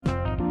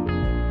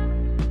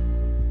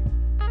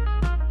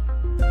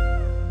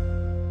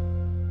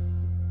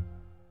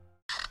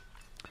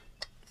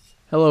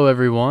Hello,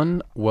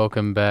 everyone.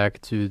 Welcome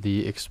back to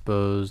the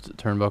Exposed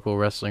Turnbuckle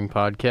Wrestling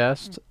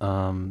Podcast.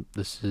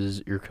 This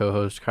is your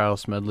co-host, Kyle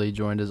Smedley,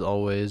 joined as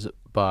always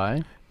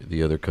by...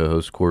 the other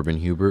co-host, Corbin,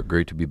 Hubert.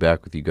 Great to be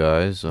back with you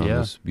guys on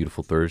this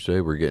beautiful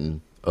Thursday. We're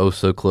getting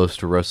so close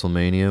to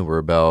WrestleMania. We're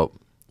about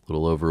a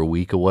little over a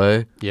week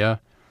away. Yeah.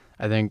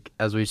 I think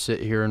as we sit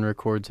here and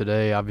record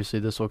today,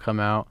 obviously this will come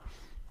out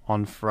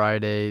on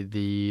Friday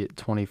the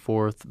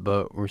 24th,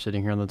 but we're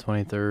sitting here on the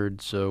 23rd,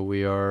 so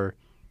we are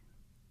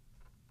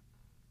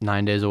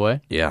 9 days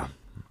away. Yeah.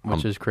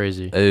 Which is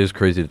crazy. It is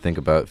crazy to think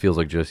about. It feels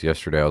like just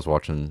yesterday I was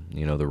watching,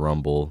 the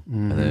Rumble,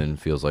 and then it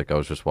feels like I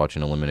was just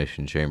watching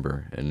Elimination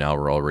Chamber, and now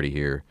we're already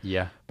here.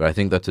 Yeah. But I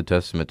think that's a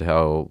testament to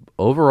how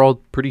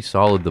overall pretty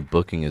solid the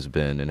booking has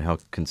been and how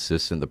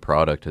consistent the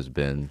product has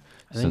been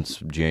since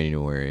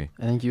January.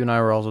 I think you and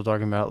I were also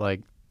talking about,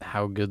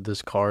 how good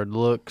this card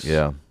looks.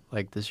 Yeah.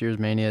 This year's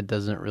Mania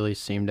doesn't really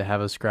seem to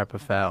have a scrap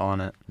of fat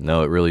on it.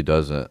 No, it really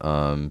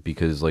doesn't.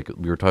 Because,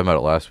 we were talking about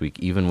it last week,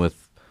 even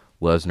with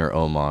Lesnar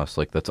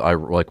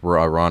Omos, we're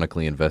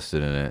ironically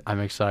invested in it.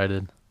 I'm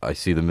excited. I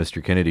see the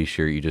Mr. Kennedy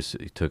shirt. You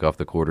took off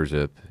the quarter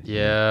zip.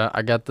 Yeah,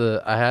 I got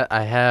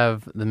I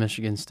have the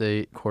Michigan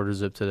State quarter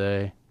zip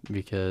today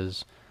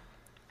because,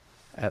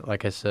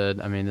 like I said,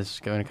 this is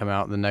going to come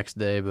out the next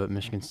day, but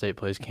Michigan State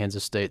plays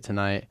Kansas State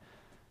tonight.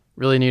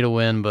 Really need a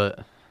win, but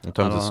what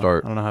time does it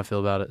start? I don't know how I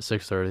feel about it.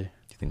 6:30. Do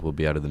you think we'll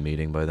be out of the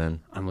meeting by then?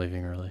 I'm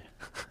leaving early.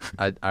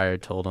 I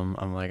told him,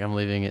 I'm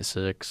leaving at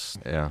 6.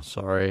 Yeah.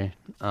 Sorry.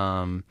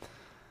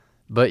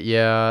 But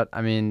yeah,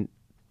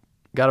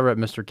 got to rep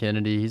Mr.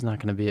 Kennedy. He's not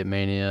going to be at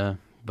Mania,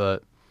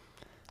 but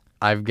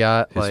I've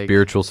got his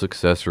spiritual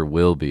successor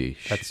will be.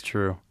 That's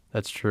true.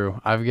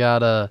 I've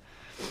got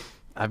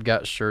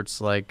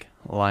shirts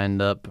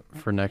lined up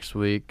for next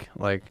week,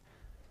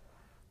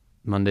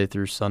 Monday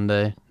through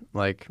Sunday,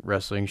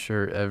 wrestling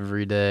shirt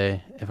every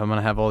day. If I'm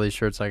gonna have all these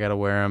shirts, I gotta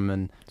wear them,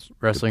 and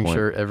wrestling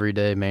shirt every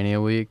day,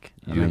 Mania week.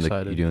 I'm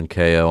excited. You doing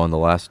KO on the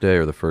last day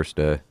or the first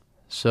day?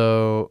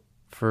 So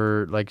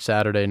for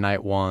Saturday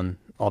night 1,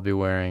 I'll be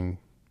wearing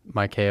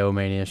my KO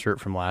Mania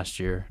shirt from last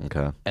year.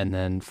 Okay. And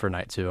then for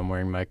night 2, I'm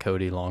wearing my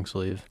Cody long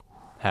sleeve.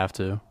 Have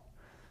to.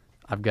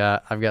 I've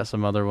got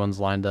some other ones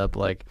lined up,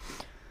 like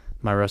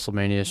my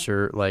WrestleMania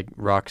shirt,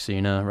 Rock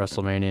Cena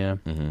WrestleMania.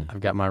 Mm-hmm.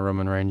 I've got my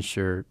Roman Reigns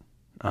shirt,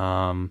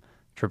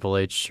 Triple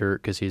H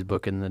shirt because he's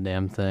booking the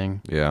damn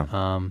thing. Yeah.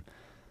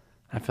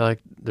 I feel like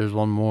there's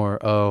one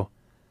more. Oh,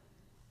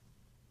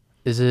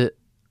 is it?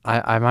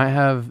 I might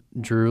have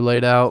Drew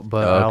laid out,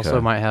 but I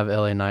also might have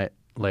LA Knight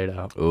laid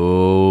out.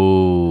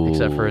 Oh.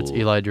 Except for it's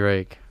Eli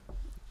Drake,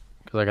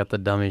 because I got the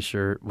dummy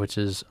shirt, which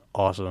is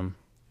awesome.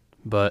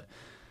 But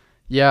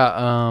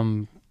yeah,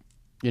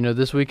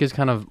 this week is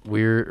kind of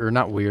weird, or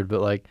not weird,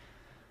 but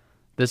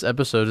this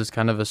episode is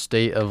kind of a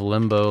state of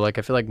limbo. I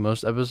feel like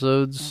most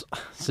episodes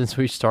since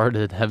we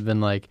started have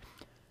been a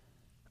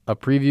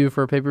preview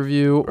for a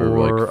pay-per-view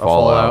or a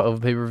fallout of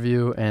a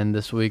pay-per-view, and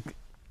this week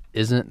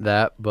isn't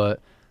that, but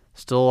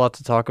still a lot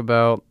to talk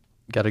about.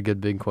 Got a good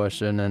big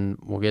question, and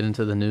we'll get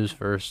into the news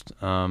first.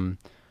 I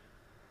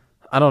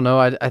don't know.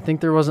 I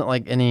think there wasn't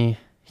any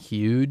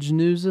huge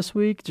news this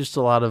week. Just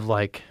a lot of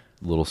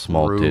little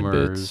small rumors,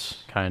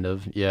 tidbits. Kind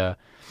of, yeah.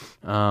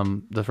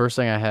 The first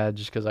thing I had,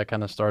 just because I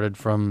kind of started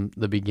from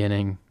the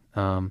beginning,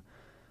 the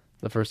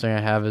first thing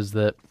I have is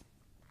that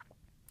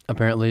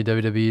apparently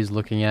WWE is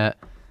looking at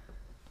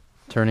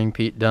turning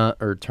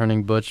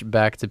Butch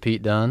back to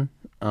Pete Dunne.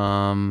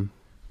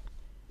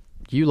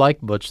 You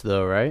like Butch,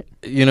 though, right?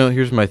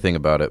 Here's my thing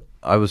about it.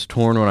 I was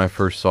torn when I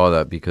first saw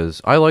that because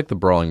I like the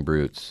Brawling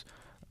Brutes,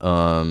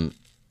 and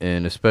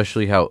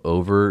especially how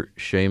over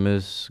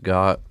Sheamus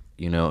got.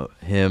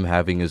 Him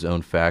having his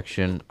own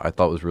faction, I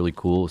thought was really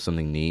cool.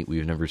 Something neat.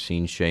 We've never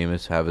seen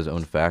Sheamus have his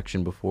own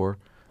faction before.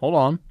 Hold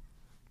on.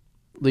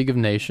 League of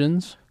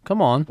Nations?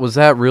 Come on. Was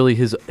that really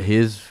his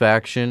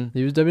faction?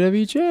 He was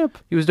WWE champ.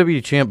 He was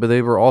WWE champ, but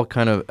they were all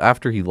kind of,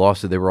 after he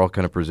lost it, they were all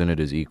kind of presented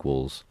as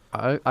equals.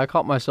 I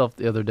caught myself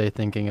the other day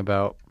thinking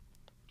about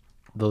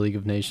the League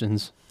of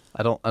Nations.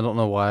 I don't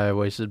know why I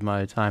wasted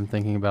my time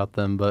thinking about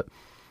them, but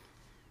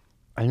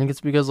I think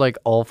it's because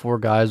all 4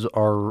 guys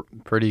are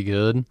pretty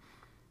good,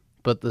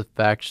 but the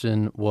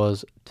faction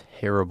was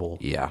terrible.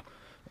 Yeah.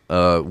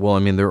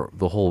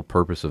 The whole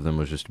purpose of them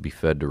was just to be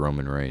fed to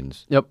Roman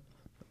Reigns. Yep.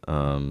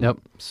 Yep.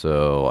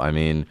 So,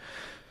 then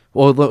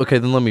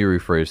let me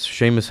rephrase.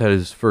 Sheamus had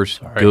his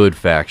first good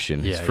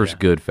faction.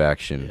 Good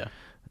faction. Yeah.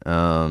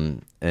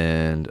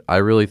 And I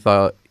really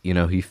thought,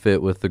 he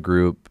fit with the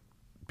group.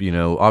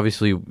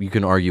 Obviously you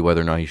can argue whether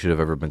or not he should have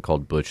ever been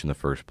called Butch in the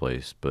first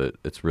place, but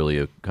it's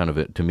really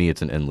to me,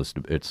 it's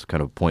it's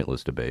kind of a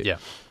pointless debate. Yeah.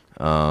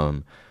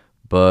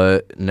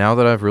 But now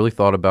that I've really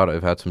thought about it,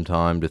 I've had some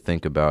time to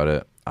think about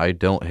it. I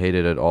don't hate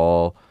it at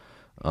all,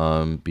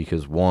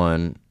 because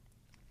one,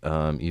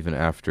 even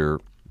after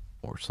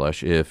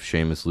if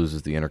Sheamus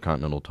loses the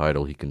Intercontinental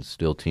title, he can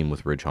still team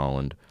with Ridge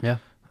Holland. Yeah.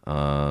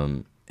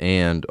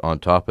 And on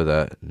top of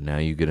that, now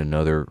you get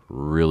another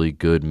really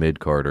good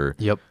mid-carder.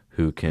 Yep.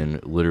 Who can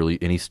literally,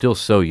 and he's still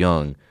so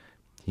young.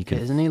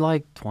 Isn't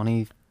he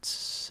 20,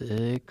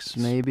 6,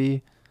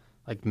 maybe.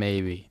 Like,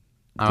 maybe.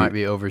 I might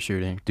be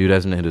overshooting. Dude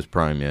hasn't hit his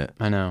prime yet.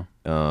 I know.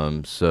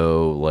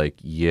 So, like,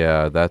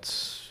 yeah,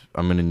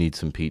 I'm going to need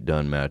some Pete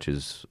Dunne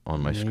matches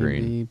on my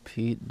screen. Maybe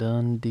Pete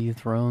Dunne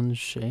dethrones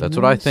Sheamus? That's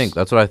what I think.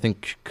 That's what I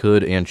think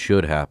could and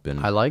should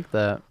happen. I like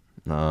that.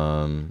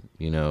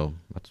 You know,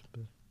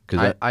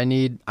 I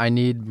need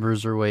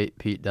Bruiserweight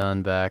Pete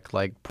Dunne back,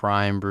 like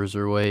prime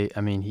Bruiserweight.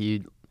 I mean,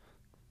 he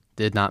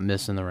did not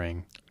miss in the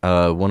ring.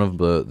 One of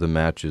the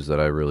matches that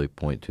I really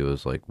point to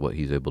is like what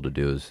he's able to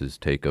do is his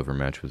takeover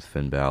match with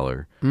Finn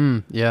Balor.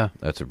 Yeah.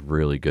 That's a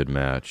really good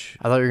match.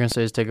 I thought you were going to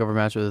say his takeover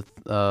match with,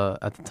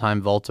 at the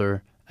time,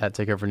 Walter at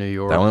TakeOver New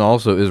York. That one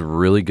also is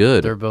really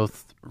good. They're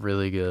both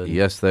really good.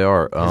 Yes, they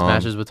are. His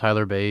matches with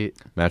Tyler Bate.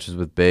 Matches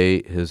with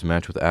Bate. His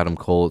match with Adam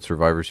Cole at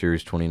Survivor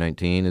Series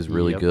 2019 is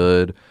really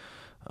good.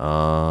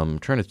 I'm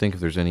trying to think if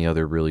there's any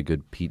other really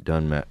good Pete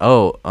Dunne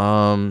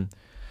match.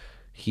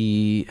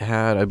 He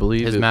had, I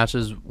believe, his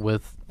matches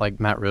with like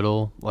Matt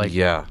Riddle, like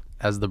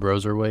as the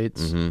Broserweights.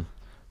 Mm-hmm.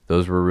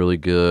 Those were really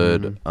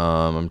good.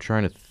 I'm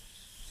trying to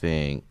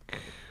think.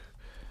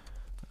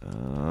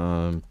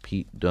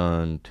 Pete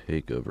Dunne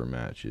takeover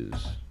matches.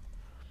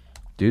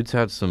 Dude's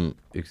had some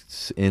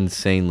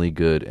insanely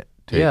good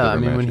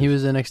takeover matches. When he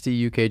was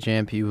NXT UK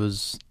champ, he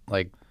was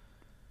like,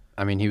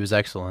 he was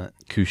excellent.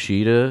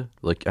 Kushida,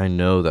 like, I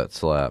know that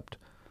slapped.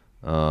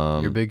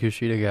 You're a big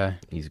Kushida guy.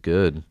 He's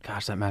good.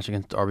 Gosh, that match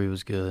against Darby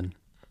was good.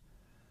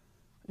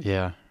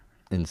 Yeah.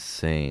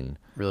 Insane.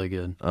 Really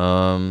good.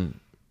 Oh,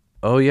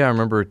 yeah, I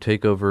remember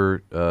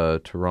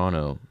TakeOver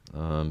Toronto.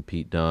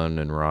 Pete Dunne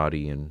and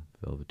Roddy and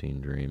Velveteen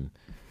Dream.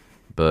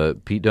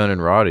 But Pete Dunne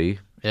and Roddy.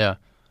 Yeah.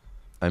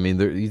 I mean,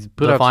 he's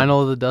put the out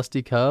final of the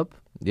Dusty Cup.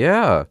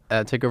 Yeah.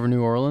 At TakeOver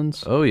New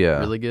Orleans. Oh, yeah.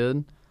 Really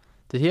good.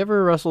 Did he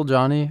ever wrestle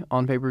Johnny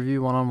on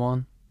pay-per-view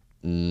one-on-one?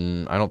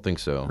 I don't think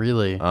so.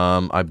 Really?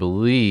 I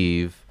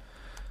believe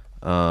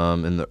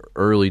in the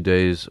early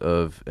days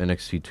of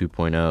NXT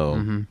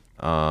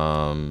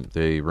 2.0,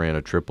 they ran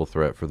a triple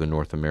threat for the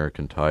North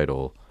American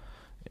title,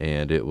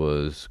 and it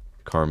was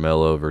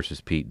Carmelo versus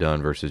Pete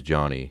Dunne versus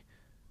Johnny.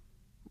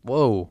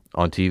 Whoa.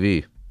 On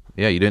TV.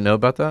 Yeah, you didn't know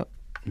about that?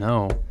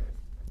 No.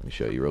 Let me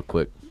show you real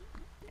quick.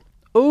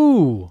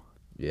 Ooh.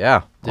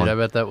 Yeah. Dude, I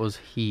bet that was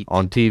heat.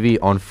 On TV,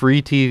 on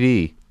free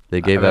TV,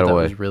 they gave that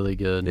away. That was really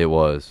good. It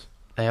was.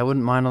 Hey, I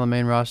wouldn't mind on the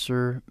main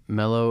roster,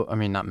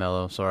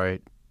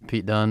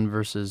 Pete Dunne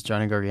versus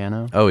Johnny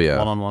Gargano. Oh, yeah.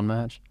 One-on-one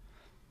match.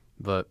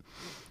 But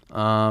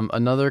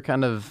another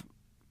kind of,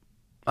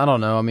 I don't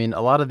know,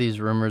 a lot of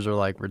these rumors are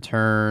like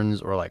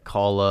returns or like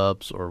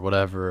call-ups or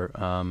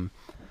whatever.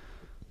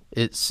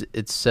 It's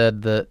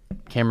said that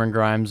Cameron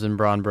Grimes and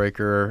Braun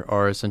Breaker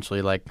are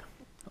essentially like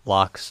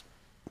locks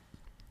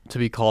to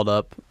be called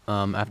up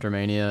after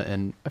Mania,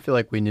 and I feel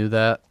like we knew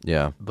that.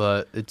 Yeah.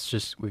 But it's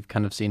just we've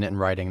kind of seen it in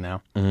writing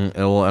now. Mm-hmm.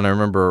 And I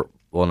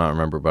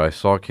remember, but I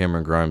saw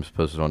Cameron Grimes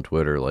posted on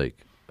Twitter like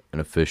not an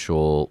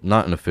official,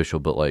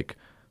 but like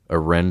a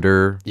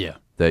render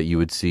that you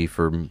would see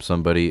from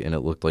somebody, and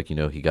it looked like,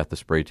 he got the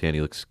spray tan,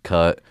 he looks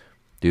cut,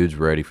 dude's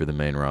ready for the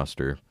main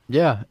roster.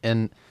 Yeah,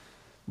 and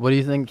what do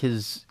you think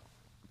his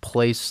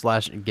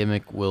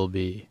place/gimmick will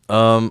be?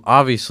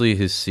 Obviously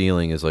his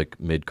ceiling is like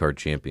mid-card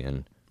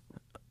champion.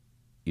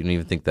 You don't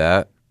even think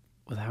that?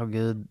 With how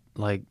good,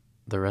 like,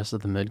 the rest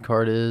of the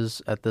mid-card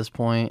is at this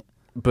point?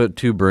 But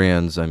two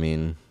brands,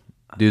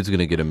 dude's going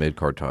to get a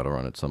mid-card title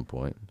run at some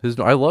point.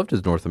 I loved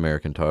his North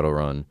American title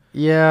run.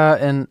 Yeah,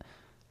 and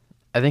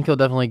I think he'll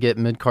definitely get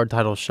mid-card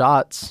title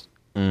shots.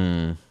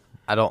 I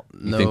don't know.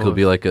 You think he'll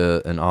be like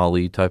an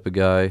Ali type of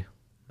guy?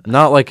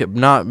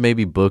 Not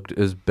maybe booked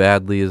as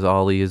badly as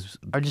Ali is.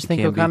 I just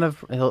think he'll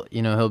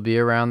be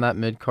around that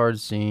mid-card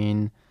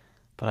scene.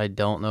 But I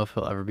don't know if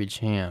he'll ever be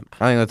champ.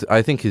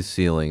 I think his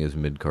ceiling is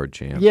mid-card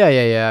champ.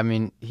 Yeah.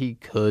 He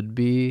could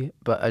be,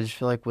 but I just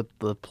feel like with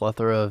the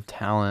plethora of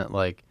talent,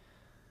 like,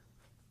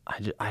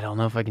 I don't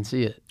know if I can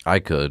see it. I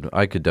could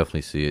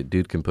definitely see it.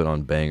 Dude can put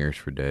on bangers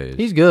for days.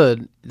 He's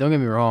good. Don't get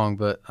me wrong,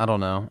 but I don't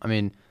know.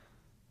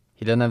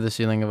 He doesn't have the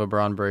ceiling of a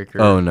Braun Breaker.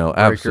 Oh, no,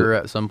 absolutely. Breaker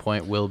at some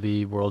point will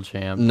be world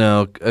champ.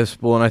 No,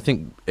 and I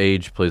think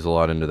age plays a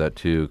lot into that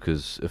too,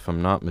 because if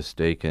I'm not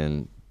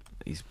mistaken,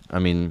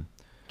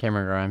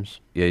 Cameron Grimes.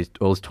 Yeah,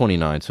 he's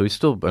 29, so he's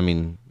still, I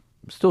think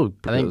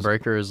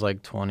Breaker is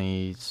like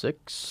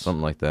 26.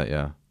 Something like that,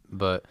 yeah.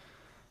 But,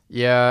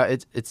 yeah,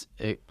 it's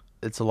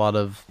a lot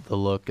of the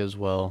look as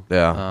well.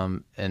 Yeah.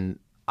 And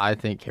I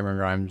think Cameron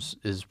Grimes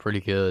is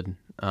pretty good.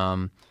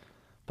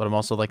 But I'm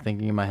also, like,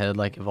 thinking in my head,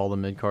 like, of all the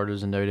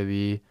mid-carders in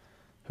WWE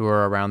who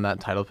are around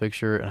that title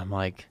picture, and I'm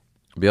like...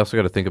 But you also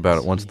got to think about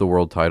it. Once the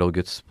world title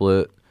gets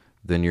split,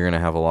 then you're going to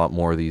have a lot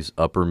more of these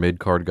upper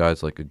mid-card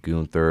guys like a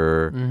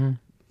Gunther... Mm-hmm.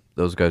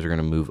 Those guys are going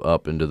to move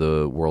up into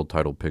the world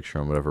title picture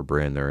on whatever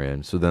brand they're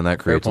in. So then that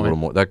creates a little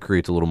more. That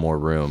creates a little more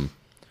room.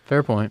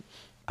 Fair point.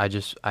 I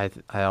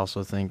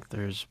also think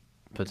there's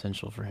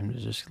potential for him to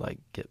just like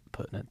get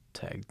put in a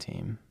tag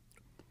team.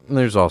 And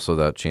there's also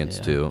that chance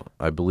too.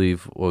 I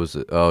believe what was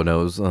it? Oh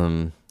no, it was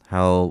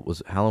was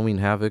it Halloween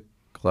Havoc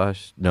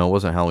Backlash. No, it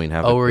wasn't Halloween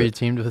Havoc. Oh, where you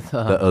teamed with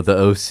the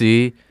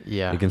OC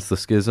yeah. against the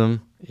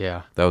Schism.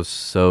 Yeah. That was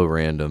so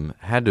random.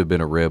 Had to have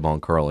been a rib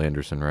on Carl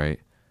Anderson, right?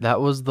 That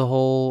was the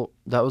whole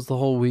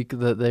week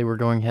that they were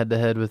going head to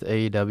head with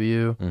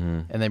AEW,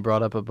 and they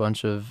brought up a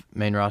bunch of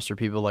main roster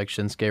people like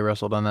Shinsuke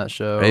wrestled on that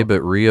show. Hey,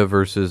 but Rhea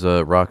versus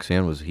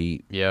Roxanne was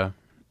heat. Yeah.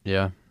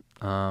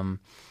 Again,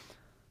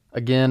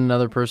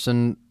 another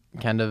person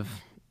kind of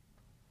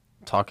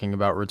talking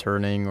about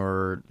returning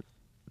or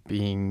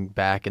being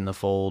back in the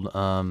fold.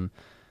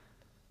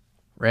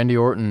 Randy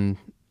Orton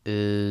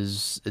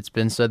it's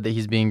been said that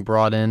he's being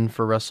brought in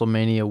for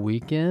WrestleMania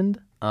weekend.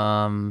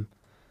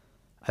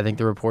 I think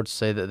the reports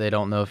say that they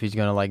don't know if he's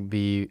going to like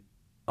be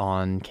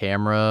on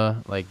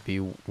camera, like be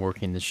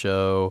working the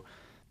show,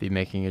 be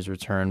making his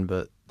return,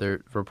 but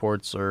the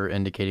reports are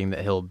indicating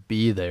that he'll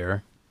be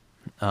there.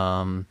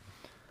 I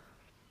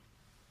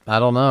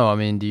don't know. I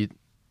mean, do you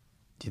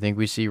think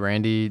we see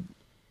Randy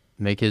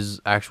make his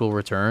actual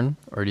return,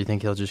 or do you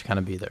think he'll just kind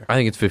of be there? I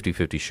think it's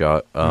 50-50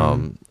 shot.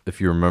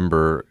 If you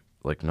remember,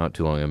 like not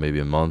too long ago, maybe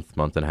a month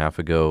and a half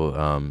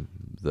ago,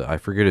 I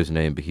forget his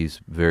name, but he's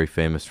very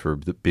famous for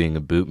being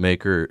a boot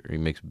maker. He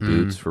makes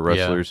boots for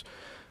wrestlers.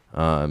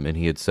 Yeah. And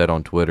he had said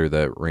on Twitter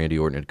that Randy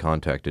Orton had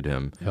contacted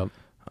him. Yep.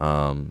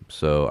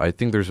 So I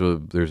think there's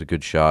a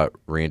good shot.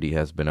 Randy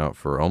has been out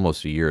for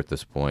almost a year at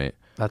this point.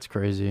 That's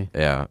crazy.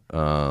 Yeah.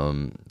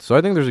 So I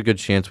think there's a good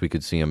chance we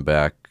could see him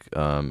back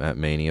at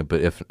Mania.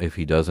 But if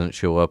he doesn't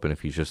show up and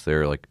if he's just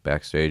there like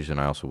backstage, then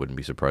I also wouldn't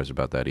be surprised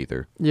about that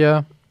either.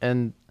 Yeah,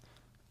 and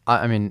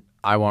I mean,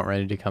 I want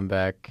Randy to come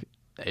back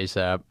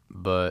ASAP,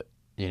 but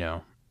you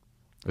know,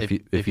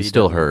 if he's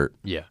still hurt,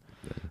 yeah.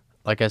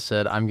 Like I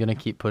said, I'm gonna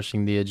keep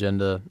pushing the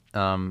agenda.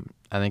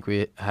 I think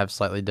we have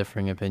slightly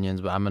differing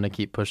opinions, but I'm gonna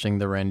keep pushing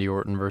the Randy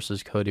Orton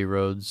versus Cody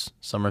Rhodes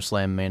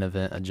SummerSlam main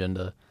event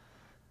agenda.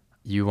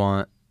 You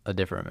want a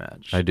different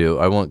match? I do.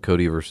 I want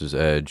Cody versus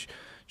Edge,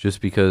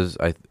 just because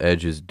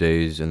Edge's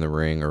days in the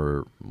ring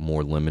are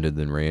more limited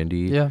than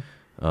Randy. Yeah.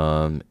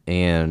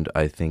 And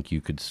I think you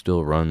could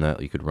still run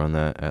that. You could run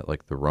that at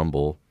like the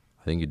Rumble.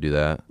 I think you'd do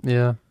that.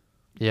 Yeah.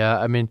 Yeah.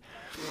 I mean,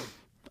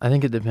 I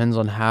think it depends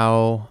on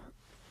how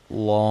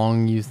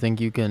long you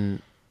think you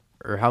can,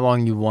 or how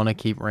long you want to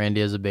keep Randy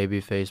as a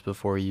babyface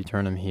before you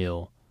turn him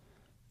heel.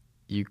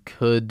 You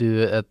could do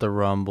it at the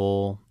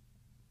Rumble.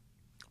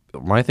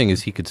 My thing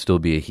is he could still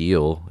be a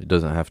heel. It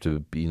doesn't have to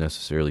be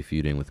necessarily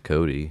feuding with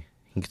Cody.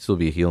 He could still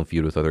be a heel and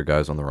feud with other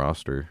guys on the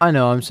roster. I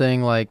know. I'm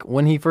saying, like,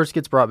 when he first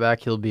gets brought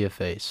back, he'll be a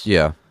face.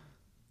 Yeah.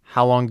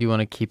 How long do you want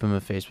to keep him a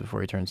face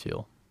before he turns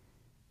heel?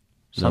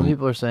 Some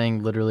people are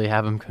saying literally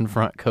have him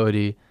confront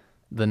Cody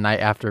the night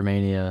after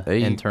Mania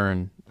and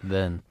turn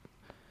then.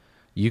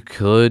 You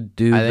could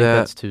do that. I think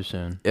that's too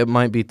soon. It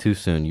might be too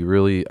soon.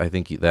 I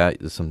think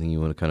that is something you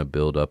want to kind of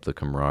build up the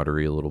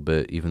camaraderie a little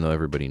bit. Even though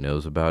everybody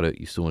knows about it,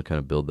 you still want to kind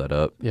of build that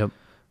up. Yep.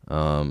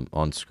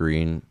 On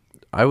screen.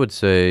 I would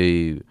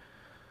say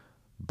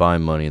by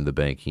Money in the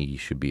Bank, he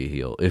should be a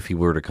heel. If he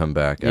were to come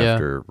back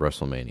after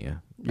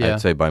WrestleMania. Yeah.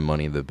 I'd say by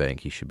Money in the Bank,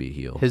 he should be a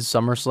heel. His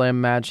SummerSlam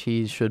match,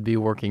 he should be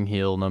working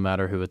heel no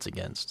matter who it's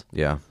against.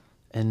 Yeah.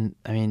 And,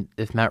 I mean,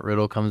 if Matt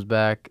Riddle comes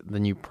back,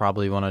 then you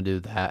probably want to do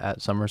that at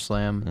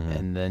SummerSlam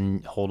and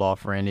then hold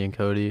off Randy and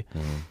Cody.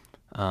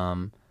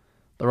 The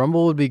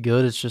Rumble would be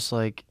good. It's just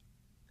like,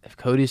 if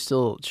Cody's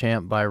still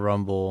champ by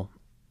Rumble...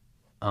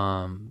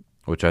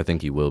 which I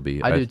think he will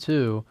be. I do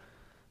too.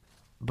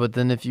 But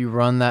then if you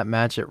run that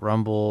match at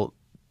Rumble...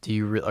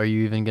 are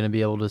you even going to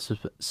be able to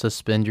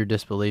suspend your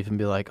disbelief and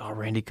be like, oh,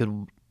 Randy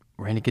could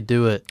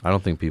do it? I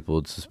don't think people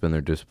would suspend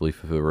their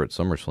disbelief if it were at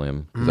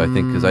SummerSlam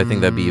because I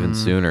think that'd be even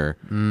sooner.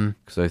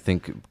 Because I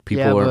think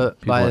people are.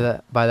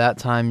 But by that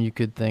time you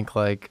could think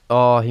like,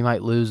 oh, he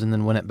might lose and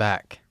then win it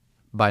back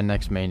by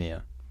next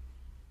Mania.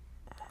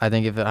 I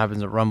think if it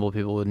happens at Rumble,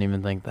 people wouldn't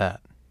even think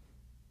that.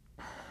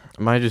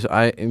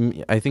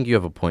 I think you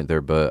have a point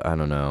there, but I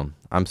don't know.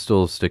 I'm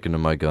still sticking to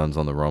my guns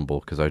on the Rumble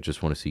because I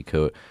just want to see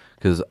Cody.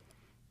 Because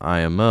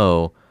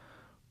IMO,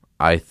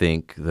 I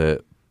think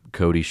that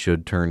Cody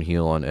should turn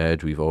heel on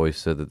Edge. We've always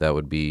said that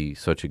would be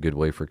such a good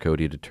way for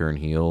Cody to turn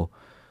heel.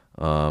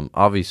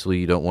 Obviously,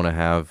 you don't want to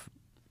have,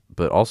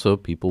 but also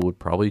people would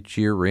probably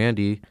cheer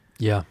Randy.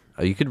 Yeah.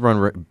 You could run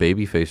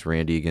babyface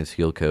Randy against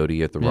heel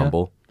Cody at the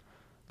Rumble.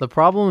 The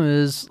problem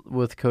is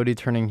with Cody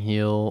turning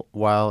heel,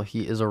 while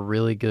he is a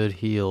really good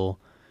heel,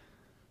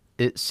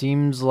 it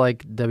seems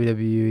like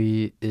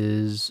WWE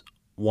is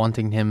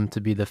wanting him to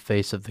be the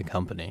face of the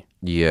company.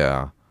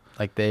 Yeah.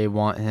 Like they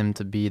want him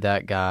to be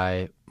that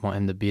guy, want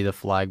him to be the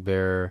flag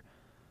bearer.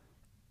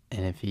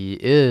 And if he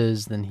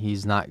is, then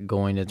he's not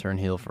going to turn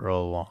heel for a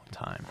long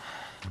time.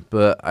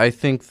 But I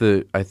think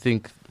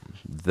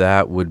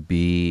that would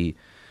be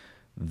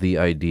the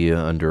idea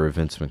under a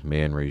Vince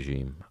McMahon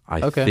regime.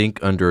 I think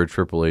under a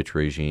Triple H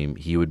regime,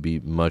 he would be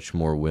much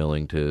more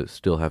willing to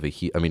still have a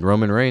heel. I mean,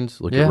 Roman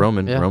Reigns, look at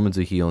Roman. Yeah. Roman's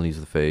a heel and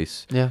he's the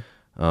face. Yeah.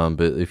 But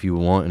if you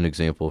want an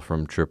example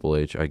from Triple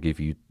H, I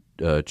give you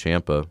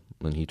Ciampa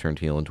when he turned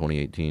heel in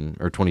 2018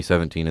 or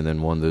 2017 and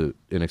then won the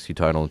NXT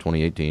title in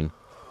 2018.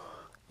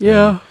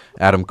 Yeah. And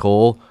Adam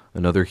Cole,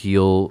 another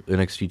heel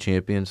NXT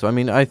champion. So, I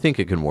mean, I think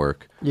it can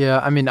work. Yeah,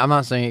 I mean, I'm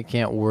not saying it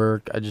can't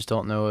work. I just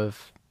don't know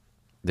if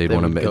They'd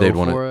want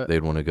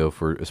to go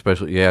for,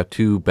 especially,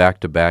 2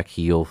 back-to-back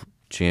heel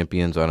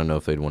champions. I don't know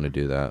if they'd want to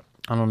do that.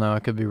 I don't know. I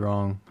could be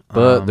wrong.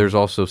 But there's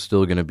also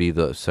still going to be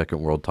the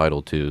second world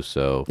title too.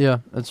 So yeah,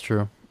 that's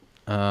true.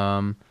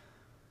 A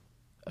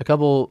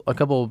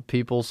couple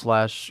people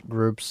 /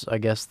 groups, I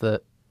guess,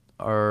 that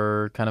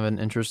are kind of in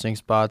interesting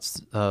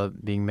spots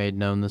being made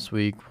known this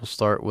week. We'll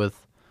start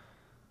with,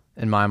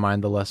 in my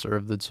mind, the lesser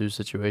of the two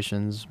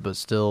situations, but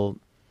still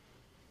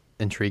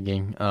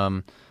intriguing.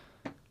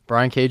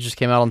 Brian Cage just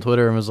came out on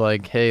Twitter and was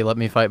like, "Hey, let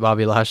me fight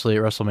Bobby Lashley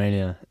at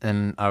WrestleMania,"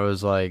 and I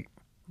was like,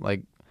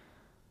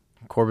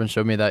 Corbin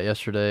showed me that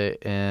yesterday,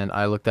 and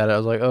I looked at it. I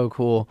was like, "Oh,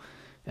 cool."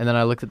 And then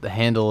I looked at the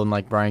handle, and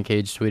like Brian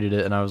Cage tweeted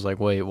it, and I was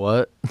like, "Wait,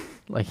 what?"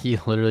 Like he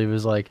literally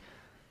was like,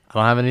 "I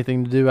don't have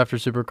anything to do after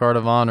Supercard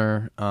of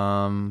Honor,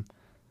 and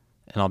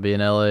I'll be in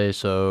LA."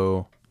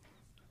 So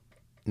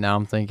now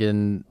I'm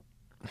thinking,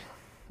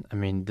 I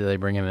mean, do they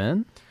bring him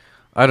in?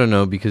 I don't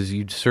know, because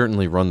you'd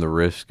certainly run the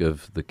risk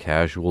of the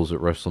casuals at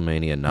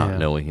WrestleMania not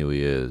knowing who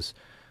he is,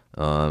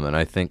 and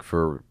I think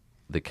for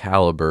the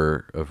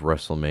caliber of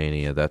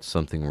WrestleMania, that's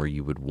something where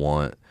you would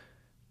want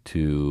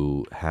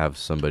to have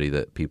somebody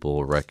that people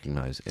will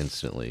recognize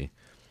instantly.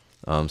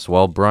 So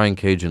while Brian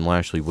Cage and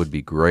Lashley would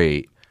be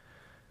great,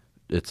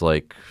 it's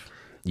like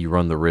you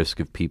run the risk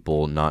of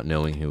people not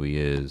knowing who he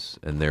is,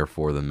 and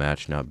therefore the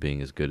match not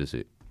being as good as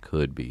it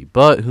could be.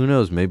 But who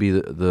knows? Maybe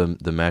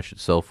the match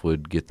itself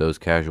would get those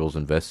casuals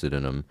invested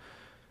in him.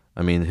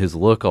 I mean, his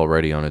look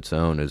already on its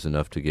own is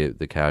enough to get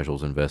the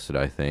casuals invested,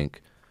 I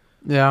think.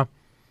 Yeah.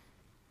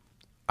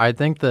 I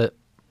think that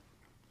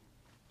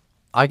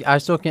I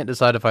still can't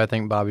decide if I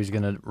think Bobby's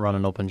going to run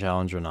an open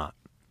challenge or not.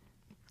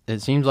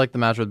 It seems like the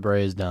match with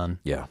Bray is done.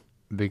 Yeah.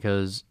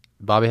 Because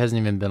Bobby hasn't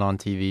even been on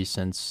TV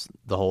since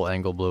the whole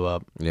angle blew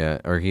up. Yeah,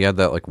 or he had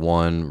that like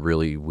one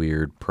really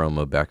weird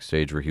promo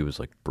backstage where he was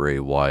like, "Bray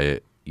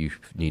Wyatt, you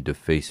need to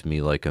face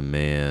me like a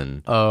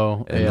man."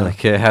 Oh, and yeah.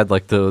 like it had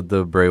like the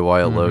Bray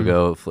Wyatt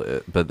logo,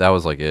 but that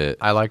was like it.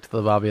 I liked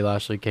the Bobby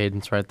Lashley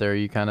cadence right there.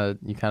 You kind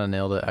of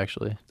nailed it,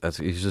 actually.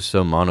 He's just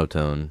so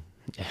monotone.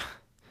 Yeah.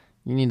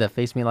 You need to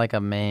face me like a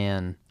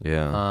man.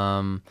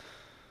 Yeah.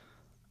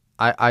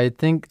 I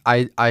think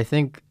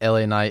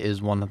LA Knight is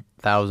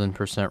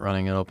 1,000%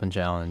 running an open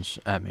challenge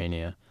at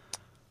Mania.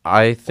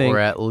 I think, or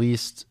at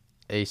least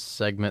a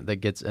segment that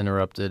gets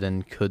interrupted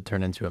and could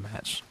turn into a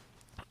match.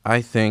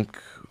 I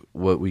think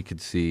what we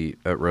could see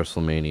at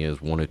WrestleMania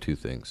is one of two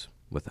things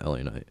with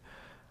LA Knight.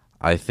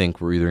 I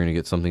think we're either going to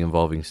get something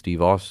involving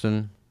Steve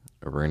Austin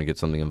or we're going to get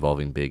something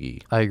involving Big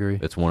E. I agree.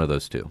 It's one of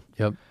those two.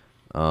 Yep.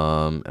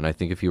 And I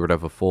think if he were to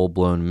have a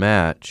full-blown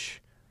match,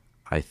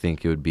 I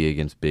think it would be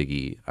against Big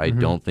E. I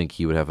don't think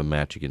he would have a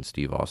match against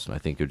Steve Austin. I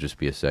think it would just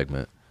be a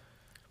segment.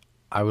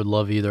 I would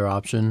love either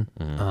option.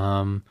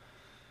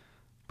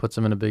 Puts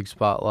him in a big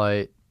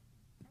spotlight.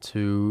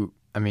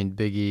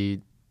 Big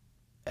E,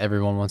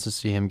 everyone wants to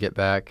see him get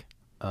back.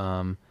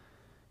 And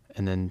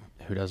then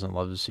who doesn't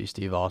love to see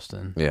Steve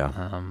Austin?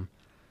 Yeah.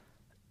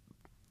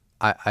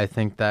 I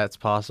think that's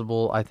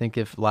possible. I think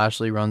if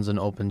Lashley runs an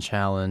open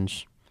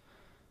challenge,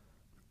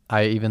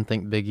 I even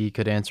think Big E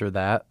could answer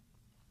that.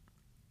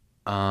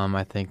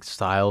 I think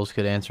Styles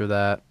could answer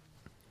that.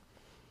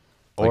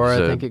 Or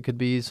I think it could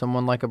be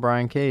someone like a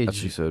Brian Cage.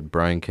 As you said,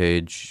 Brian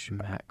Cage.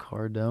 Matt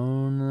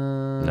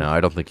Cardona. No, I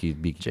don't think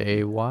he'd be.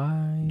 Jay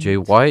White. Jay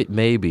White,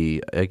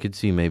 maybe. I could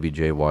see maybe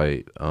Jay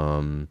White.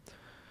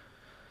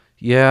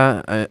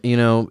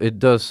 It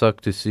does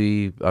suck to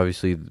see.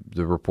 Obviously,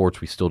 the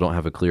reports, we still don't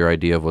have a clear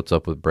idea of what's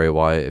up with Bray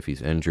Wyatt, if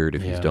he's injured,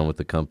 if he's done with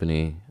the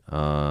company.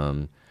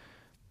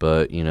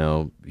 But,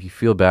 you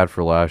feel bad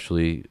for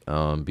Lashley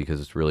because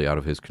it's really out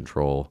of his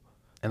control.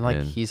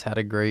 And, he's had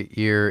a great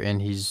year,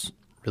 and he's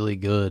really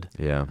good.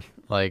 Yeah.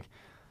 I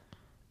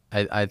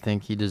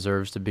think he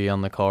deserves to be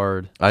on the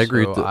card. I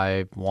agree.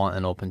 I want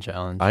an open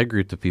challenge. I agree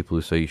with the people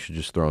who say you should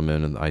just throw him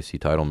in the IC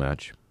title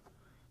match.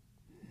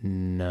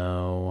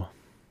 No.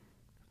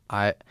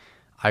 I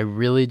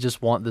really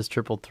just want this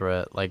triple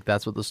threat.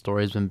 That's what the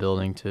story's been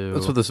building to.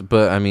 That's what this.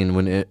 But I mean,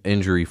 when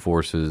injury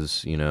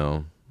forces, I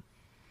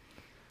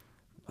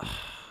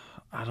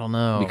don't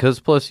know.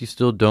 Because plus you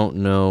still don't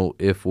know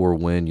if or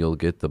when you'll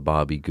get the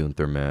Bobby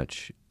Gunther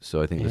match.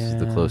 So I think this is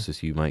the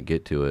closest you might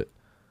get to it.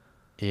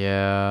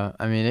 Yeah,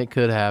 I mean, it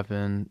could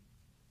happen.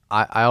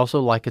 I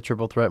also like a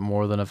triple threat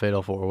more than a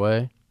fatal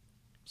four-way.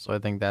 So I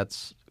think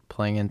that's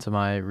playing into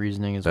my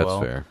reasoning as well.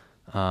 That's fair.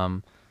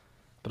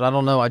 But I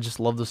don't know. I just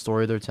love the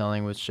story they're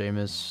telling with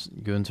Sheamus,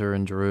 Gunther,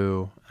 and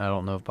Drew. I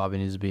don't know if Bobby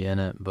needs to be in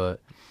it,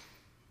 but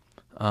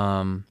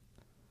kind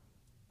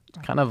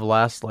of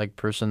last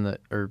person that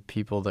or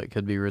people that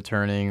could be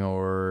returning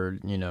or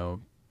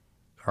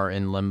are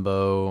in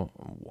limbo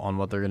on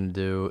what they're going to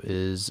do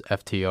is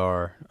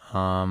FTR.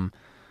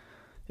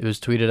 It was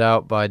tweeted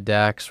out by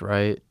Dax,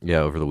 right?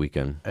 Yeah, over the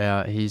weekend.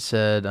 Yeah, he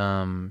said.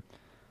 I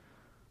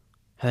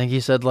think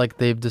he said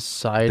they've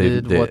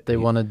decided what they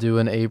want to do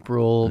in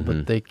April,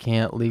 but they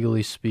can't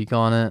legally speak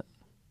on it.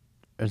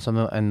 and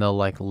something, and they'll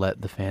like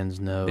let the fans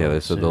know. Yeah, they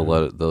said soon. they'll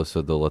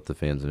let the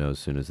fans know as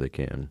soon as they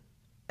can.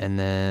 And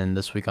then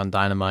this week on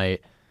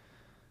Dynamite,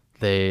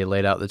 they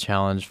laid out the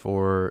challenge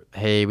for,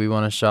 hey, we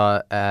want a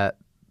shot at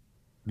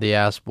the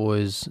Ass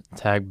Boys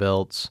tag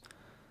belts.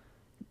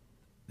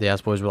 The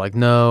Ass Boys were like,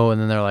 no, and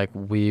then they're like,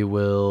 we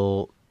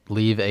will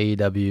leave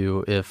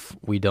AEW if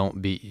we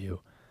don't beat you.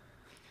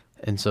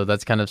 And so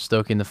that's kind of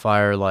stoking the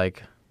fire,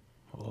 like,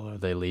 well, are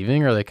they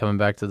leaving? Are they coming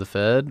back to the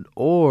Fed?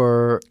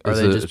 Or are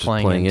they just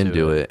playing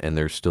into it? And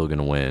they're still going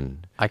to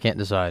win? I can't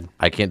decide.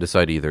 I can't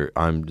decide either.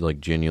 I'm like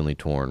genuinely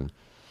torn.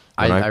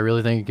 I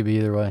really think it could be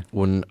either way.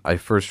 When I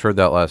first heard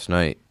that last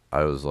night,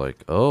 I was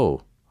like,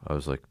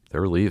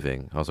 they're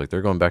leaving. I was like,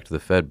 they're going back to the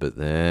Fed. But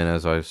then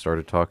as I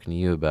started talking to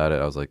you about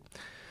it, I was like,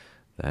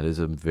 that is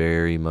a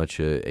very much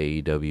a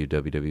AEW,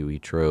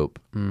 WWE trope.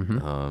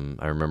 Mm-hmm.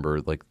 I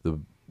remember like the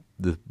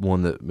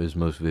one that is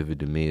most vivid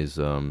to me is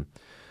Dolph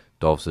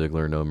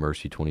Ziggler, No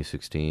Mercy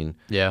 2016.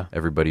 Yeah.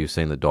 Everybody was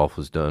saying that Dolph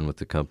was done with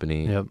the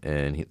company. Yep.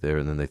 And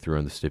then they threw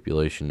in the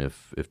stipulation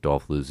if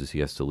Dolph loses, he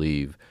has to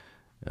leave.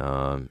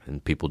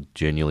 And people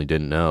genuinely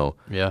didn't know.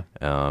 Yeah.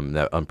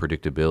 That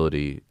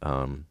unpredictability.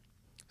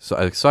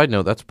 So, side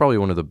note, that's probably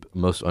one of the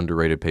most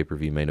underrated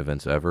pay-per-view main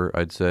events ever,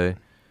 I'd say.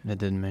 It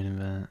didn't main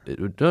event. It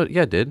did. No,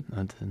 it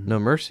didn't. No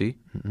Mercy.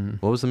 Mm-mm.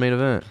 What was the main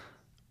event?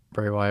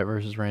 Bray Wyatt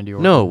versus Randy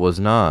Orton. No, it was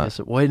not. Yes,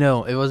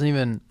 no, it wasn't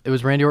even. It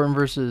was Randy Orton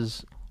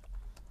versus.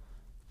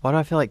 Why do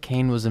I feel like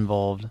Kane was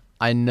involved?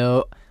 I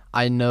know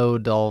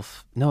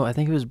Dolph. No, I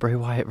think it was Bray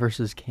Wyatt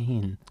versus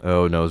Kane.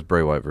 Oh, no, it was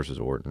Bray Wyatt versus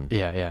Orton.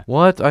 Yeah.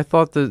 What? I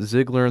thought that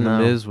Ziggler and No.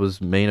 The Miz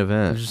was main It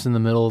event. was just in the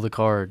middle of the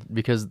card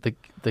because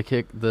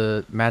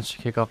the match to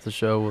kick off the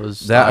show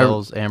was That-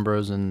 Styles,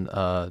 Ambrose, and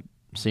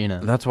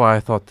Cena. That's why I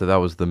thought that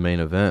was the main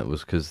event,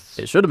 was because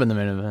It should have been the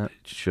main event,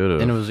 it should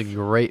have. and it was a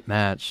great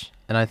match.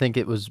 And I think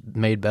it was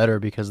made better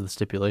because of the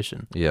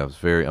stipulation. Yeah, it was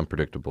very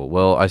unpredictable.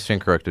 Well, I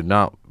stand corrected.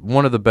 Not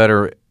one of the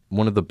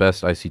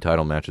best IC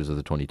title matches of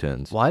the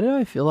 2010s. Why did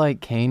I feel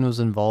like Kane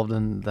was involved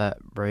in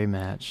that Bray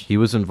match? He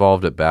was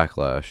involved at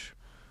Backlash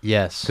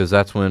Yes. because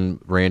that's when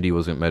Randy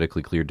wasn't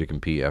medically cleared to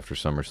compete after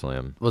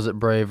SummerSlam. Was it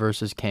Bray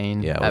versus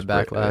Kane Yeah, it at was Bray,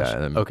 Backlash? yeah,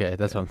 and then- Okay,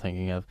 that's what I'm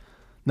thinking of.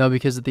 No,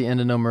 because at the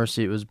end of No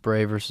Mercy, it was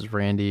Bray versus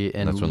Randy,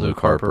 and That's when Luke Luke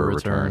Harper Harper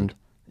returned.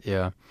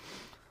 Yeah.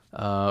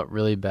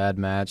 Really bad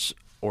match.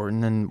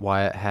 Orton and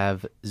Wyatt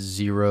have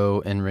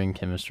zero in-ring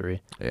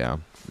chemistry. Yeah.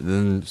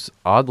 Then,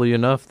 oddly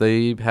enough,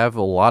 they have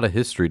a lot of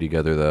history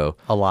together, though.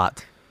 A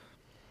lot.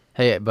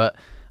 Hey, but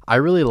I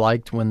really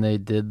liked when they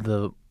did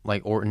the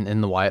Orton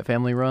in the Wyatt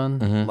family run.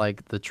 Mhm.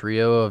 Like the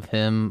trio of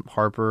him,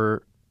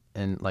 Harper,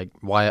 and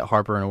Wyatt,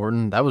 Harper, and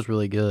Orton. That was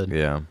really good.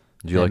 Yeah.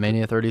 Did you And like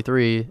Mania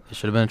 33, it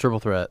should have been a triple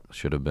threat.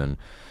 Should have been,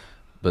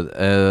 but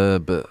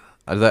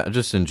that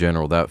just in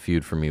general, that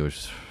feud for me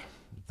was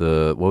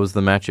what was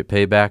the match at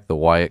Payback? The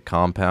Wyatt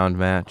compound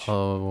match.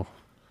 Oh,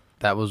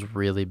 that was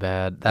really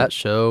bad. That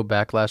show,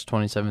 Backlash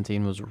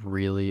 2017, was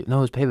really... No,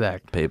 it was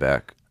Payback.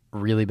 Payback.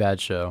 Really bad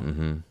show.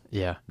 Mm-hmm.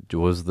 Yeah.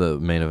 Was the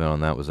main event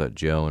on that? Was that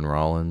Joe and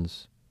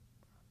Rollins,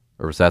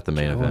 or was that the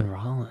main Joe event? and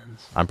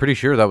Rollins. I'm pretty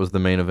sure that was the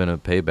main event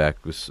of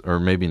Payback, or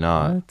maybe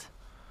not. What?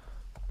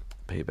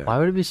 Payback. Why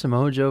would it be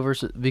Samoa Joe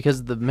versus...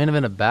 Because the main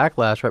event of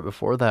Backlash right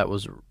before that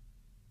was...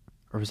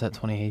 Or was that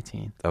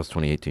 2018? That was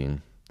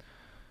 2018.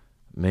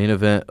 Main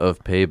event of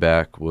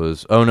Payback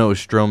was... Oh, no, it was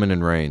Strowman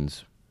and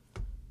Reigns.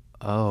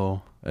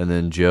 Oh, And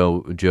then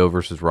Joe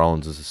versus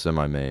Rollins is a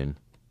semi-main.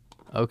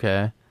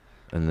 okay.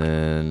 And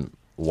then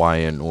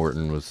Wyatt and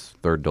Orton was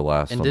third to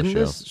last And on the didn't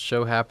show. this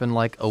show happen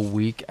a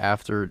week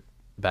after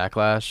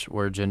Backlash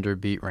where Jinder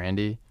beat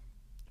Randy?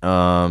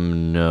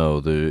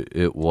 No,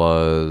 it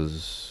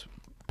was...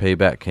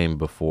 Payback came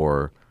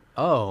before.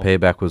 Oh.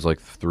 Payback was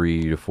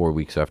 3 to 4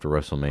 weeks after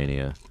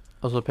WrestleMania.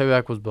 Oh, so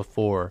Payback was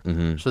before.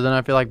 Mm-hmm. So then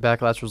I feel like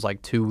Backlash was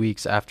 2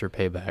 weeks after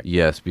Payback.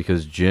 Yes,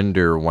 because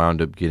Jinder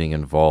wound up getting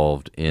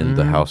involved in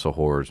the House of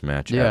Horrors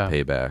match Yeah. at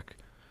Payback.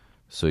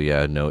 So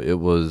yeah, no, it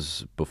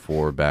was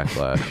before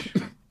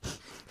Backlash.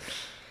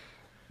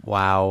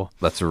 Wow.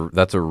 That's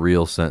a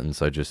real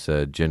sentence I just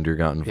said. Jinder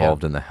got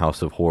involved in the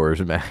House of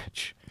Horrors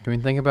match. Can we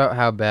think about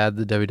how bad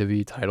the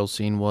WWE title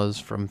scene was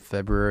from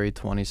February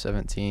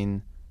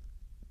 2017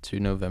 to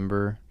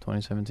November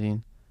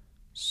 2017?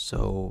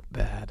 So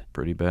bad.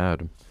 Pretty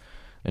bad.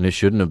 And it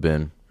shouldn't have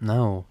been.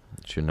 No.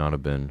 It should not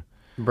have been.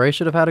 Bray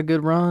should have had a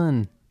good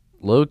run.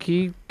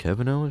 Low-key,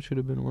 Kevin Owens should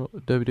have been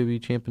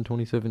WWE champ in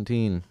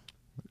 2017.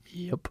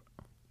 Yep.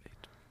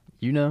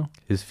 You know.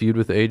 His feud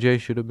with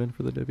AJ should have been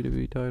for the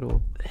WWE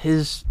title.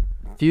 His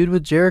feud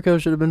with Jericho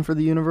should have been for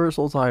the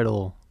Universal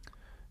title.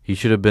 He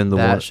should have been the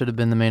one. That should have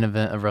been the main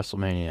event of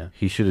WrestleMania.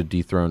 He should have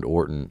dethroned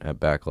Orton at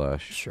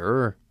Backlash.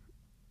 Sure.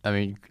 I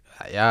mean,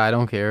 yeah, I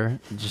don't care.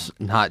 Just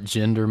not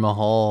Jinder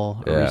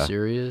Mahal. Are Yeah. we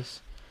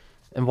serious?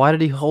 And why did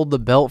he hold the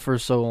belt for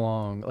so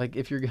long?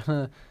 If you're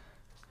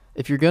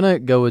gonna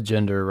go with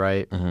Jinder,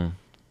 right? Mm-hmm.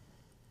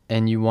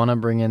 And you want to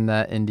bring in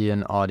that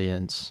Indian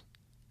audience,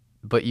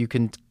 but you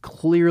can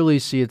clearly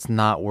see it's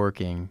not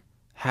working.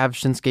 Have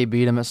Shinsuke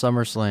beat him at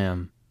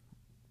SummerSlam.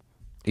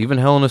 Even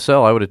Hell in a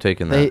Cell, I would have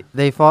taken that.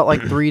 They fought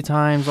like 3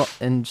 times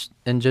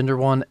in Gender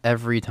 1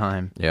 every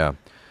time. Yeah.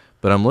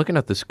 But I'm looking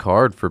at this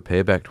card for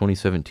Payback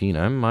 2017.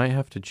 I might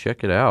have to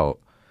check it out.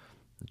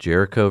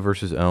 Jericho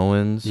versus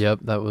Owens. Yep,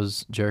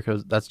 that's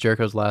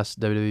Jericho's last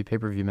WWE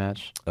pay-per-view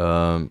match.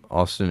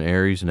 Austin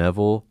Aries,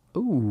 Neville.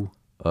 Ooh.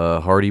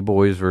 Hardy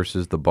Boys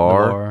versus The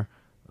Bar.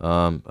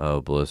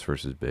 Bliss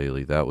versus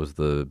Bailey. That was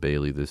the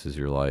Bailey This Is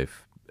Your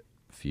Life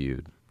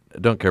feud.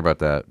 Don't care about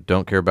that.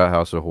 Don't care about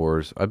House of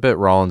Horrors. I bet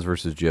Rollins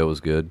versus Joe was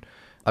good.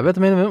 I bet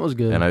the main event was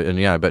good. And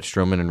I bet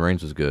Strowman and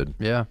Reigns was good.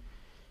 Yeah.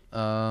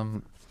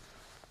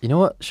 You know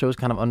what show's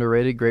kind of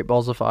underrated? Great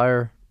Balls of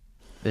Fire.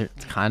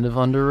 It's kind of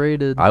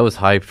underrated. I was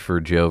hyped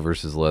for Joe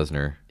versus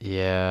Lesnar.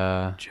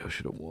 Yeah. Joe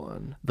should have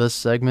won. The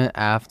segment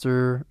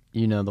after,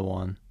 the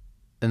one,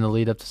 in the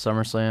lead up to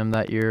SummerSlam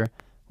that year,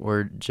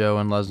 where Joe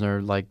and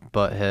Lesnar like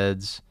butt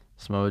heads.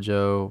 Samoa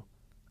Joe,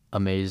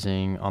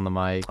 amazing on the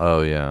mic.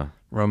 Oh yeah.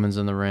 Roman's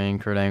in the ring.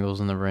 Kurt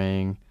Angle's in the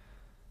ring.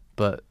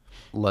 But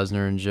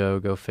Lesnar and Joe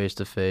go face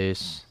to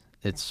face.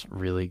 It's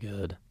really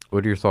good.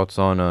 What are your thoughts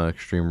on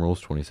Extreme Rules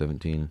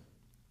 2017?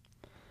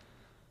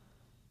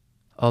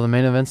 Oh, the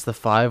main event's the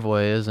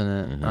 5-way, isn't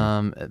it?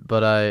 Mm-hmm.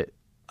 But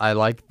I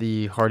like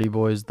the Hardy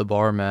Boys, The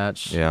Bar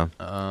match. Yeah.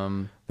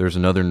 There's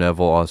another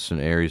Neville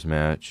Austin Aries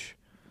match.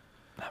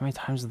 How many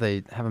times do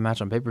they have a match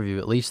on pay-per-view?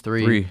 At least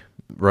 3. 3.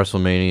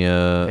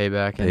 WrestleMania,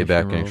 Payback,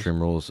 and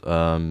Extreme Rules.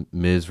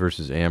 Miz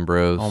versus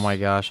Ambrose. Oh my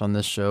gosh, on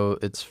this show,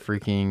 it's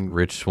freaking...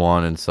 Rich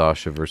Swann and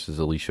Sasha versus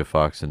Alicia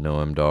Fox and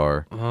Noam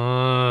Dar.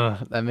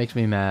 That makes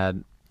me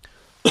mad.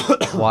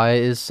 Why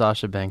is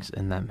Sasha Banks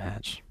in that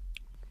match?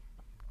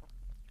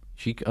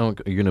 You're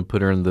going to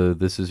put her in the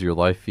This Is Your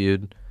Life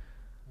feud?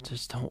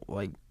 Just don't,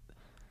 why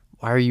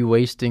are you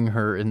wasting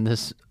her in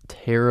this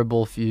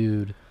terrible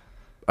feud?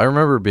 I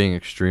remember being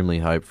extremely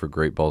hyped for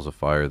Great Balls of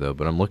Fire, though,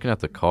 but I'm looking at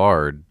the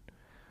card.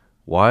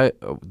 Wyatt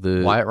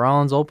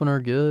Rollins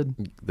opener,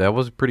 good. That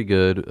was pretty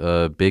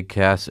good. Big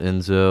Cass,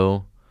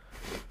 Enzo.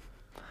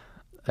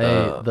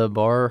 Hey, the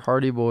Bar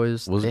Hardy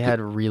Boys, they had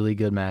good. really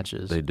good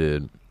matches. They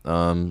did.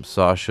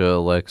 Sasha,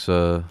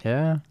 Alexa.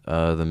 Yeah.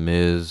 The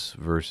Miz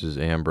versus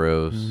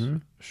Ambrose. Mm-hmm.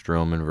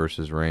 Strowman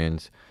versus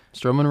Reigns.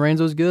 Strowman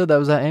Reigns was good. That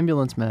was that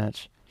ambulance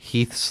match.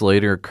 Heath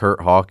Slater,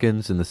 Kurt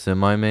Hawkins in the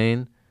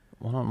semi-main.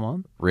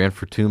 1-on-1? Ran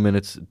for 2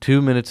 minutes,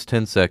 2 minutes,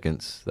 10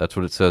 seconds. That's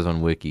what it says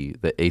on Wiki.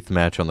 The 8th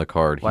match on the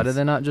card. Why did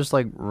they not just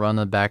run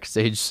a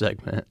backstage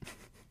segment?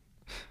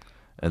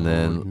 And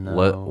then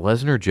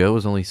Lesnar Joe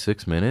was only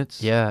 6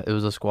 minutes? Yeah, it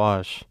was a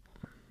squash.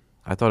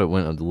 I thought it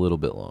went a little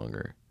bit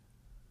longer.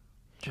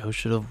 Joe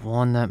should have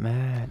won that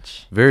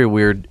match. Very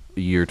weird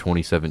year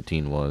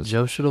 2017 was.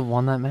 Joe should have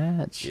won that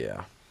match.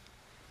 Yeah.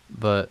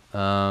 But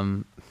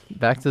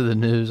back to the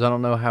news. I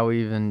don't know how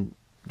we even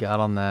got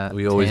on that.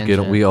 We always get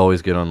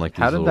on like these.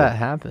 How did that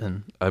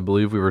happen? I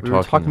believe we were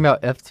talking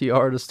about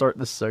FTR to start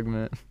this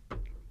segment.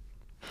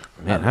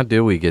 Man, how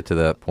did we get to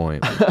that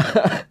point?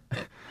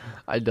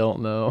 I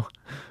don't know.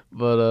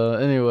 But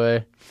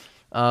anyway,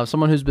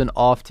 someone who's been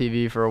off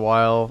TV for a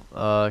while,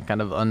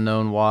 kind of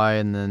unknown why,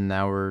 and then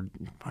now we're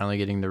finally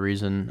getting the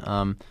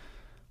reason.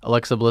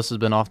 Alexa Bliss has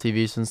been off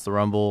TV since the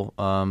Rumble,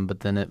 but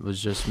then it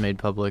was just made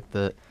public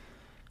that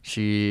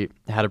she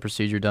had a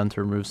procedure done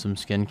to remove some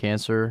skin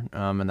cancer,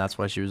 and that's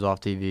why she was off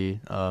TV.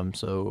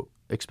 So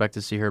expect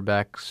to see her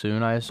back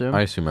soon, I assume.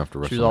 I assume after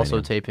WrestleMania. She was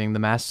also taping The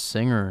Masked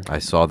Singer. I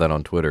saw that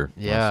on Twitter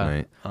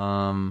last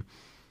night.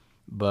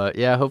 But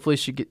yeah, hopefully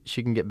she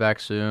can get back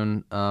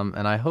soon.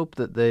 And I hope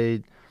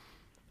that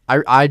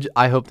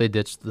I hope they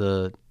ditch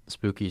the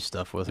spooky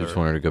stuff with her. You just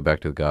want her to go back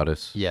to the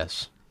goddess?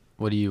 Yes.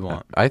 What do you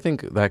want? I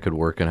think that could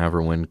work and have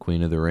her win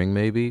Queen of the Ring,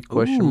 maybe?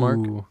 Question mark.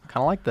 Kind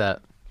of like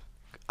that.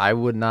 I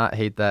would not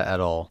hate that at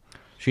all.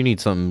 She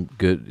needs something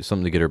good,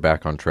 something to get her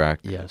back on track.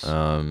 Yes.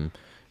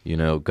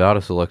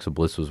 Goddess Alexa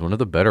Bliss was one of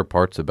the better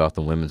parts about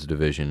the women's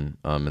division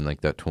in like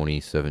that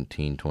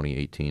 2017,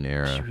 2018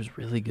 era. She was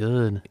really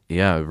good.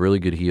 Yeah, really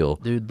good heel.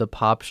 Dude, the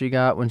pop she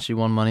got when she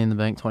won Money in the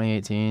Bank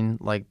 2018,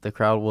 the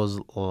crowd was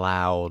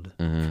loud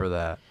for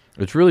that.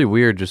 It's really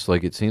weird, just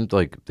it seemed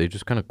like they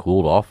just kind of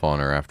cooled off on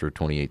her after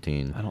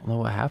 2018. I don't know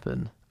what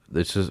happened.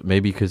 It's just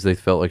maybe because they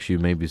felt like she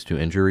maybe was too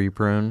injury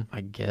prone.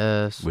 I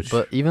guess.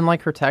 But even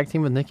her tag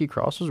team with Nikki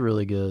Cross was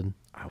really good.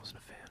 I wasn't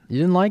a fan. You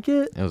didn't like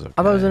it? It was okay.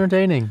 I thought it was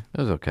entertaining.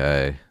 It was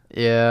okay.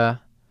 Yeah.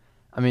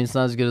 I mean, it's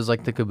not as good as the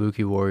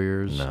Kabuki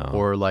Warriors No.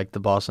 or the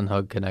Boston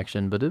Hug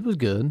Connection, but it was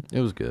good.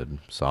 It was good.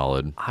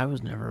 Solid. I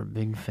was never a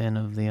big fan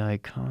of the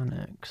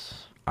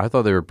Iconics. I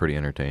thought they were pretty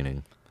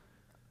entertaining.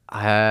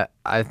 I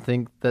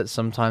think that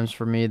sometimes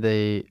for me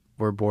they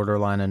were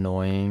borderline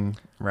annoying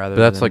rather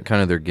But that's than...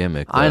 kind of their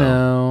gimmick, though. I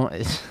know.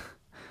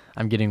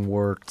 I'm getting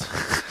worked.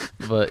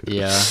 But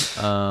yeah,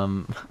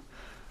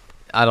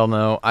 I don't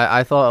know.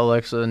 I thought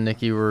Alexa and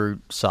Nikki were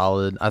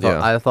solid.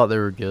 I thought they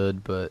were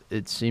good, but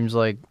it seems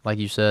like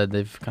you said,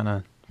 they've kind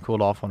of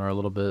cooled off on her a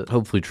little bit.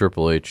 Hopefully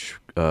Triple H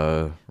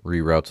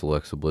reroutes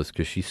Alexa Bliss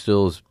because she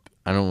still is.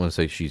 I don't want to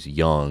say she's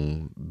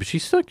young, but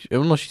she's still.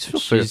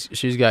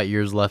 She's got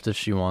years left if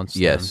she wants.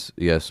 Yes,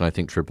 and I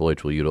think Triple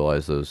H will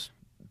utilize those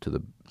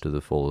to to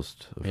the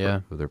fullest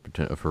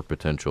of her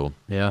potential.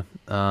 Yeah.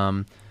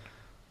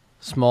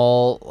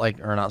 Small,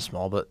 or not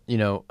small, but,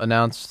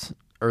 announced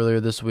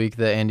earlier this week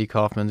that Andy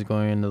Kaufman's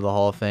going into the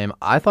Hall of Fame.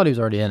 I thought he was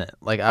already in it.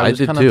 I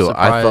did too.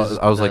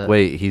 I was like,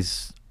 wait,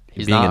 he's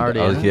not already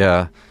in it?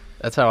 Yeah.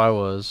 That's how I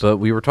was. But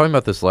we were talking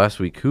about this last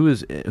week. Who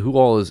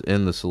all is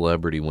in the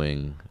celebrity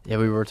wing? Yeah,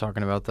 we were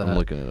talking about that. I'm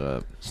looking it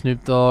up.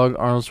 Snoop Dogg,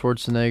 Arnold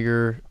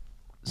Schwarzenegger,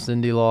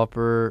 Cyndi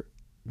Lauper,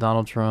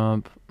 Donald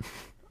Trump,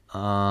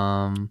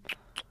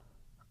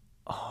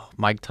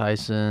 Mike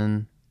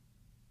Tyson,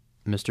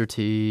 Mr.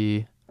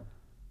 T,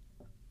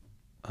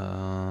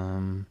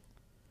 I'm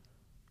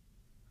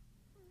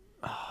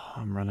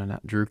running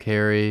out. Drew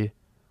Carey.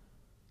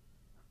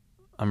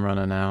 I'm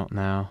running out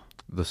now.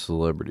 The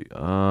celebrity.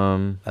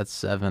 That's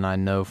 7. I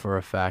know for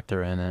a fact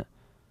are in it.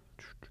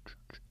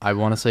 I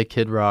want to say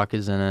Kid Rock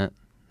is in it.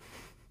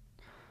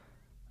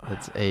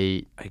 That's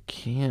 8. I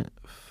can't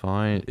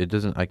find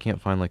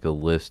like a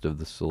list of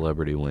the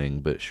celebrity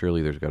wing, but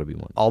surely there's got to be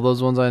one. All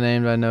those ones I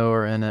named, I know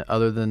are in it.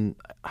 Other than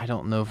I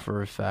don't know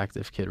for a fact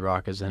if Kid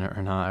Rock is in it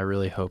or not. I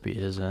really hope he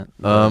isn't.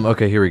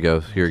 Okay, here we go.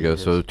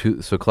 So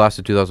class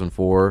of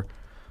 2004.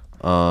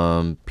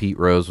 Pete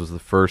Rose was the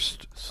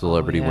first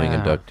celebrity wing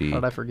inductee. How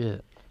did I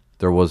forget?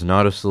 There was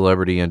not a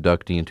celebrity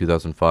inductee in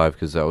 2005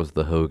 because that was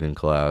the Hogan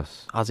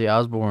class. Ozzy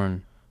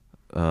Osbourne.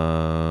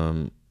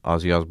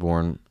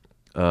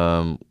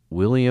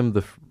 William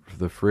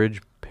the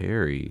Fridge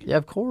Perry. Yeah,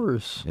 of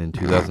course. In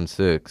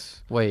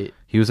 2006. Wait.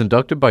 He was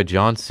inducted by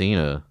John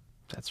Cena.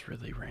 That's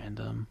really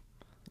random.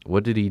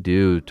 What did he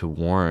do to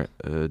warrant?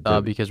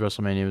 Because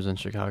WrestleMania was in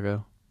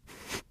Chicago.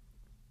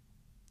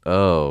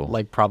 Oh.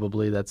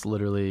 Probably that's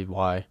literally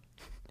why.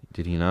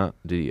 Did he not?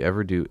 Did he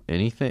ever do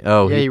anything?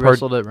 Oh, yeah, he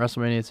wrestled at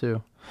WrestleMania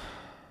too.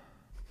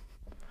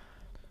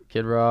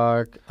 Kid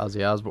Rock,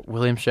 Ozzy Osbourne,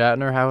 William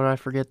Shatner. How would I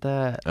forget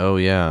that? Oh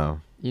yeah.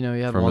 You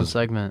had one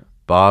segment.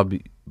 Bob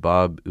Uecker.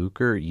 Bob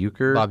Uecker.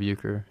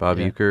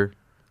 Uecker.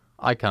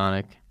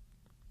 Iconic.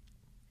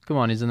 Come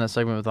on, he's in that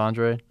segment with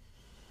Andre.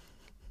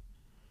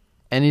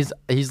 And he's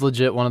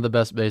legit one of the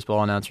best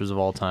baseball announcers of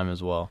all time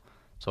as well.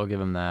 So I'll give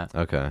him that.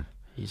 Okay.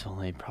 He's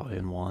only probably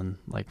in one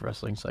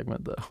wrestling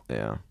segment though.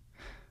 Yeah.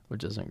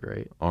 Which isn't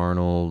great.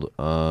 Arnold,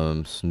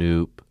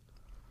 Snoop,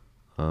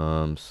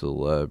 there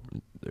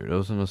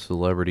wasn't a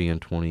celebrity in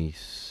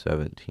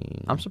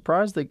 2017. I'm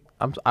surprised that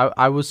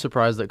I was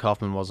surprised that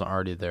Kaufman wasn't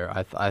already there.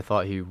 I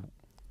thought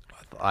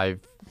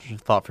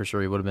for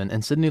sure he would have been.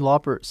 And Cyndi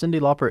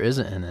Lauper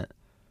isn't in it.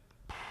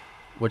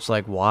 Which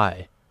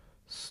why?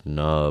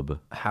 Snub.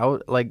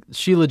 How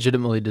she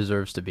legitimately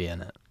deserves to be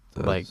in it.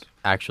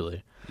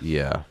 Actually.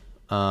 Yeah.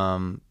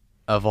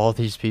 Of all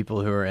these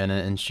people who are in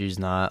it and she's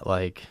not,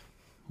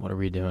 what are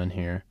we doing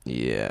here?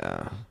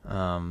 Yeah.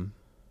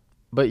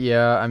 But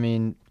yeah, I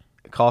mean,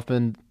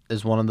 Kaufman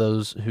is one of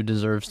those who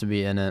deserves to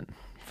be in it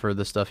for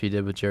the stuff he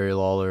did with Jerry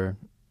Lawler.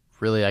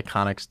 Really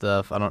iconic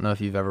stuff. I don't know if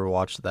you've ever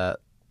watched that,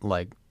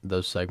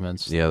 those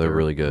segments. Yeah, they're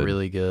really good.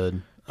 Really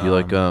good. Do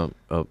you do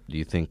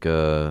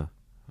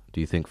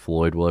you think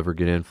Floyd will ever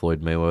get in?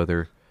 Floyd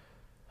Mayweather?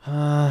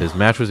 His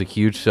match was a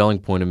huge selling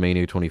point in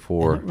Mania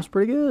 24. It was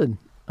pretty good.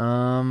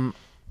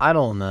 I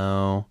don't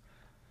know.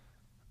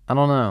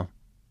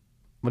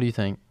 What do you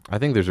think? I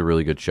think there's a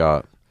really good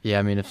shot. Yeah,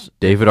 I mean, if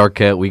David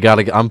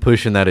Arquette, I'm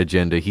pushing that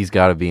agenda. He's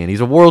got to be in. He's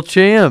a world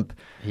champ.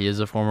 He is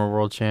a former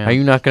world champ. How are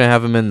you not going to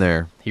have him in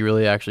there? He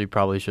really actually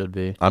probably should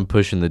be. I'm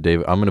pushing I'm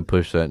going to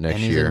push that next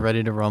year. And he's in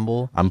Ready to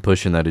Rumble. I'm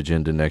pushing that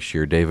agenda next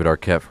year. David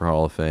Arquette for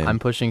Hall of Fame. I'm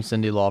pushing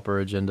Cyndi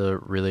Lauper agenda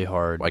really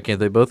hard. Why can't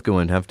they both go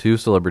in? Have 2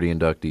 celebrity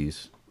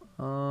inductees.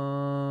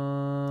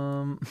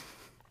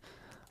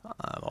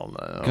 I don't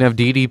know. You can have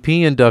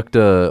DDP induct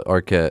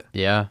Arquette.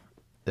 Yeah,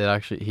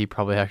 he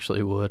probably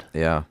actually would.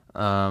 Yeah.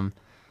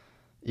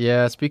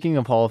 Yeah. Speaking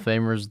of Hall of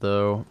Famers,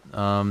 though,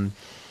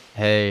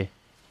 hey,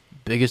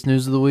 biggest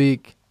news of the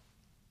week: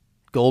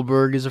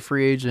 Goldberg is a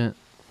free agent.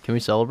 Can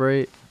we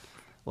celebrate?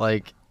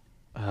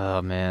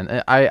 Oh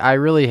man, I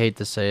really hate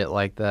to say it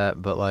like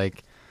that, but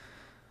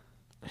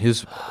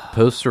his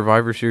post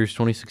Survivor Series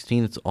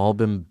 2016, it's all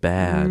been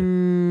bad.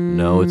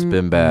 No, it's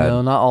been bad.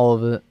 No, not all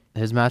of it.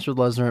 His match with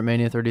Lesnar at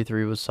Mania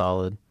 33 was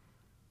solid.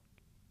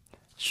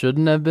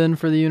 Shouldn't have been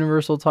for the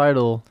Universal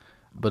title,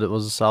 but it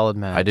was a solid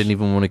match. I didn't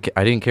even want to.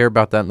 I didn't care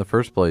about that in the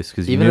first place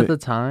because even at the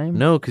time.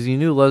 No, because you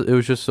knew it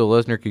was just so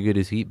Lesnar could get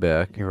his heat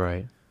back. You're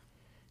right.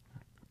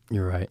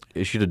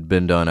 It should have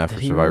been done after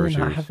Survivor Series.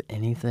 Did he not have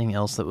anything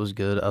else that was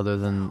good other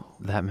than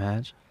that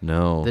match?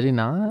 No. Did he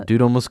not?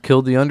 Dude almost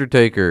killed The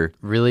Undertaker.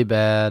 Really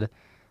bad.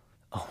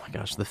 Oh my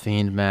gosh, the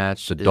Fiend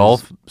match. The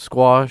Dolph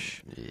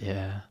squash.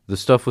 Yeah. The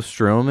stuff with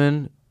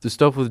Strowman. The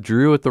stuff with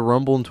Drew at the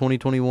Rumble in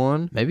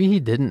 2021. Maybe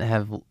he didn't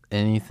have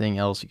anything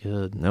else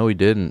good. No, he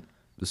didn't.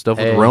 The stuff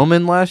with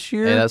Roman last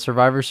year. Hey, that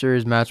Survivor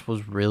Series match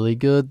was really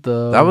good,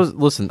 though.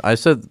 Listen, I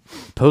said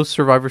post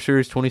Survivor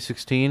Series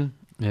 2016,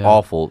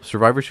 awful.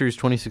 Survivor Series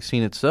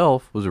 2016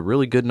 itself was a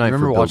really good night for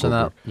Bill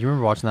Goldberg. You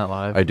remember watching that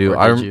live? I do.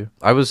 I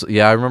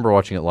remember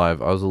watching it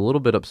live. I was a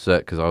little bit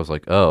upset because I was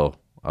like,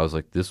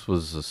 this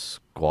was a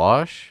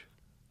squash?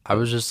 I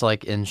was just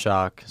like in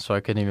shock, so I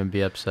couldn't even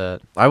be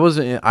upset. I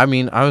wasn't. I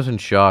mean, I was in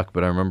shock,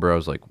 but I remember I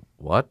was like,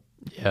 "What?"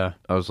 Yeah.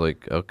 I was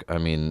like, "Okay." I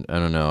mean, I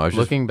don't know. I was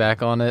Looking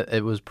back on it,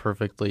 it was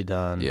perfectly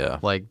done. Yeah.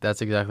 Like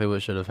that's exactly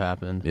what should have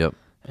happened. Yep.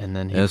 And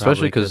then he And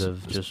especially probably could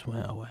 'cause- have just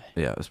went away.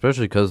 Yeah,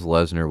 especially because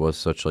Lesnar was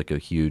such like a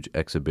huge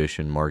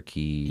exhibition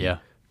marquee. Yeah.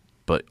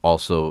 But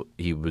also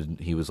he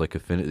was like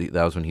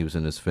that was when he was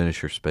in his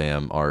finisher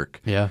spam arc.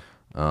 Yeah.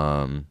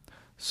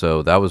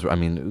 So that was, I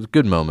mean, it was a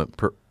good moment,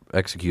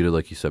 executed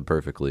like you said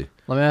perfectly.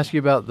 Let me ask you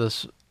about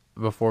this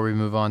before we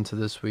move on to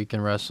this week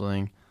in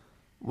wrestling.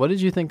 What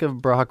did you think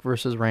of Brock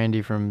versus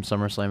Randy from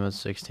SummerSlam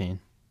 16?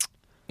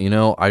 You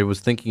know, I was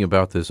thinking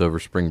about this over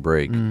spring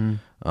break, and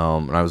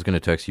I was going to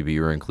text you, but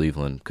you were in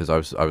Cleveland because I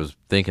was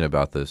thinking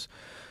about this.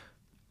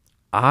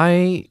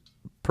 I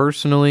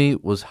personally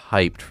was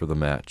hyped for the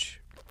match.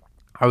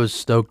 I was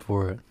stoked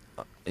for it.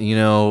 You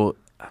know,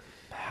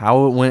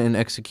 how it went in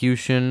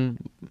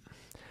execution,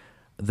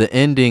 the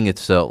ending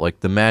itself, like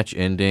the match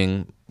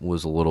ending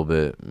was a little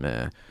bit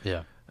meh.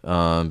 Yeah.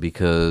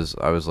 Because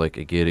I was like,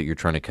 I get it, you're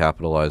trying to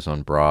capitalize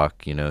on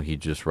Brock. You know, he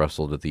just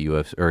wrestled at the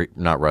UFC, or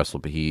not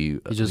wrestled, but he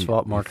just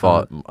fought Mark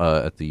fought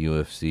at the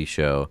UFC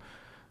show.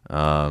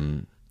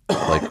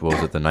 Like, what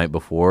was it, the night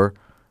before?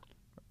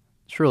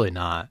 It's really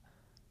not.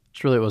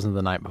 It wasn't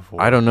the night before.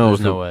 I don't know.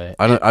 There's no way.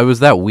 I was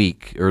that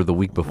week or the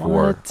week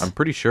before. What? I'm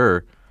pretty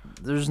sure.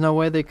 There's no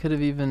way they could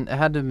have even. It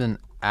had to have been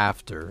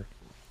after.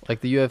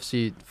 Like the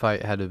UFC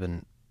fight had to have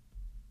been.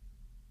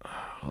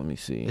 Let me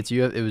see.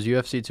 It was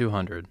UFC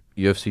 200.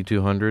 UFC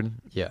 200?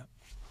 Yeah.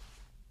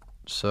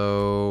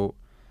 So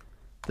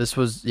this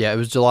was it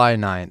was July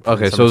 9th.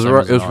 Okay, so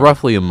it was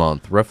roughly a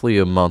month. Roughly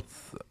a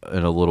month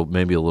and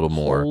maybe a little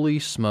more. Holy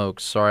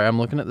smokes. Sorry, I'm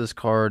looking at this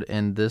card,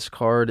 and this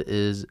card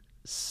is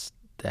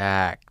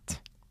stacked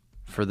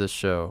for this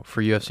show,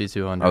 for UFC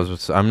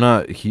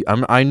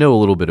 200. I know a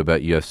little bit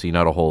about UFC,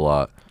 not a whole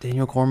lot.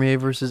 Daniel Cormier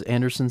versus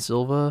Anderson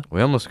Silva.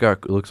 We almost got,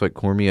 it looks like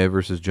Cormier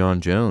versus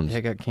John Jones. Yeah,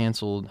 it got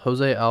canceled.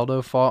 Jose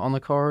Aldo fought on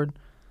the card.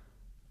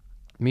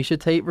 Misha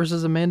Tate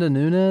versus Amanda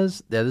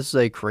Nunes. Yeah, this is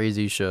a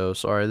crazy show.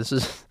 Sorry, this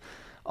is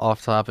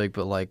off topic,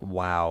 but like,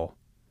 wow.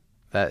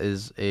 That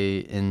is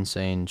a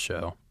insane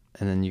show.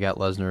 And then you got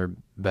Lesnar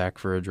back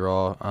for a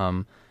draw.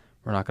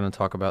 We're not going to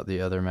talk about the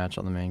other match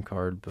on the main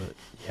card, but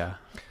yeah.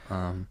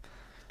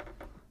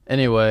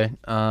 Anyway,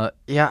 I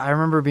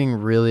remember being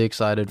really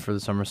excited for the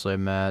SummerSlam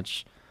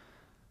match.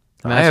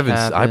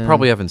 I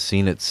probably haven't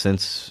seen it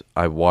since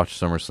I watched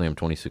SummerSlam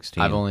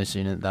 2016. I've only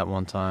seen it that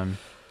one time.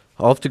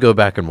 I'll have to go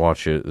back and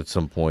watch it at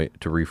some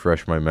point to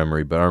refresh my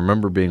memory, but I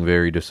remember being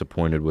very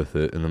disappointed with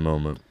it in the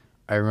moment.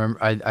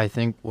 I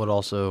think what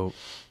also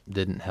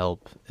didn't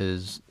help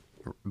is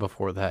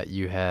before that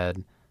you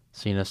had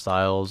Cena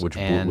Styles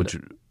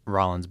and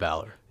Rollins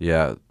Balor.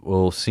 Yeah,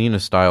 well, Cena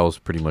Styles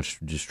pretty much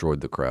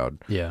destroyed the crowd.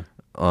 Yeah.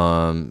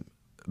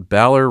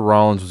 Balor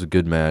Rollins was a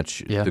good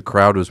match. Yeah. The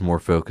crowd was more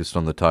focused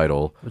on the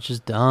title, which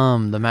is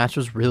dumb. The match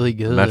was really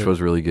good. The match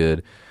was really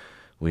good.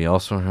 We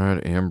also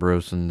had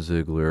Ambrose and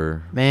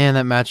Ziggler. Man,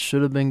 that match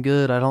should have been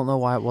good. I don't know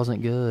why it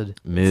wasn't good.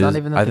 It's not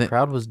even that the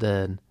crowd was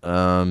dead.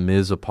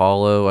 Miz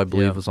Apollo, I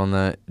believe, was on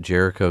that.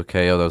 Jericho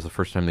KO, that was the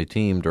first time they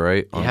teamed,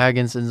 right? Yeah,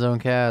 against Enzo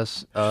and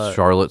Cass.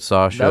 Charlotte,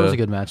 Sasha. That was a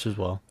good match as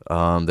well.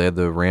 They had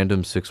the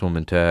random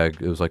 6-woman tag.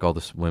 It was like all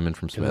the women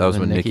from Smedley. That was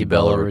when Nikki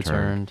Bella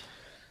returned.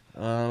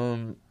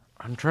 I'm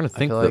trying to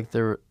think.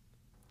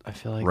 I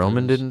feel like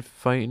Roman didn't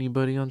fight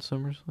anybody on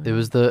SummerSlam. It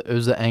was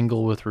the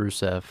angle with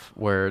Rusev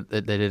where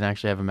they didn't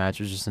actually have a match.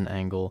 It was just an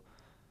angle.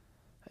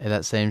 And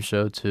that same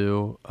show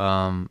too,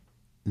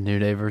 New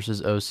Day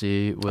versus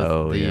OC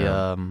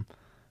with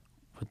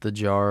the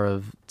jar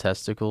of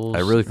testicles. I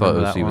really thought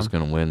OC was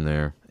going to win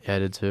there. Yeah, I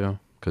did too.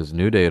 Because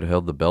New Day had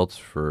held the belts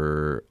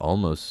for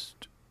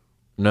almost.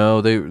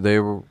 No, they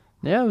were.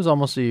 Yeah, it was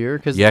almost a year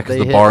because they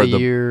hit a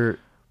year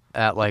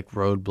at like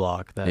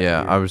Roadblock that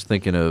year. I was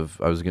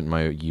getting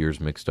my years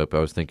mixed up. I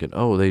was thinking,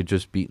 they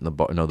just beaten the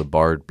Bar. No, the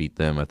Bar beat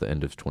them at the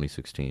end of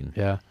 2016.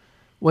 Yeah.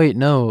 Wait,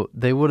 no,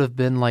 they would have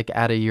been like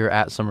at a year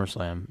at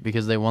SummerSlam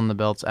because they won the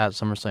belts at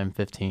SummerSlam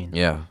 15.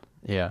 Yeah.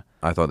 Yeah.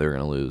 I thought they were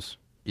going to lose.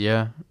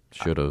 Yeah.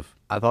 Should have.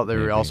 I thought they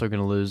were also going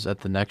to lose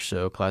at the next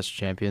show, Clash of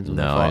Champions, when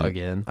they fought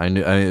again. I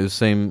knew. It was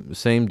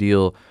same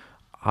deal.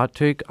 Hot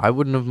take, I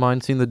wouldn't have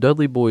mind seeing the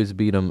Dudley Boys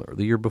beat them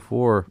the year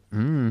before.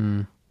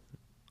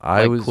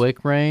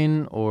 Quick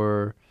reign,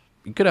 or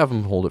you could have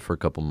them hold it for a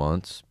couple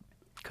months.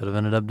 Could have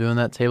ended up doing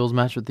that tables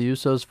match with the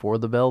Usos for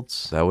the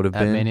belts. That would have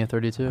been Mania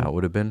 32. That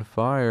would have been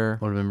fire.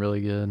 Would have been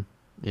really good.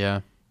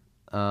 Yeah.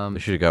 They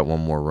should have got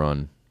one more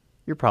run.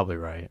 You're probably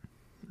right,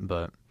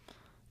 but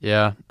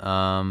yeah.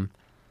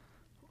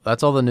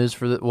 That's all the news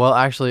for the. Well,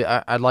 actually,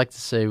 I'd like to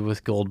say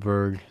with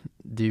Goldberg,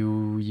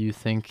 do you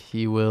think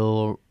he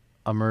will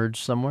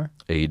emerge somewhere?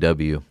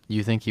 AEW.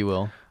 You think he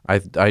will?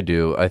 I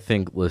do. I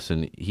think,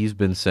 listen, he's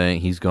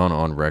gone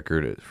on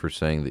record for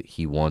saying that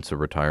he wants a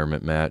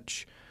retirement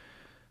match.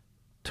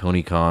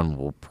 Tony Khan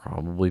will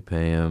probably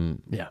pay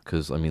him. Yeah.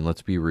 Because,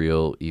 let's be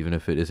real, even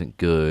if it isn't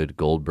good,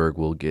 Goldberg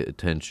will get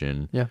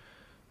attention. Yeah.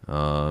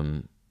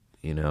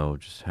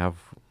 Just have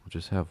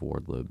Just have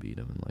Wardlow beat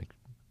him and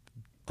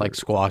Like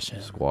squash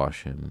him.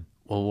 Squash him.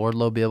 Will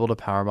Wardlow be able to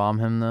powerbomb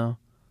him though?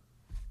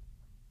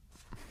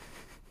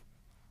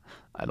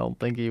 I don't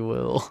think he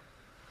will.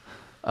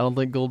 I don't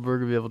think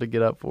Goldberg will be able to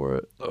get up for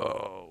it.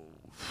 Oh.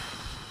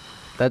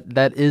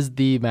 That is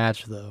the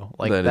match though.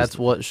 Like that's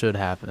what should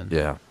happen.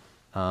 Yeah.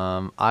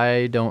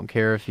 I don't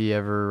care if he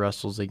ever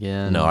wrestles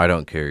again. No, I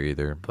don't care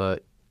either.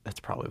 But that's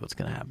probably what's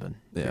gonna happen.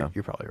 Yeah.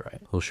 You're probably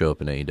right. He'll show up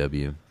in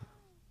AEW.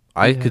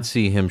 I could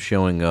see him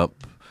showing up.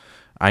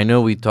 I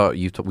know we talked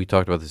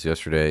about this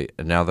yesterday,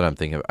 and now that I'm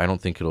thinking, I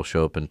don't think it'll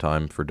show up in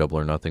time for Double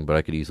or Nothing, but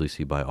I could easily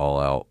see by All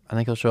Out. I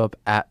think he'll show up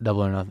at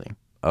Double or Nothing.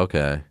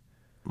 Okay.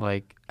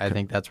 I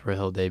think that's where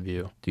he'll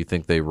debut. Do you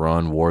think they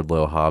run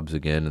Wardlow Hobbs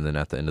again, and then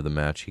at the end of the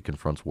match he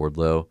confronts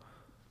Wardlow?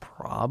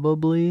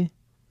 Probably.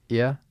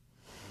 Yeah.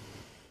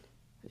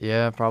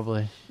 Yeah,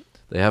 probably.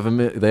 They have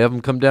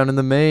him come down in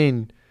the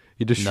main.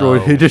 He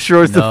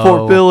destroys the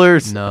 4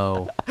 pillars.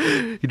 No.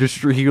 He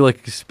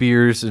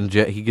spears and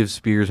he gives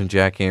spears and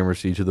jackhammers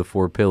to each of the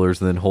 4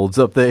 pillars, and then holds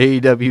up the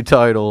AEW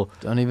title.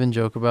 Don't even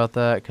joke about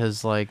that,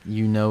 because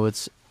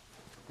it's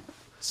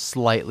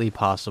slightly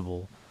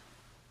possible.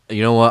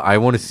 You know what? I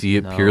want to see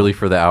it purely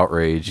for the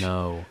outrage.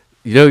 No.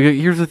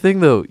 Here's the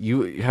thing though.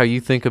 How you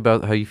think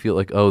about how you feel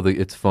like,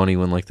 it's funny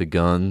when the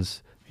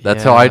guns.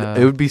 That's how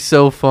it would be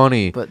so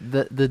funny. But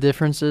the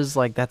difference is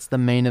that's the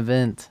main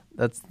event.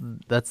 That's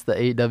the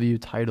AEW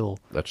title.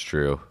 That's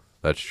true.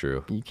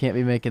 You can't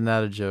be making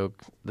that a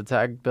joke. The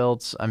tag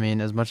belts, I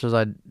mean, as much as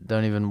I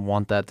don't even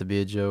want that to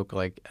be a joke,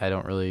 I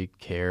don't really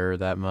care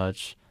that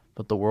much.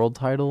 But the world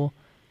title,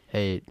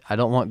 hey, I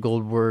don't want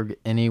Goldberg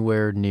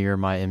anywhere near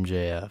my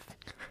MJF.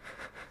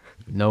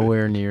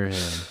 Nowhere near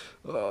him.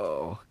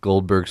 Oh,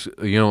 Goldberg's.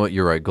 You know what?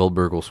 You're right.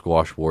 Goldberg will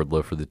squash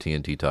Wardlow for the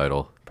TNT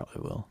title.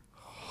 Probably will.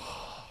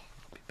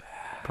 Be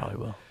bad. Probably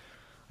will.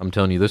 I'm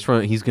telling you, this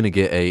run, he's going to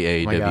get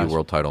a AEW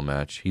world title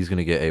match. He's going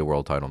to get a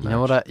world title match.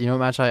 You know what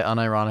match I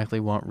unironically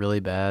want really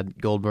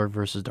bad? Goldberg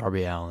versus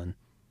Darby Allin.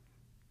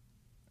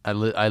 I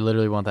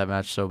literally want that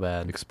match so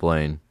bad.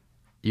 Explain.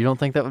 You don't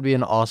think that would be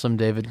an awesome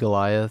David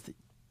Goliath?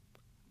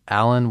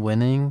 Allin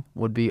winning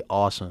would be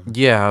awesome.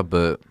 Yeah,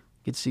 but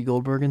You could see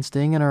Goldberg and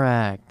Sting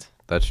interact.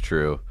 That's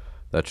true.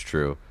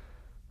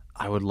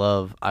 I would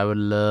love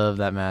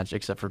that match,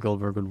 except for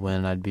Goldberg would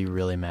win. I'd be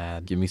really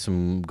mad. Give me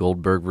some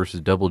Goldberg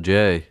versus Double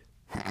J.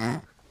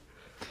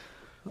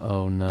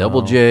 Oh, no.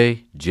 Double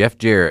J, Jeff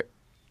Jarrett.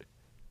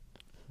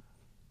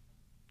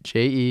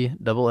 JEFFJARRETT.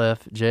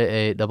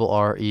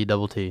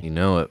 You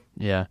know it.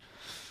 Yeah.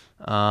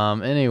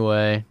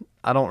 Anyway,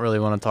 I don't really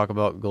want to talk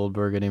about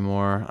Goldberg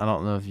anymore. I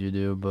don't know if you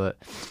do, but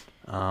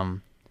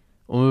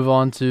we'll move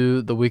on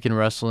to the week in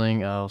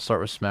wrestling. I'll start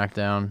with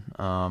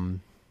SmackDown.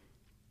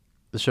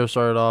 The show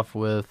started off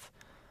with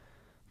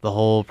the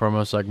whole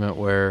promo segment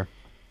where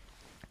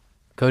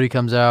Cody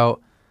comes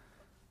out,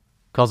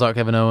 calls out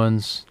Kevin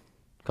Owens,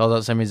 calls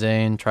out Sami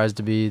Zayn, tries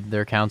to be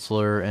their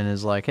counselor, and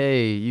is like,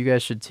 hey, you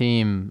guys should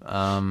team.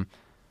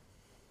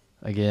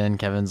 Again,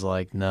 Kevin's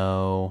like,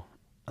 no,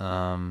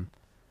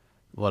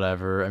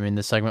 whatever. I mean,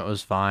 the segment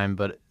was fine,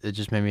 but it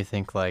just made me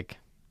think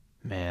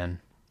man,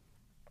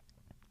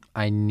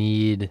 I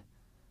need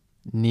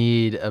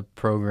a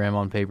program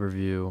on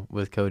pay-per-view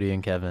with Cody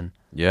and Kevin.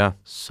 Yeah.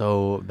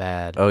 So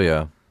bad. Oh,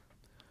 yeah.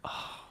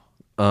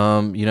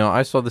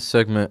 I saw the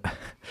segment.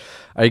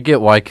 I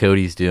get why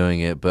Cody's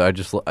doing it, but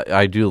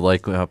I do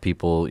like how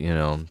people,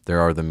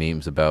 there are the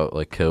memes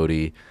about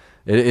Cody.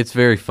 It's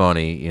very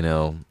funny,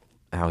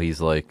 how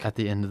he's at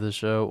the end of the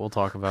show. We'll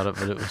talk about it,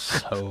 but it was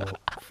so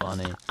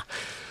funny.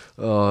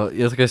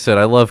 Like I said,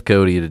 I love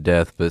Cody to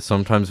death, but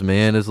sometimes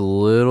man is a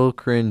little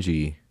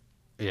cringy.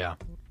 Yeah.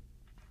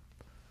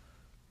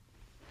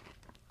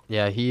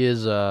 Yeah, he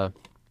is.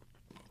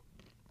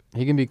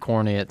 He can be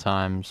corny at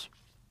times,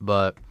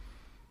 but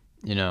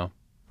we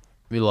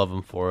love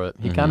him for it.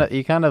 He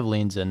kind of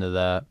leans into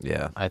that.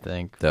 Yeah, I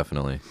think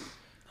definitely.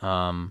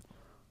 And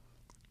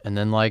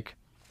then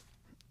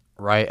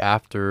right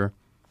after,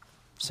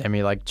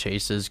 Sammy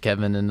chases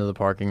Kevin into the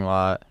parking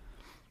lot,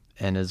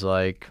 and is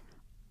like,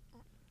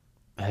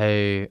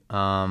 "Hey,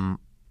 I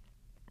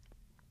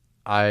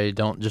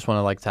don't just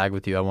want to tag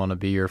with you. I want to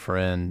be your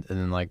friend,"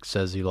 and then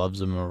says he loves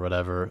him or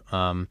whatever.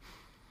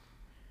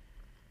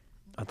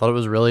 I thought it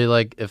was really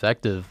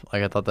effective.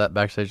 I thought that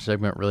backstage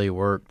segment really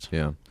worked.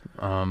 Yeah.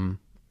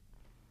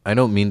 I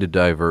don't mean to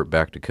divert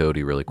back to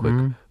Cody really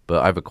quick,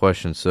 but I have a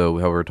question. So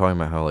how we were talking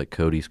about how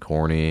Cody's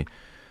corny,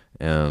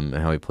 and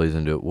how he plays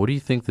into it. What do you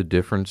think the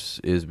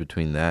difference is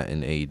between that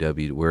and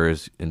AEW?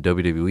 Whereas in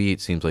WWE, it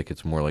seems like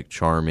it's more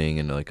charming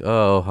and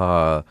oh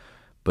ha,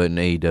 but in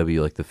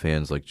AEW, the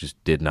fans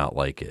just did not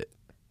like it.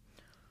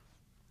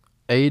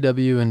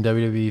 AEW and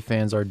WWE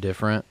fans are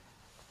different.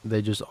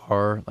 They just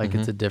are.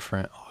 It's a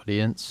different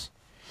audience.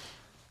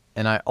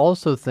 And I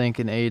also think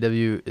in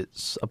AEW,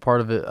 it's a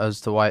part of it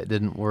as to why it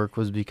didn't work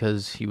was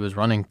because he was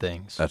running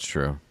things. That's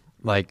true.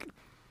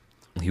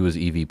 He was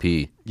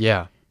EVP.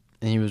 Yeah.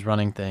 And he was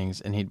running things,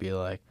 and he'd be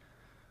like,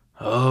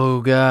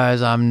 oh,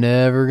 guys, I'm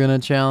never going to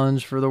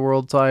challenge for the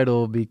world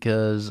title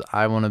because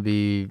I want to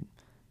be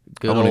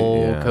good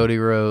old Cody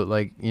Rhodes.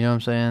 Like, you know what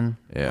I'm saying?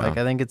 Yeah. Like,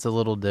 I think it's a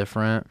little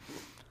different.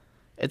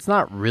 It's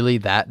not really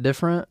that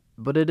different,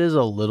 but it is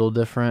a little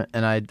different.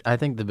 And I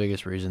think the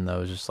biggest reason,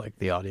 though, is just, like,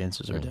 the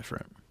audiences are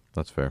different.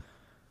 That's fair.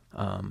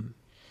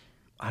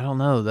 I don't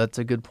know. That's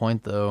a good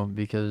point, though,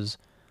 because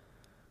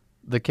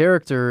the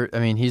character, I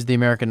mean, he's the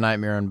American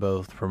Nightmare in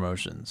both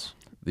promotions.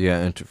 Yeah,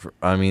 and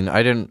I mean,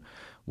 I didn't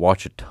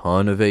watch a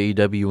ton of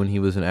AEW when he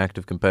was an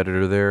active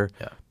competitor there,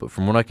 but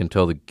from what I can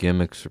tell, the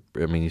gimmicks,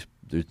 I mean,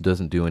 he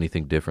doesn't do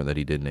anything different that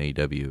he did in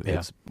AEW. Yeah.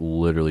 It's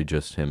literally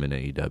just him in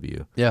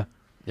AEW. Yeah.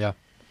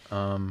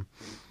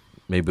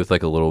 Maybe with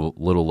like a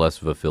little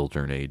less of a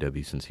filter in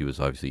AEW since he was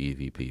obviously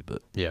EVP,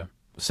 but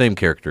same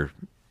character.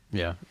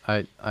 Yeah,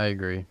 I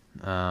agree.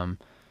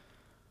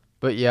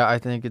 But yeah, I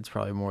think it's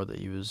probably more that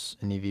he was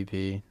an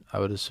EVP, I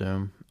would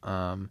assume.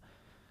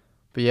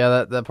 But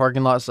yeah, that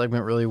parking lot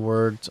segment really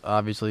worked.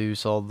 Obviously, you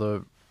saw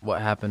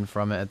what happened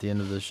from it at the end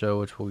of the show,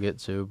 which we'll get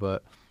to.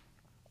 But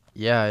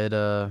yeah, I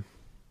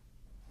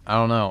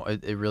don't know.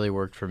 It really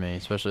worked for me,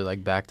 especially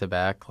like back to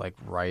back, like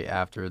right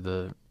after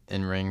the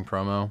in-ring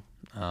promo.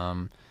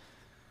 Man,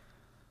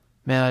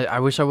 I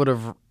wish I would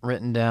have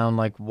written down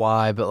like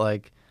why, but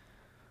like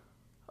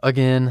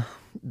again,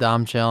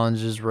 Dom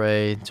challenges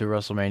Ray to a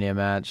WrestleMania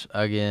match.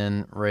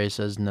 Again, Ray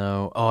says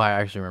no. Oh, I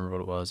actually remember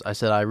what it was. I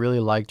said I really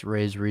liked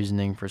Ray's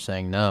reasoning for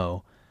saying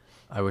no.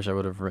 I wish I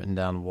would have written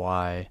down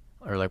why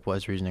or like what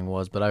his reasoning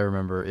was, but I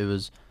remember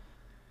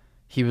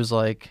he was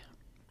like,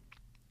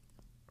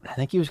 I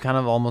think he was kind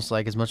of almost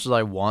like, as much as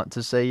I want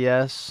to say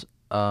yes,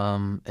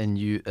 and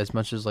you, as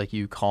much as like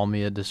you call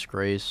me a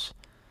disgrace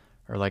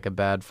or like a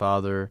bad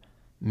father,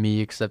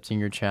 me accepting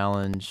your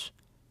challenge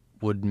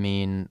would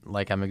mean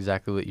like I'm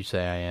exactly what you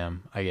say I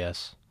am, I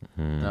guess.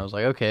 And I was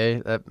like,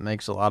 okay, that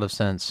makes a lot of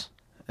sense.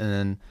 And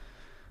then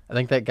I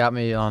think that got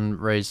me on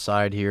Ray's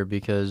side here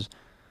because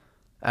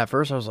at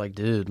first I was like,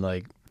 dude,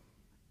 like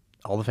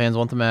all the fans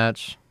want the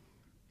match.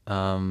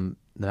 The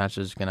match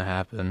is going to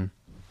happen.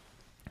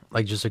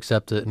 Like just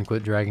accept it and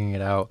quit dragging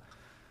it out.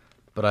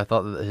 But I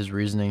thought that his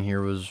reasoning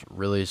here was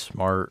really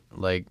smart.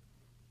 Like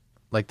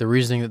the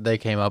reasoning that they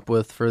came up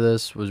with for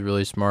this was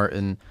really smart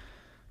and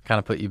kind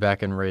of put you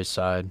back in Ray's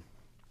side.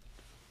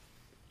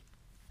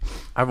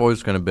 I've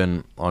always kind of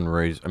been on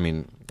Ray's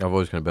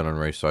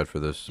side for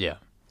this. Yeah.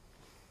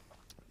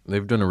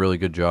 They've done a really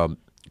good job.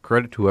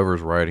 Credit to whoever's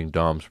writing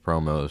Dom's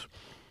promos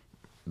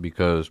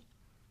because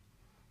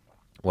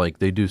like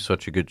they do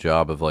such a good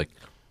job of like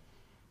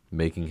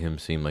making him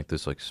seem like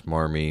this like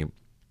smarmy,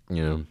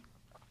 you know,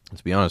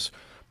 let's be honest,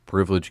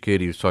 privileged kid.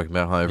 He was talking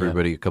about how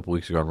everybody a couple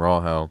weeks ago on Raw,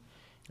 how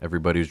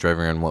everybody was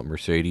driving around what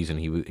Mercedes and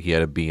he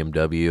had a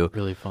BMW.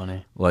 Really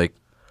funny. Like,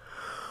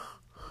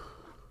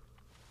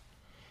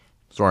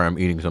 sorry, I'm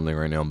eating something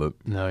right now, but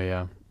no,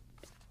 yeah,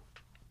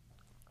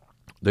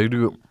 they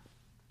do.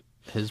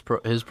 His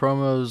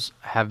promos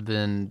have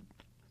been,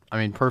 I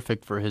mean,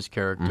 perfect for his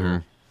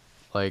character.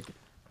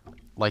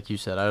 Like you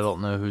said, I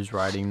don't know who's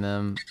writing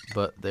them,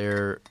 but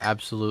they're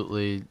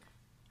absolutely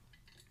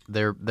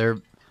they're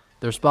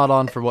spot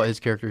on for what his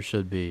character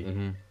should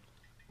be.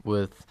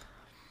 With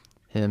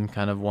him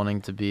kind of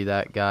wanting to be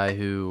that guy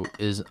who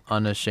is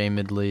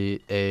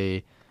unashamedly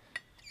a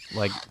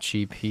like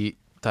cheap heat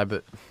type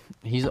of.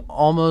 He's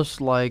almost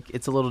like,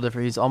 it's a little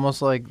different. He's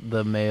almost like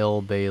the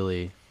male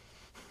Bailey.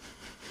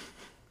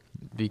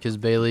 Because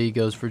Bailey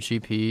goes for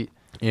cheap heat.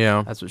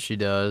 Yeah. That's what she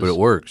does. But it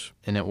works.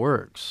 And it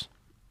works.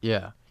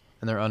 Yeah.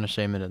 And they're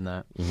unashamed in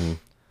that.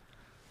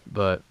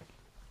 But,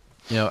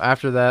 you know,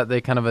 after that, they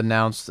kind of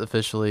announced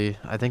officially,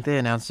 I think they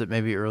announced it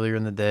maybe earlier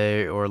in the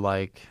day or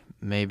like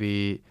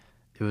maybe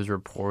it was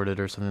reported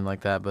or something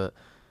like that. But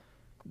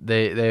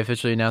they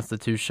officially announced the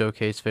 2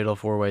 Showcase Fatal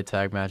 4-Way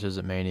tag matches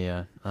at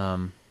Mania.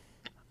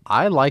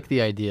 I like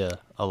the idea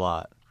a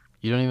lot.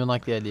 You don't even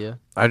like the idea?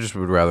 I just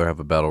would rather have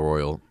a battle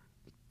royal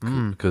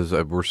because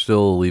we're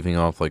still leaving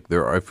off like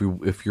there.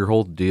 If your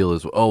whole deal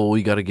is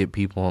we got to get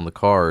people on the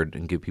card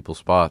and get people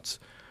spots,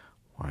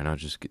 why not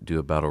just do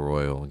a battle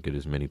royal and get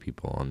as many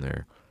people on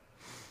there?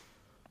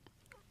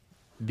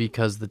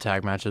 Because the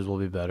tag matches will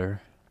be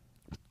better.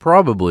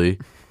 Probably.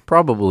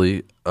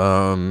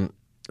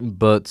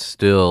 But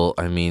still,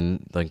 I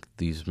mean, like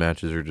these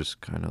matches are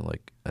just kind of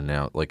like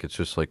announced. Like it's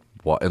just like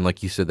and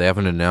like you said, they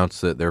haven't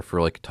announced that they're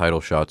for like title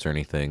shots or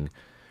anything.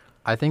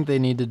 I think they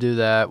need to do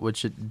that,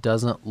 which it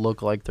doesn't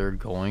look like they're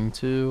going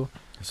to.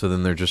 So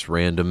then they're just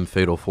random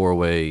fatal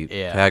 4-way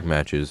tag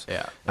matches.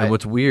 Yeah. And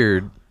what's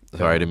weird,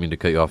 sorry, I didn't mean to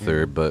cut you off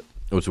there, but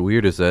what's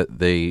weird is that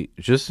they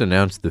just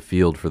announced the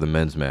field for the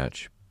men's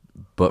match,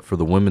 but for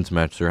the women's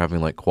match, they're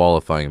having like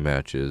qualifying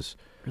matches.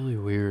 Really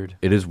weird.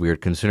 It is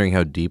weird considering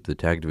how deep the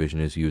tag division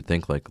is. You would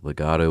think like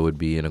Legato would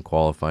be in a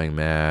qualifying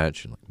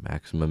match, and like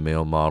Maximum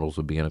Male Models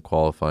would be in a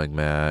qualifying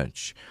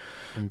match.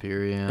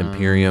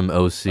 Imperium,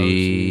 OC.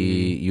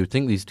 You would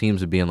think these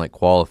teams would be in like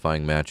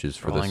qualifying matches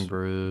for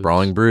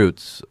Brawling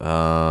Brutes.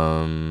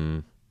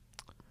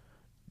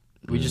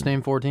 We just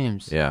named 4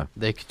 teams. Yeah.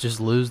 They could just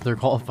lose their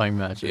qualifying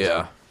matches.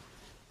 Yeah.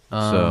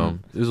 So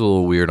it was a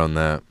little weird on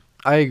that.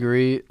 I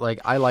agree. Like,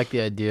 I like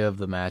the idea of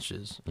the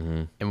matches.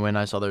 Mm-hmm. And when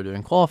I saw they were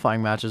doing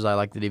qualifying matches, I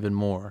liked it even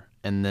more.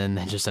 And then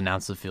they just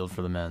announced the field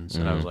for the men's.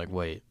 And I was like,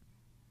 wait,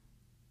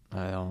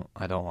 I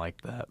don't like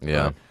that.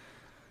 Yeah.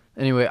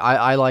 But anyway,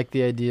 I like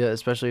the idea,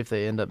 especially if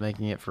they end up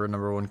making it for a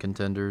number one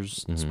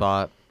contenders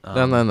spot.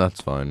 Then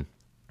that's fine.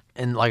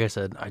 And like I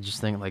said, I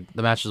just think like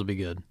the matches will be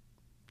good.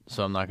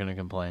 So I'm not going to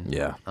complain.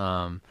 Yeah.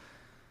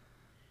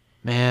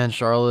 Man,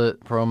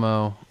 Charlotte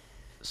promo.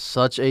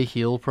 Such a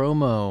heel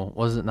promo,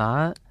 was it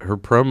not? Her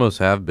promos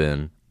have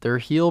been. They're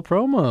heel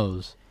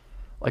promos.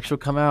 Like, she'll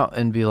come out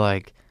and be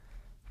like,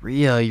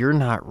 Rhea, you're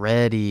not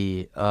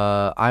ready.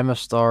 I'm a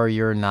star,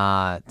 you're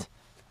not.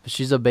 But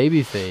she's a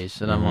babyface.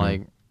 And I'm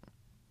like,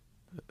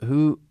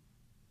 who?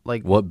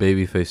 Like, What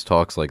babyface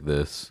talks like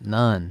this?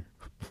 none.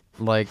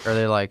 Like, are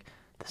they like,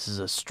 this is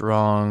a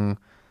strong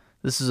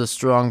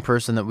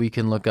person that we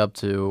can look up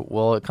to?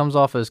 Well, it comes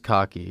off as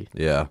cocky.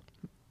 Yeah.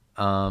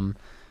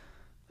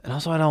 And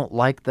also, I don't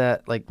like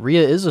that. Like,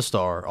 Rhea is a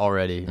star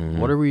already. Mm-hmm.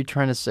 What are we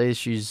trying to say?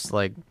 She's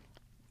like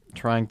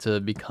trying to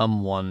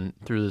become one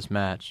through this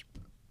match.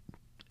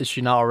 Is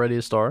she not already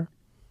a star?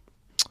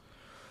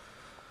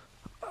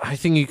 I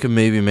think you can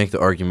maybe make the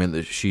argument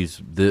that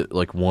she's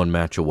like one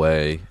match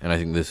away, and I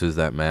think this is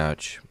that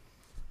match.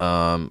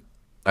 I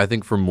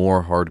think for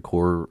more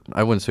hardcore,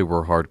 I wouldn't say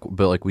we're hardcore,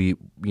 but like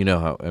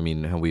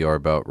how we are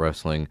about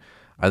wrestling.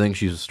 I think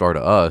she's a star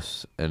to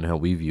us and how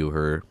we view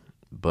her.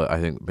 But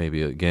I think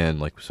maybe, again,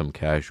 like some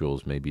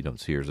casuals maybe don't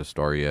see her as a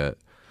star yet.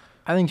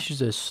 I think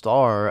she's a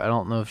star. I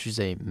don't know if she's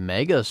a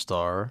mega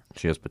star.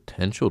 She has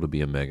potential to be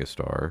a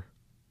megastar.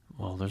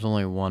 Well, there's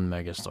only one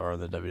mega star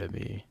in the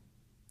WWE.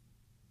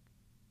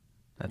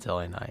 That's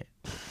LA Knight.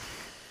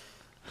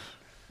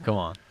 Come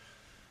on.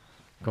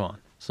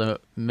 So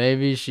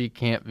maybe she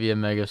can't be a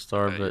mega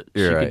star, but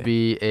You're she right. could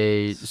be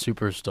a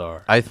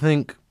superstar. I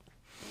think,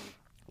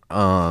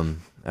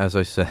 as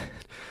I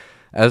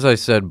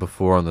said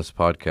before on this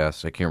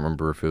podcast, I can't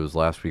remember if it was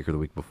last week or the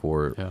week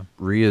before, Yeah.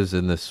 Rhea's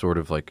in this sort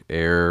of like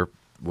air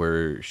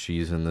where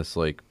she's in this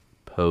like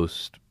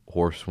post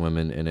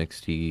Horsewomen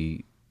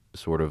NXT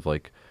sort of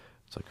like,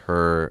 it's like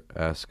her,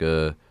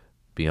 Asuka,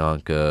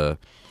 Bianca,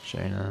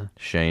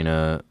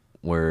 Shayna,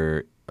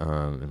 where,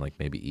 and like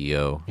maybe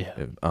Io,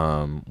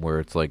 where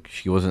it's like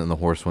she wasn't in the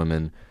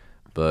Horsewomen,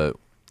 but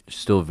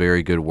still a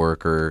very good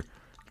worker,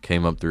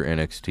 came up through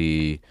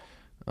NXT,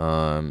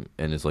 and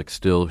is like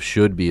still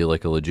should be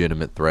like a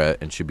legitimate threat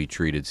and should be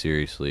treated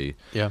seriously.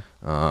 Yeah.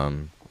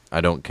 I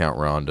don't count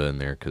Ronda in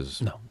there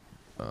because No.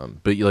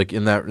 but like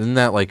in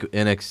that like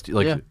NXT,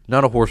 like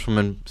not a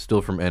Horsewoman,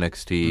 still from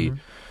NXT.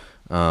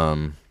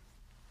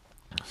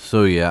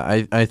 So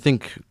yeah, I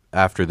think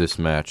after this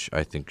match,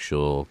 I think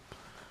she'll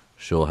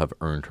have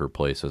earned her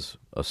place as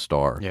a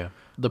star. Yeah.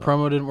 The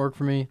promo didn't work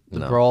for me. The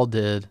No. brawl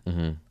did.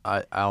 Mm-hmm.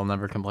 I'll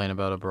never complain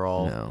about a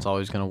brawl. No. It's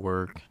always going to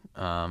work.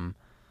 And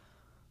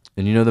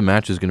the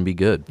match is going to be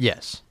good.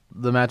 Yes.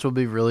 The match will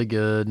be really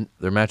good.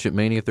 Their match at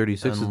Mania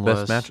 36 is the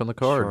best match on the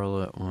card.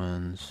 Charlotte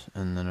wins,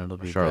 and then it'll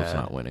be Charlotte's bad.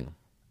 not winning.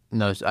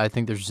 No, I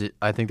think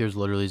there's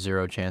literally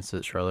zero chance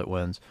that Charlotte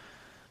wins.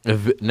 If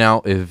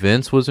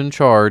Vince was in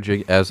charge,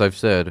 as I've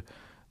said,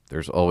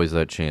 there's always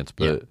that chance.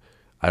 But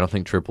I don't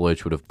think Triple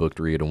H would have booked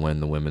Rhea to win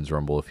the Women's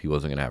Rumble if he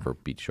wasn't going to have her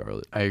beat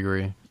Charlotte. I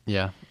agree.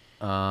 Yeah.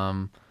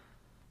 But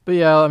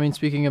yeah, I mean,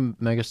 speaking of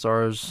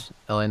megastars,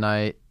 LA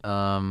Knight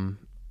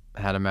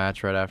had a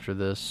match right after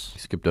this. He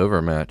skipped over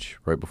a match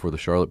right before the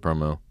Charlotte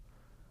promo.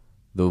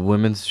 The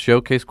Women's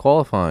Showcase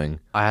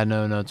qualifying. I had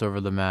no notes over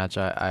the match.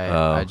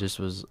 I just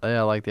was, I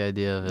like the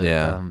idea of it.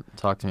 Yeah.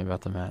 Talk to me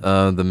about the match.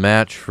 The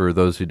match, for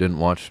those who didn't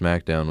watch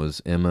SmackDown,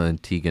 was Emma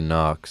and Tegan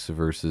Nox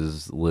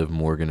versus Liv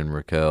Morgan and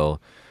Raquel.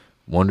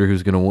 Wonder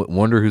who's gonna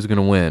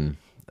win.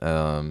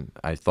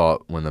 I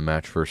thought when the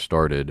match first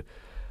started,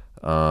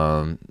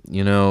 Liv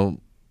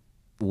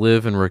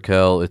and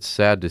Raquel, it's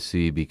sad to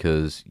see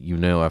because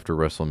after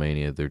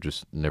WrestleMania they're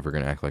just never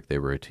gonna act like they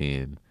were a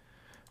team.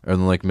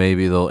 And like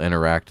maybe they'll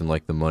interact in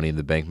like the Money in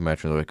the Bank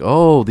match and they're like,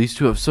 oh, these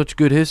two have such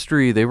good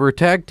history. They were a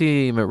tag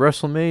team at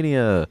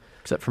WrestleMania.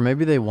 Except for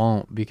maybe they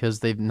won't,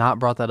 because they've not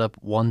brought that up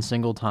one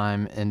single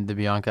time in the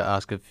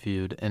Bianca-Asuka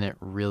feud, and it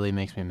really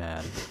makes me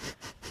mad.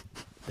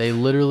 They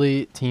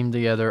literally teamed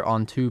together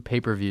on 2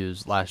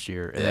 pay-per-views last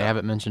year, and they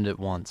haven't mentioned it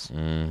once.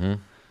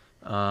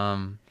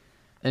 Mm-hmm.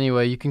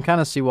 Anyway, you can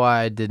kind of see why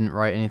I didn't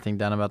write anything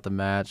down about the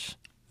match.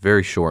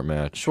 Very short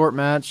match. Short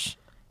match.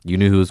 You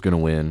knew who was going to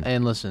win.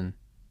 And listen,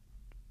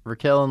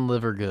 Raquel and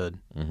Liv are good.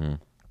 Mm-hmm.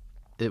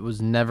 It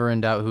was never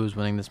in doubt who was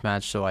winning this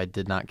match, so I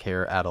did not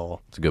care at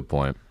all. It's a good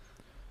point.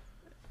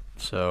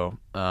 So,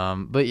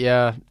 but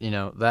yeah,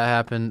 that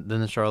happened.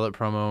 Then the Charlotte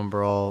promo and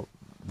brawl.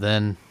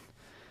 Then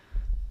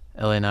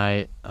LA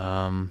Knight,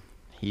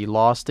 he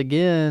lost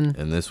again.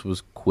 And this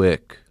was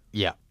quick.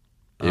 Yeah.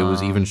 It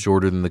was even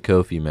shorter than the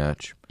Kofi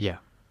match. Yeah.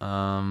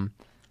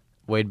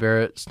 Wade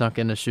Barrett snuck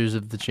in the shoes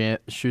of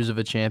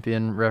a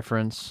champion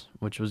reference,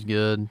 which was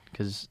good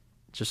because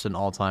just an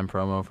all-time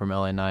promo from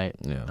LA Knight.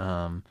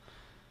 Yeah.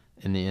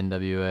 In the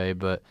NWA,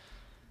 but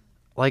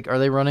Like, are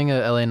they running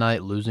a LA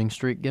Knight losing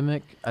streak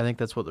gimmick? I think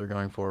that's what they're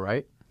going for,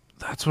 right?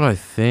 That's what I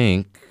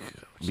think.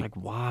 It's like,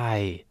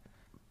 why?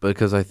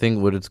 Because I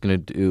think what it's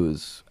going to do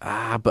is...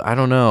 but I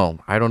don't know.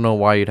 I don't know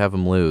why you'd have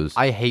him lose.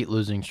 I hate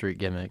losing streak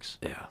gimmicks.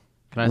 Yeah.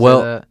 Can I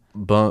say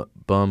that?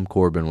 Bum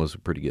Corbin was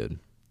pretty good.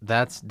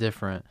 That's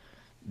different.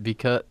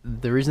 Because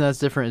the reason that's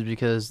different is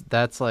because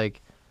that's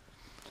like...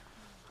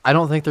 I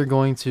don't think they're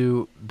going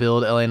to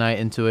build LA Knight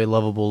into a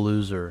lovable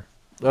loser.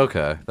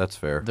 Okay, that's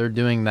fair. They're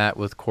doing that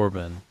with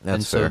Corbin.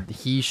 That's fair. So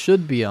he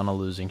should be on a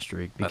losing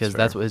streak because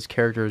that's what his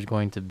character is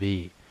going to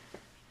be.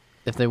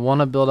 If they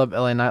want to build up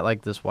LA Knight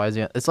like this, why is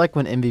he... It's like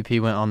when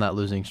MVP went on that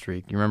losing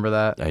streak. You remember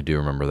that? I do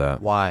remember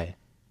that. Why?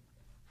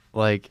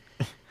 Like...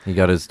 He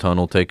got his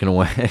tunnel taken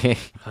away.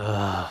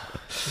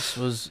 This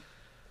was...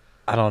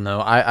 I don't know.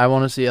 I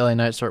want to see LA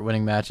Knight start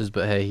winning matches,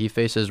 but hey, he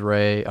faces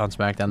Ray on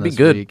SmackDown this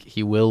week.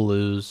 He will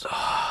lose. Hey,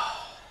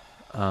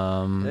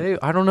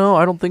 I don't know.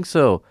 I don't think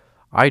so.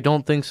 I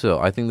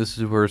think this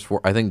is where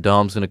I think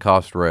Dom's going to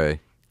cost Ray.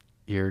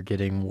 You're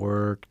getting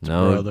worked,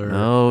 brother.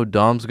 No,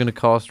 Dom's going to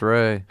cost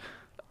Ray.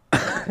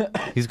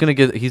 He's got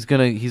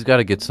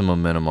to get some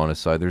momentum on his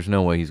side. There's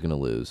no way he's going to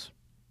lose.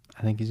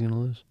 I think he's going to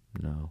lose.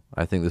 No.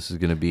 I think this is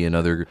going to be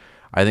another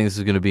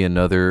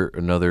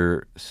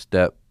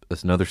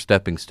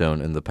stepping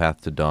stone in the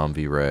path to Dom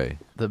v. Ray.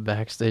 The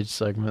backstage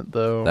segment,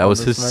 though. That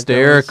was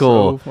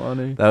hysterical. Was so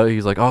funny.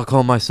 He's like, I'll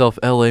call myself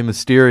L.A.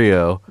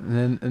 Mysterio.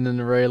 And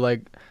then Ray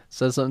like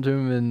says something to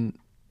him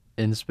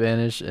in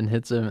Spanish and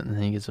hits him, and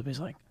then he gets up. He's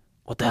like,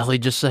 "What the hell did he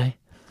just say?"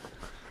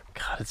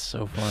 God, it's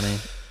so funny.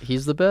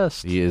 He's the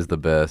best. He is the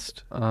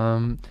best.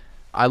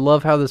 I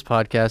love how this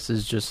podcast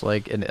is just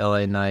like an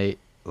LA Knight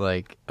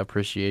like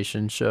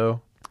appreciation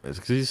show. It's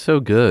because he's so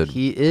good.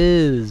 He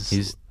is.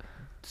 He's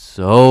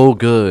so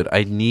good.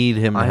 I need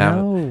him to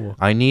know.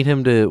 I need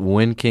him to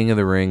win King of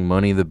the Ring,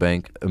 Money in the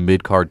Bank, a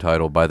mid-card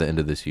title by the end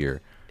of this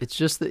year. It's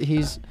just that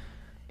he's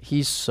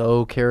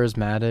so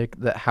charismatic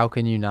that how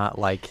can you not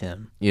like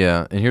him?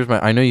 Yeah, and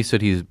I know you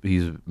said he's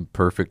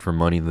perfect for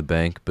Money in the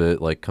Bank,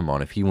 but like, come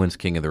on, if he wins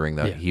King of the Ring,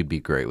 he'd be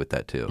great with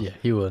that too. Yeah,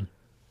 he would.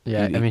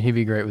 Yeah, I mean, he'd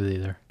be great with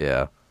either.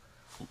 Yeah.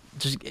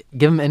 Just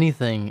give him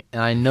anything,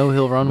 and I know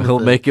he'll run with it. He'll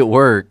make it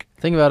work.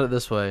 Think about it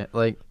this way.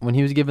 Like, when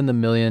he was given the $1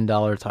 million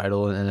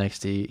title in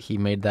NXT, he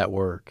made that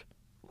work,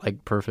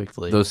 like,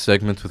 perfectly. Those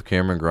segments with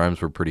Cameron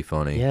Grimes were pretty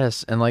funny.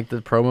 Yes, and, like,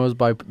 the promos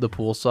by the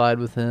poolside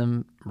with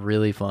him,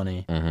 really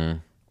funny. Mm-hmm.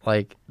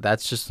 Like,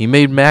 that's just... He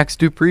made Max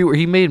Dupree...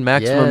 He made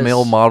Maximum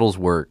Male Models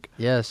work.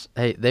 Yes.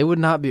 Hey, they would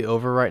not be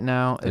over right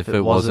now if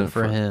it wasn't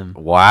for him.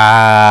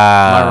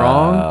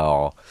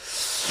 Wow.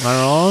 Am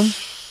I wrong?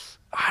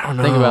 I don't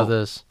know. Think about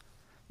this.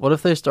 What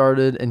if they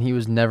started and he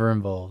was never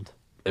involved?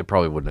 It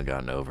probably wouldn't have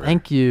gotten over.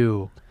 Thank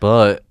you.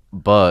 But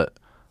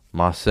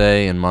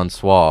Marseille and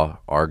Mansois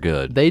are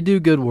good. They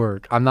do good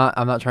work. I'm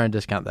not trying to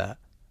discount that.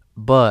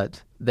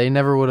 But they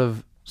never would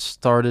have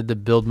started to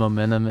build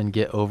momentum and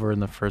get over in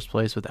the first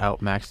place without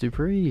Max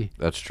Dupree.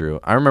 That's true.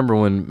 I remember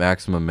when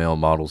Maximum Male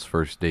Models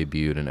first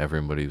debuted and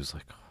everybody was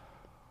like,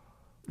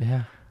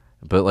 yeah.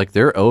 But like,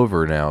 they're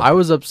over now. I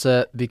was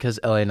upset because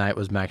LA Knight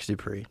was Max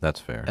Dupree. That's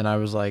fair. And I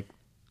was like,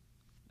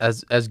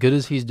 as good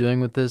as he's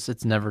doing with this,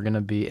 it's never going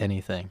to be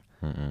anything.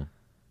 Mm-mm.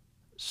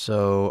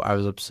 So I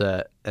was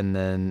upset, and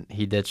then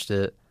he ditched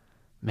it.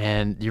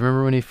 Man, do you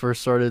remember when he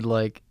first started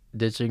like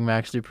ditching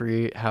Max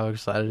Dupree? How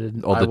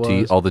excited all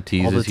the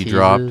teases he teases.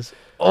 dropped.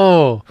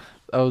 Oh,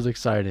 that was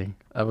exciting.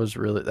 That was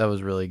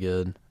really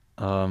good.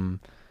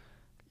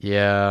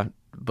 Yeah,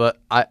 but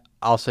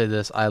I'll say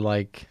this: I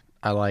like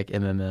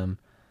MMM.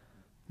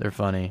 They're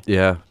funny.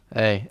 Yeah.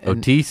 Hey,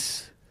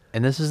 Otis.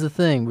 And this is the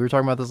thing. We were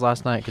talking about this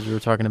last night because we were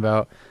talking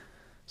about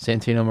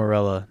Santino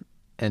Marella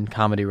and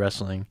comedy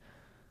wrestling.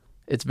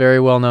 It's very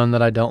well known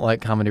that I don't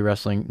like comedy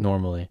wrestling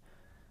normally,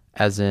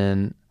 as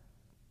in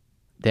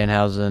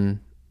Danhausen,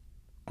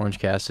 Orange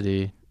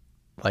Cassidy,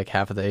 like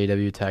half of the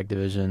AEW tag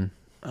division,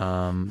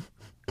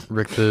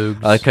 Rick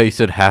Boogs. I like how you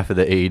said half of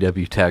the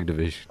AEW tag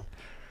division.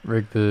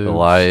 Rick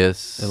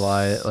Boogs.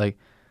 Elias, like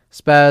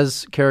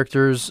Spaz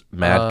characters.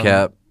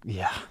 Madcap.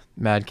 Yeah,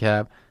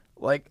 Madcap.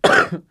 Like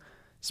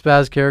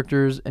Spaz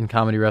characters and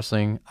comedy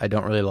wrestling, I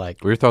don't really like.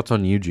 What are your thoughts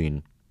on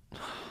Eugene?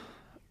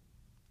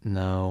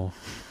 No.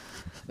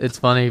 It's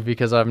funny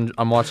because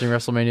I'm watching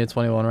WrestleMania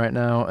 21 right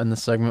now, and the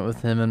segment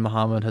with him and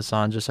Muhammad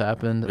Hassan just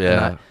happened.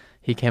 Yeah. And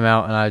he came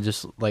out, and I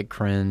just, like,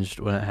 cringed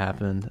when it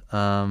happened.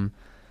 And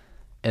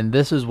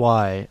this is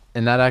why,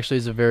 and that actually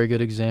is a very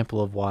good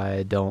example of why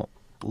I don't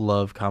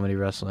love comedy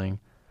wrestling.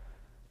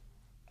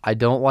 I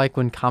don't like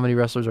when comedy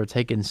wrestlers are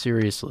taken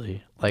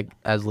seriously, like,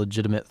 as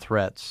legitimate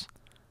threats.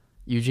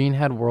 Eugene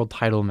had world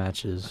title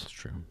matches. That's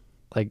true.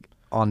 Like,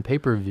 on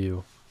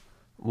pay-per-view.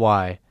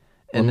 Why?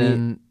 And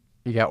then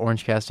you got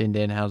Orange Cassidy and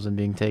Danhausen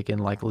being taken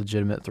like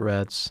legitimate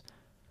threats.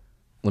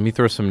 Let me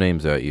throw some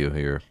names at you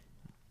here,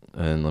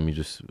 and let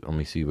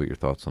me see what your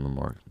thoughts on them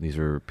are. These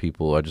are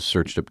people I just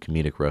searched up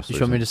comedic wrestlers.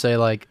 You want me to say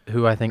like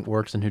who I think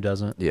works and who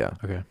doesn't? Yeah.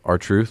 Okay.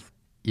 R-Truth?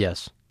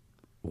 Yes.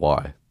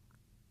 Why?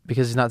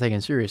 Because he's not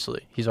taken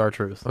seriously. He's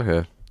R-Truth.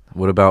 Okay.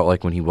 What about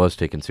like when he was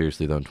taken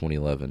seriously though in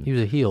 2011? He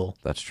was a heel.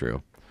 That's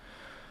true.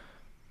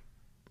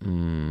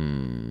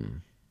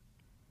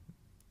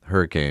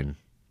 Hurricane.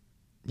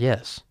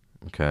 Yes.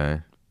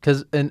 Okay.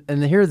 Because and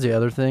here's the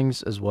other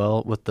things as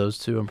well with those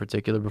two in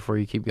particular. Before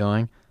you keep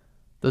going,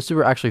 those two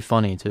were actually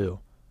funny too.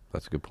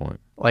 That's a good point.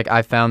 Like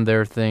I found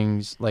their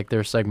things, like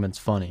their segments,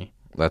 funny.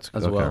 That's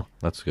as okay. well.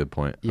 That's a good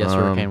point. Yes,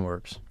 Hurricane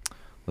works.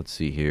 Let's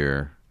see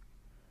here.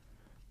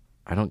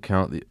 I don't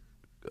count the.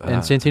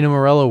 And Santino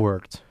Morello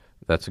worked.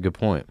 That's a good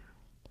point.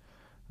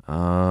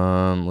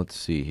 Let's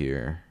see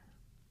here.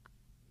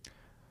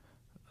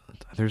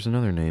 There's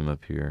another name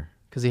up here.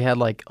 Because he had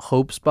like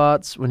hope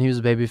spots when he was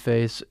a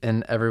babyface,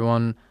 and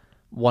everyone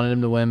wanted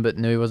him to win, but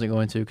knew he wasn't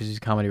going to because he's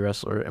a comedy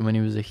wrestler. And when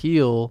he was a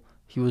heel,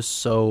 he was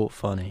so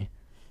funny.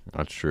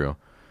 That's true.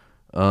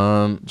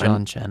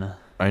 John Cena.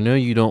 I know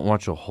you don't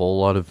watch a whole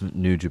lot of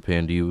New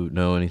Japan. Do you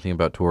know anything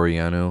about Toru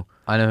Yano?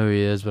 I know who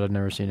he is, but I've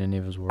never seen any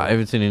of his work. I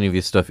haven't seen any of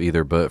his stuff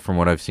either, but from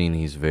what I've seen,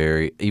 he's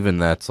very... Even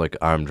that's like,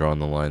 I'm drawing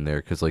the line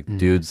there, because like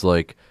dude's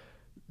like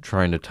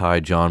trying to tie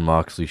Jon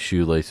Moxley's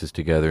shoelaces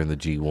together in the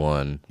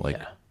G1. Like,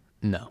 yeah.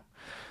 No.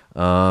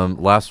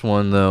 Last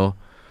one, though.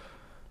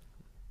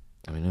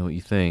 Let me know what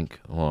you think.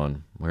 Hold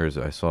on. Where is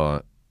it? I saw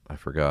it. I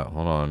forgot.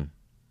 Hold on.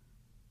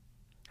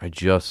 I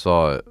just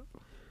saw it.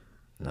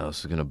 No,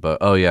 this is going to...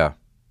 Oh, yeah.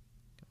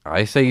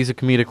 I say he's a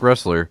comedic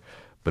wrestler,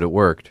 but it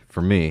worked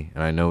for me,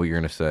 and I know what you're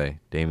going to say.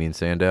 Damien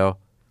Sandow.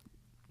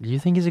 Do you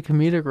think he's a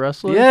comedic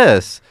wrestler?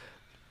 Yes.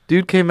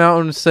 Dude came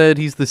out and said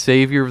he's the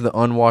savior of the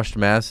unwashed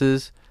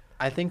masses.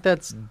 I think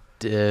that's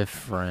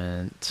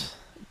different,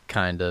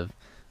 kind of.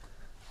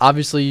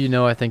 Obviously, you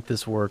know I think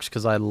this works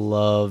because I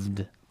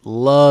loved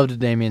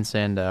Damien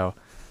Sandow.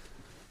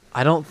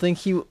 I don't think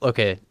he...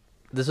 Okay,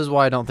 this is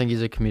why I don't think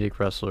he's a comedic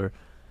wrestler.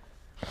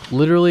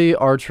 Literally,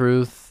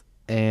 R-Truth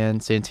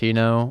and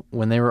Santino,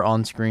 when they were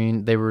on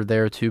screen, they were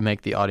there to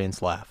make the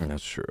audience laugh.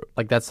 That's true.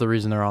 Like, that's the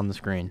reason they're on the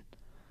screen.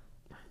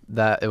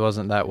 That it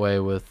wasn't that way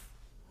with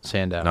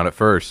Sandow. Not at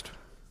first.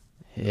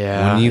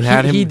 Yeah. When you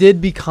had him... He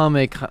did become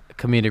a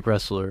comedic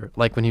wrestler,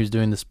 like when he was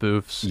doing the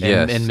spoofs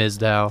and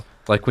Mizdow.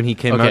 Like when he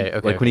came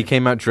when he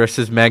came out dressed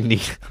as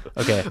Magneto.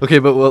 Okay. Okay,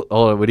 but hold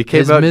on. When he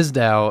came out...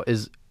 Mizdow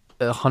is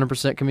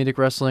 100% comedic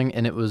wrestling,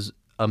 and it was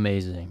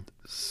amazing.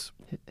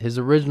 His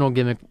original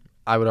gimmick,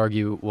 I would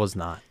argue, was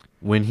not.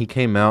 When he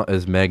came out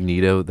as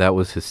Magneto, that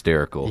was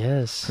hysterical.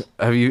 Yes.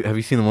 Have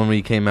you seen the one when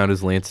he came out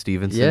as Lance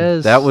Stevenson?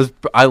 Yes. That was...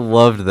 I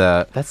loved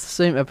that. That's the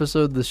same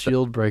episode the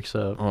Shield breaks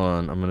up. Hold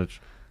on, I'm going to...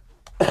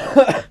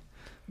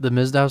 The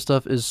Mizdow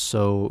stuff is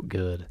so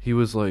good. He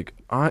was like,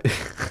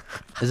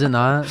 Is it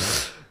not?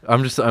 I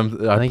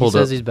think he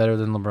says he's better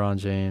than LeBron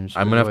James.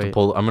 I'm gonna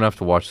have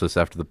to watch this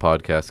after the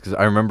podcast because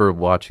I remember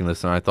watching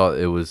this and I thought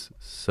it was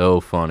so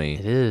funny.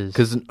 It is,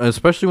 because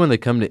especially when they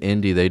come to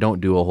indie, they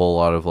don't do a whole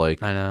lot of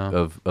like I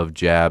know of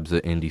jabs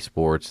at indie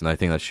sports, and I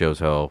think that shows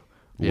how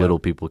little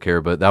people care.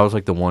 But that was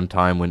like the one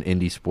time when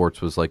indie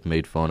sports was like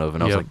made fun of,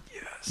 and I was like,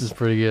 yes, it's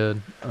pretty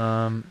good.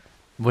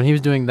 When he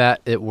was doing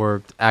that, it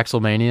worked.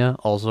 Axelmania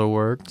also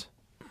worked.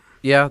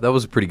 Yeah, that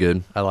was pretty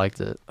good. I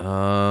liked it.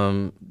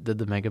 Did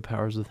the Mega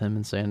Powers with him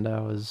and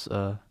Sandow as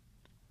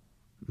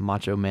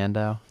Macho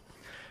Mandow?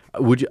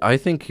 I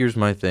think here's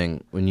my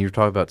thing. When you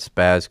talk about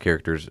Spaz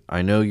characters,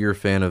 I know you're a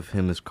fan of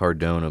him as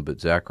Cardona,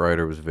 but Zack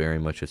Ryder was very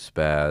much a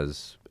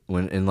Spaz.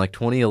 When in like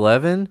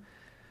 2011,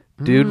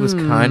 dude was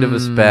kind of a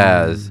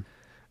Spaz.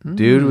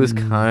 Dude was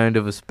kind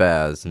of a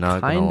Spaz.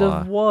 Not gonna lie. Kind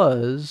of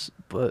was,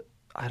 but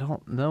I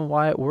don't know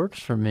why it works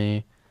for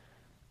me.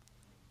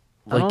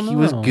 Like he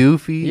was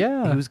goofy.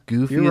 Yeah, he was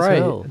goofy You're as right.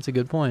 hell. It's a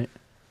good point.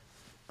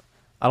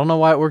 I don't know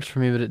why it works for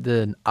me, but it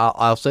did.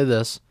 I'll say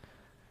this: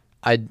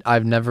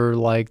 I've never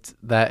liked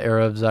that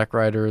era of Zack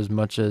Ryder as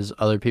much as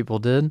other people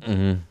did,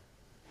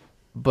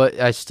 but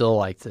I still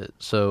liked it.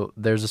 So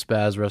there's a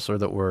Spaz wrestler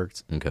that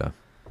worked. Okay.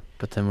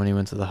 But then when he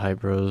went to the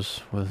Hype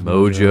Bros with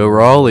Mojo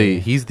Rawley,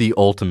 he's the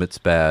ultimate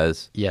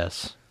Spaz.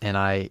 Yes, and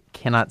I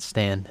cannot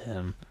stand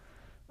him.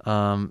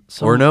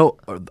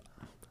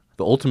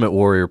 The Ultimate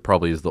Warrior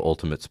probably is the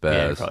ultimate Spaz.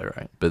 Yeah, you're probably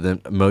right. But then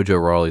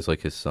Mojo Rawley's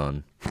like his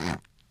son.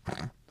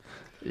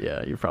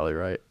 Yeah, you're probably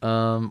right.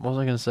 What was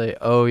I gonna say?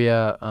 Oh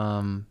yeah.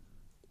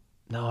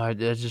 No, I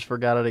just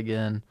forgot it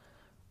again.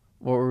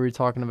 What were we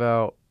talking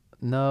about?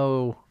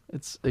 No,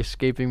 it's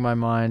escaping my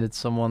mind. It's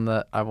someone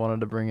that I wanted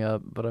to bring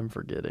up, but I'm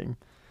forgetting.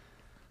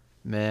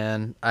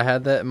 Man, I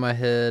had that in my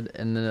head,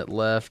 and then it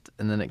left,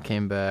 and then it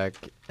came back,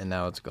 and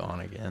now it's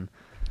gone again.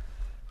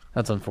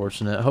 That's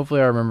unfortunate.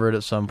 Hopefully I remember it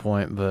at some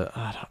point, but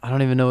I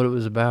don't even know what it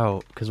was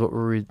about. Because what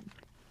were we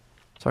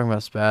talking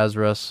about? Spaz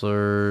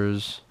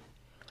wrestlers.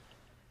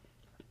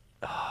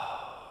 Talking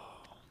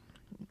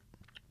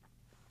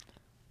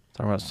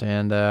about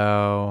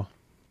Sandow.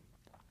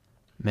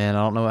 Man, I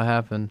don't know what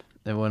happened.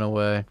 It went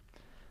away.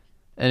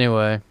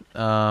 Anyway,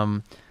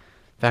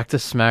 back to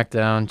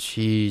SmackDown.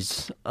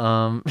 Jeez.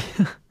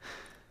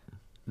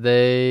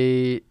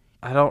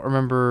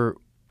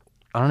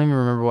 I don't even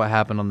remember what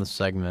happened on the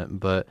segment,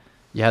 but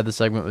you had the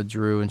segment with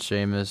Drew and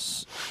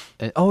Sheamus.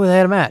 And, they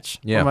had a match.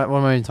 Yeah. What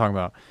am I even talking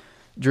about?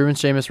 Drew and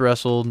Sheamus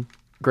wrestled.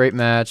 Great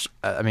match.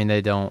 I mean,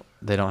 they don't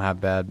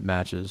have bad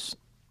matches,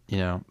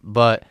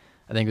 but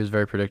I think it was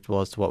very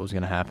predictable as to what was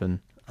going to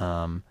happen.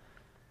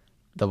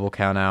 Double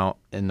count out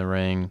in the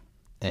ring,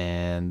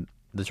 and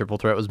the triple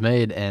threat was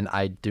made, and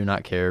I do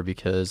not care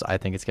because I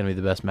think it's going to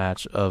be the best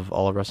match of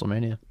all of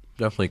WrestleMania.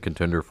 Definitely a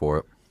contender for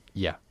it.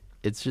 Yeah.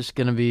 It's just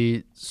going to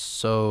be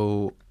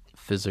so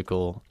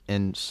physical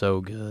and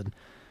so good.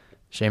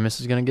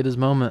 Sheamus is going to get his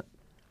moment.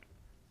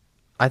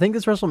 I think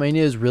this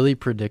WrestleMania is really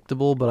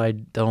predictable, but I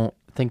don't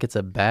think it's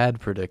a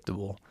bad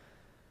predictable.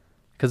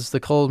 Because it's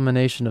the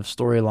culmination of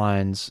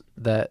storylines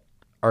that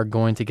are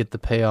going to get the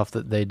payoff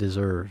that they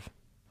deserve,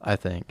 I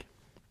think.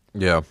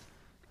 Yeah.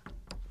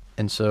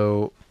 And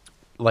so,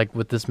 like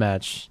with this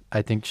match,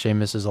 I think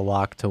Sheamus is a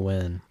lock to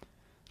win.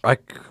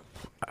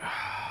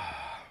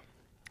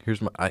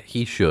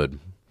 He should.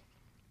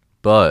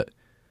 But,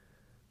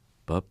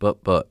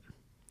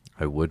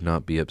 I would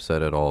not be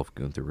upset at all if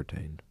Gunther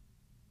retained.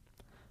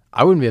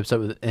 I wouldn't be upset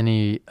with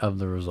any of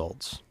the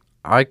results.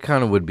 I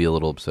kind of would be a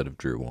little upset if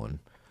Drew won.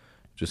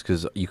 Just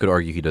because you could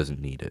argue he doesn't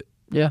need it.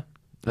 Yeah,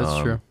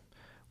 that's true.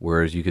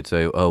 Whereas you could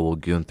say, oh, well,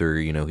 Gunther,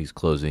 he's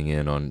closing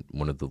in on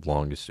one of the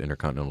longest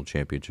Intercontinental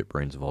Championship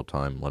reigns of all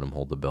time. Let him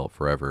hold the belt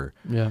forever.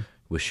 Yeah.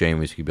 With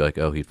Sheamus, you could be like,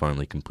 oh, he'd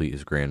finally complete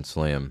his Grand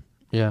Slam.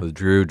 Yeah. With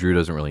Drew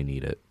doesn't really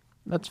need it.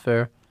 That's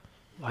fair.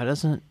 Why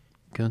doesn't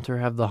Gunther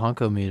have the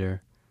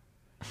honko-meter?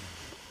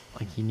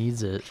 Like, he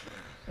needs it.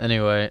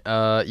 Anyway,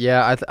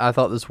 I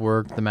thought this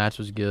worked. The match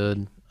was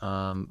good.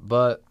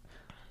 But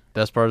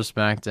best part of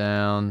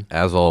SmackDown.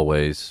 As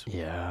always.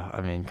 Yeah,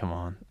 I mean, come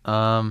on.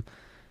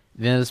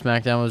 The end of the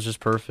SmackDown was just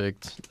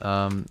perfect.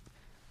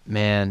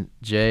 Man,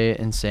 Jay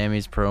and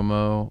Sammy's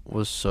promo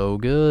was so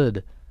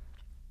good.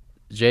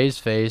 Jay's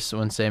face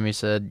when Sammy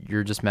said,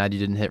 "You're just mad you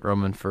didn't hit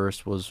Roman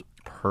first," was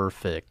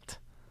perfect.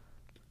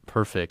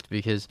 Perfect,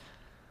 because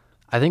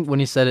I think when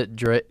he said it,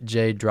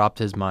 Jay dropped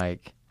his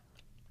mic,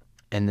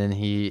 and then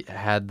he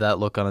had that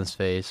look on his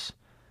face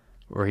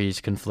where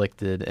he's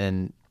conflicted,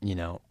 and,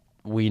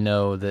 we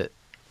know that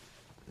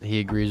he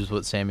agrees with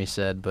what Sammy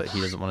said, but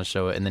he doesn't want to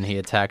show it, and then he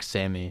attacks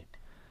Sammy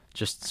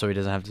just so he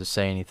doesn't have to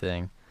say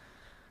anything.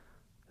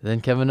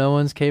 Then Kevin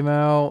Owens came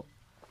out,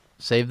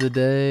 saved the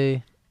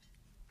day,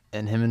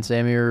 and him and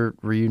Sammy are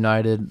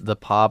reunited. The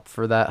pop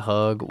for that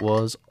hug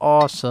was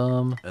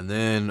awesome. And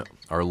then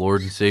our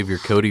Lord and Savior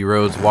Cody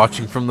Rhodes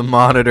watching from the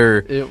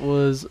monitor. It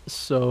was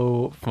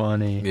so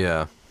funny.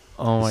 Yeah.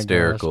 Oh my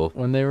hysterical. gosh.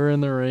 When they were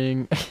in the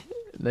ring,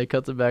 they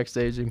cut to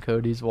backstage and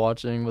Cody's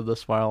watching with a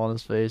smile on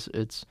his face.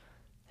 It's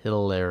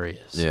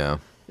hilarious. Yeah.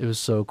 It was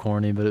so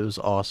corny, but it was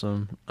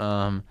awesome.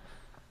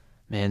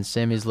 Man,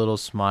 Sammy's little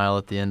smile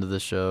at the end of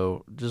the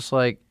show, just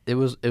like it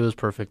was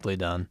perfectly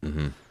done.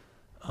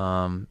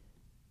 Mm-hmm.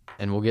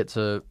 And we'll get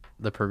to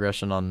the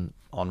progression on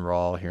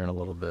Raw here in a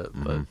little bit,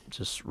 but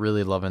just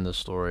really loving this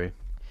story.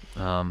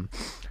 Now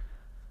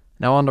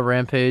on to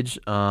Rampage.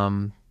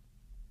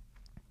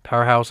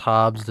 Powerhouse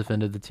Hobbs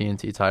defended the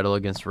TNT title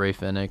against Rey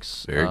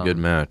Fenix. Very good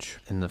match.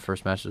 In the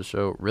first match of the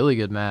show. Really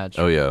good match.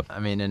 Oh, yeah.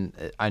 I mean, and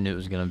I knew it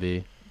was going to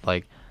be.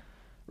 Like,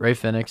 Rey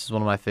Fenix is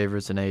one of my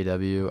favorites in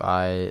AEW.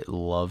 I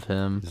love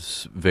him.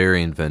 It's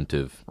very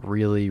inventive.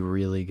 Really,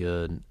 really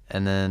good.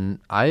 And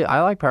then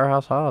I like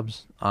Powerhouse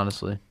Hobbs,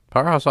 honestly.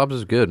 Powerhouse Hobbs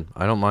is good.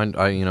 I don't mind.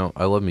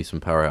 I love me some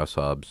Powerhouse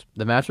Hobbs.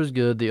 The match was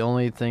good. The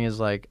only thing is,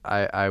 like,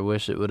 I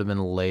wish it would have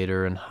been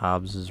later in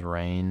Hobbs'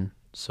 reign.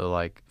 So,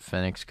 like,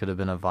 Fenix could have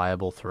been a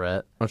viable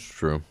threat. That's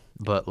true.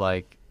 But,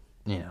 like,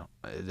 it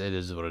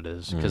is what it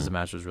is because the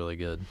match was really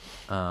good.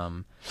 I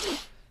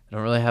don't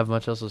really have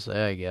much else to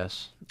say, I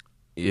guess.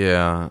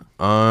 Yeah.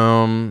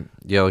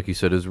 Like you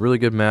said, it was a really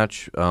good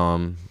match.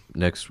 Tonight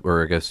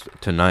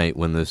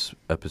when this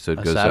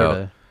episode goes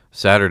out.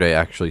 Saturday,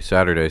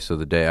 so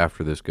the day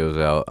after this goes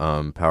out,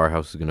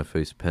 Powerhouse is going to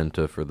face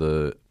Penta for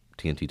the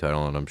TNT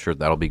title, and I'm sure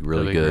that'll be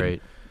really good.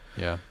 Great.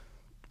 Yeah.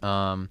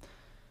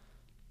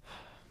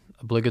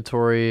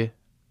 Obligatory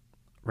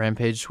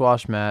Rampage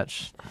squash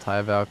match.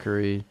 Taya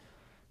Valkyrie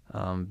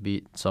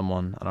beat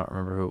someone. I don't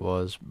remember who it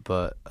was,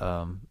 but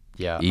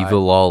Eva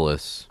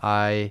Lawless.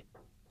 I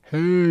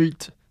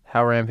hate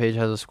how Rampage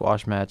has a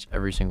squash match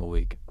every single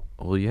week.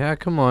 Well, yeah,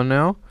 come on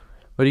now.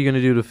 What are you going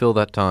to do to fill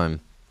that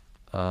time?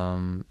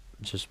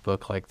 Just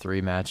book like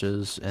 3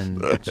 matches and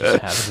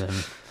just have them.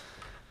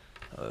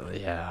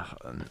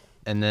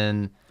 And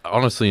then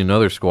honestly,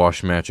 another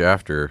squash match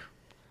after.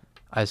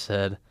 I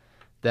said,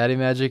 Daddy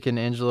Magic and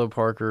Angelo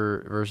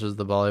Parker versus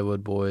the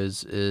Bollywood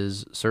Boys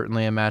is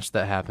certainly a match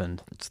that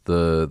happened. It's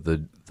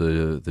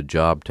the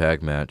job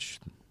tag match,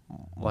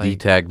 like, the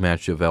tag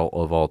match of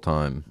all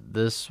time.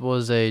 This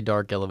was a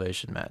Dark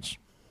Elevation match.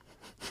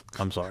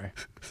 I'm sorry.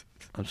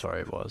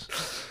 It was.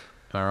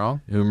 Am I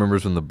wrong? Who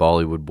remembers when the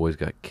Bollywood Boys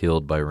got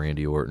killed by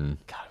Randy Orton?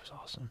 God, it was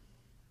awesome.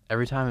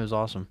 Every time it was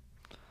awesome.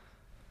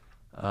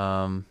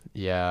 I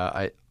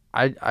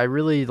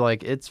really,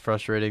 like, it's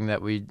frustrating that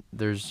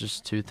there's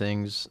just 2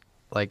 things.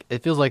 Like,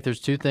 it feels like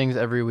there's 2 things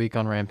every week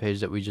on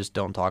Rampage that we just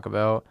don't talk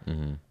about.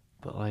 Mm-hmm.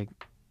 But, like,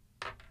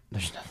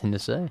 there's nothing to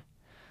say.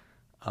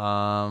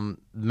 The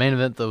main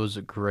event, though, was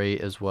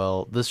great as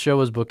well. This show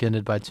was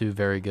bookended by 2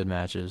 very good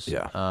matches.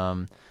 Yeah.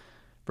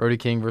 Brody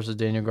King versus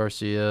Daniel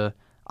Garcia.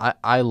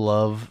 I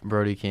love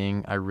Brody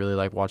King. I really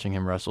like watching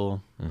him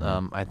wrestle.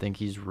 Mm-hmm. I think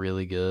he's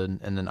really good.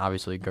 And then,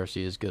 obviously,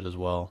 Garcia is good as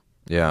well.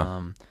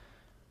 Yeah.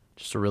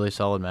 Just a really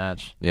solid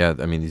match. Yeah,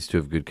 I mean, these two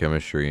have good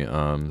chemistry. It's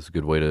a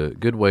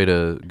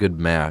good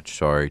match,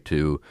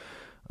 to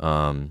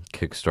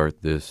kickstart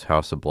this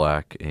House of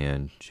Black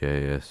and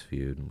JAS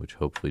feud, which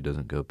hopefully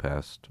doesn't go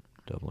past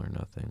Double or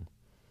Nothing.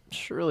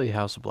 Surely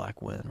House of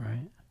Black win,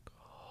 right?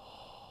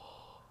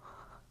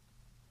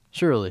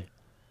 Surely.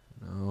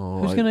 No,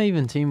 Who's going to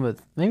even team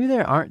with... Maybe they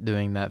aren't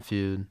doing that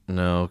feud.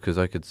 No, because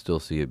I could still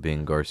see it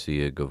being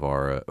Garcia,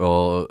 Guevara.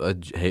 Well,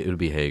 it'll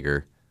be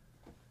Hager.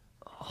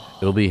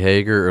 It'll be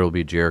Hager or it'll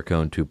be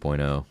Jericho in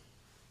 2.0,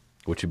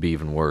 which would be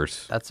even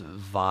worse. That's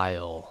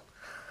vile.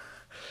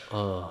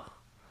 Ugh.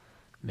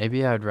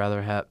 Maybe I'd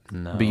rather have...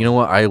 No. But you know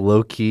what? I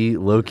low-key,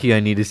 I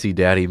need to see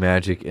Daddy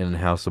Magic in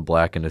House of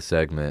Black in a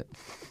segment.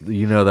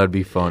 You know, that'd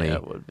be funny. Yeah,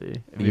 it would be.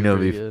 It'd be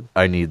good.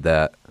 I need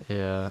that.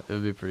 Yeah, it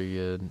would be pretty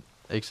good.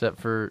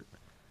 Except for...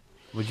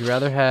 Would you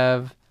rather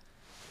have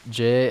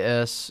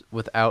JAS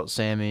without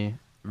Sammy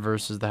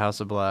versus the House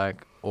of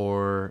Black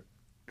or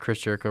Chris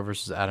Jericho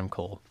versus Adam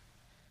Cole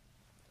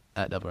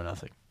at Double or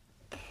Nothing?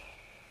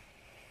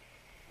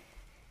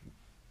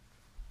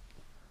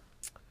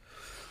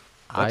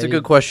 That's a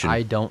good question.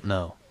 I don't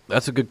know.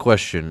 That's a good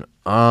question.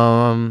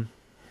 I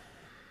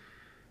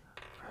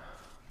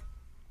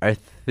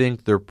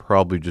think they're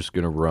probably just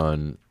going to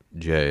run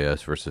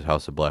JAS versus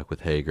House of Black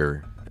with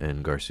Hager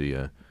and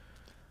Garcia.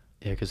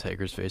 Yeah, because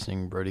Hager's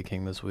facing Brody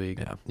King this week.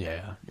 Yeah.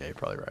 Yeah, you're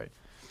probably right.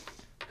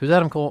 Who's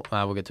Adam Cole?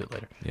 We'll get to it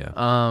later.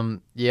 Yeah.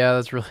 Yeah,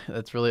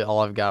 that's really all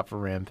I've got for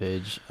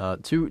Rampage.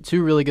 Two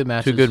really good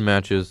matches. 2 good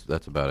matches.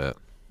 That's about it.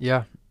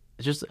 Yeah.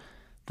 It's just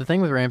the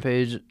thing with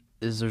Rampage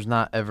is there's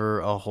not ever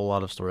a whole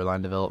lot of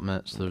storyline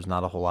development, so there's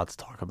not a whole lot to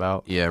talk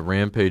about. Yeah,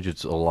 Rampage,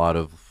 it's a lot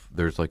of,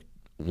 there's like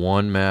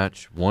one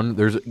match,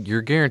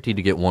 you're guaranteed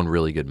to get one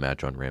really good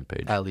match on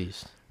Rampage. At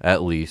least.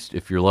 At least.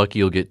 If you're lucky,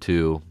 you'll get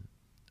 2,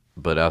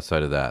 but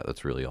outside of that,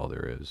 that's really all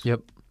there is.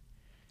 Yep.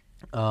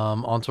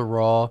 On to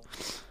Raw.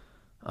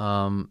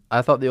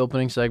 I thought the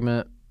opening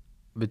segment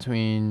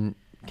between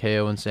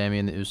KO and Sammy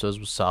and the Usos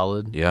was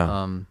solid.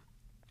 Yeah.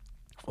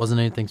 Wasn't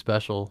anything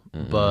special,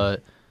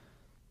 but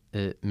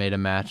it made a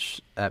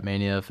match at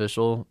Mania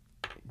official.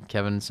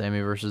 Kevin and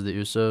Sammy versus the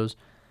Usos.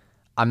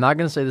 I'm not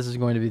going to say this is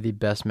going to be the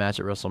best match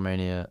at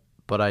WrestleMania,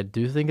 but I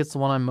do think it's the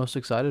one I'm most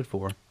excited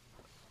for.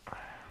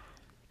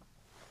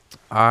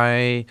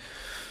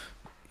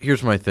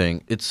 Here's my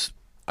thing.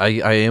 I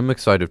am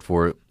excited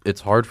for it.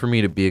 It's hard for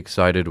me to be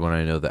excited when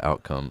I know the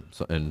outcome,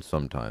 and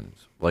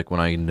sometimes, like when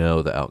I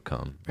know the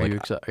outcome. Are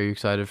you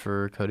excited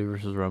for Cody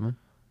versus Roman?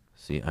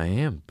 See, I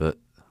am, but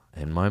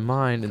in my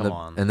mind,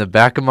 in the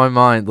back of my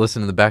mind,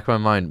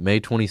 May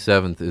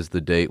 27th is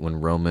the date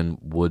when Roman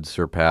would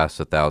surpass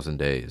 1,000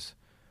 days.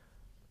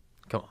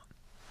 Come on.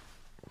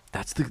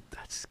 That's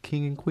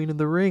King and Queen of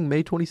the Ring,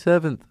 May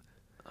 27th.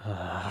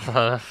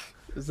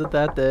 Is it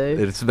that day?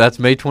 That's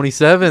May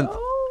 27th.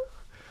 No.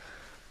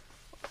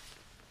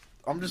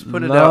 I'm just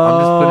putting it out.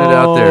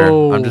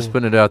 I'm just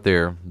putting it out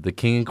there. The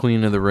King and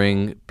Queen of the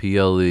Ring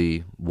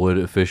PLE would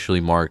officially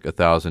mark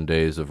 1,000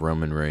 days of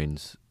Roman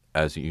Reigns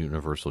as a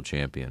Universal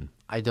Champion.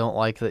 I don't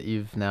like that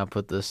you've now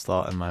put this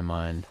thought in my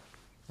mind.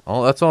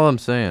 That's all I'm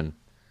saying.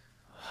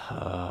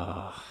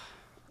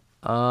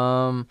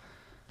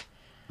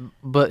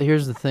 But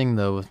here's the thing,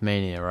 though, with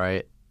Mania,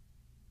 right?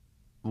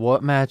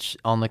 What match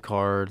on the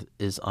card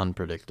is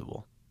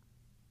unpredictable?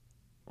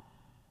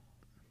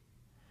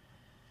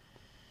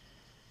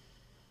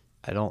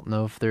 I don't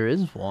know if there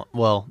is one.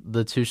 Well,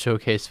 the 2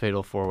 Showcase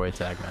Fatal 4-Way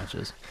Tag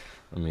matches.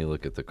 Let me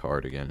look at the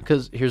card again.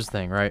 Because here's the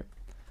thing, right?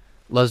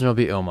 Lesnar will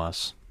beat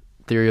Omos.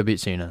 Theory will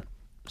beat Cena.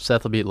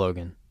 Seth will beat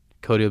Logan.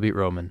 Cody will beat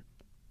Roman.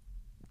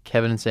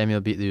 Kevin and Sami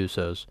will beat the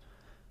Usos.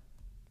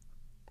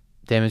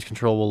 Damage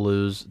Control will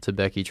lose to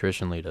Becky,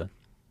 Trish, and Lita.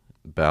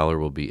 Balor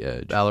will beat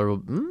Edge. Balor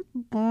will...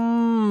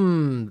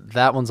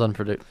 that one's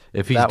unpredictable.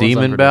 If he's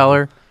Demon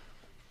Balor?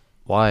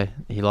 Why?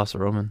 He lost to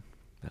Roman.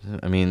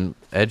 I mean,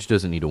 Edge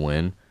doesn't need to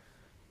win.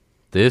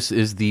 This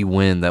is the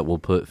win that will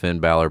put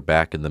Finn Balor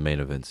back in the main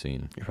event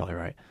scene. You're probably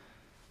right.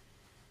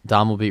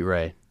 Dom will beat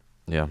Ray.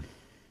 Yeah.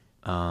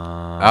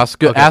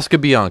 Asuka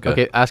Bianca.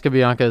 Okay, Asuka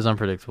Bianca is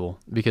unpredictable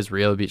because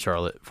Rhea beat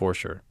Charlotte for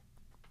sure.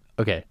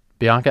 Okay,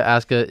 Bianca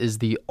Asuka is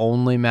the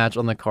only match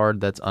on the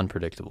card that's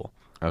unpredictable.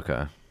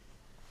 Okay.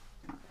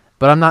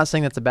 But I'm not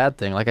saying that's a bad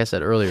thing. Like I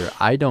said earlier,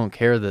 I don't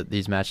care that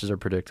these matches are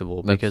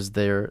predictable because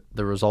they're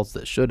the results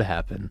that should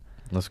happen.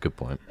 That's a good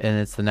point. And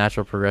it's the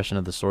natural progression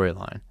of the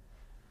storyline.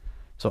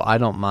 So I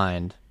don't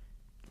mind,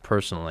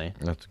 personally.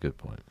 That's a good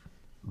point.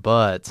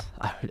 But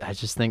I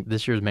just think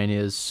this year's Mania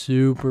is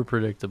super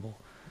predictable.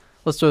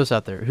 Let's throw this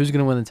out there. Who's going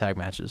to win the tag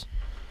matches?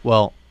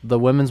 Well, the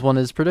women's one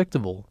is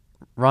predictable.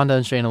 Ronda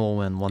and Shayna will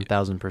win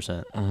 1,000%.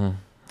 Mm-hmm.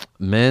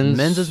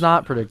 Men's is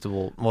not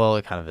predictable. Well,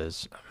 it kind of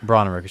is.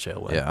 Braun and Ricochet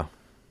will win. Yeah.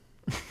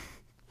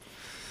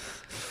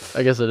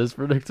 I guess it is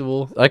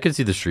predictable. I could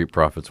see the Street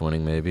Profits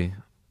winning, maybe.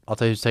 I'll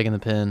tell you who's taking the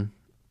pin.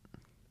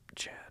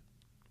 Chad.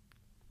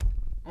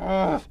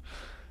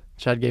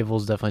 Chad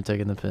Gable's definitely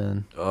taking the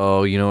pin.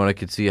 Oh, you know what I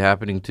could see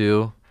happening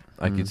too?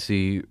 I could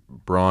see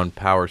Braun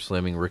power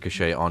slamming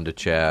Ricochet onto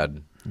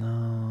Chad.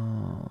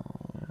 No.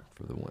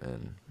 For the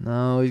win.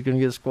 No, he's going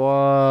to get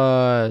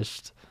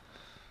squashed.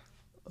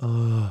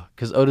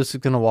 Because Otis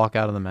is going to walk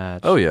out of the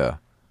match. Oh, yeah.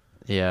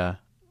 Yeah.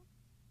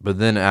 But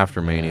then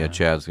after Mania,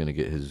 Chad's going to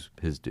get his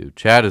due.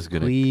 Chad's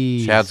going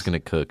to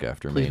cook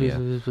after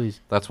Mania. Please.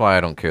 That's why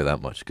I don't care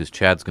that much, because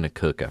Chad's going to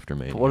cook after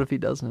Mania. But what if he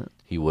doesn't?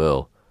 He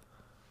will.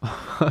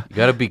 You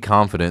got to be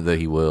confident that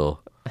he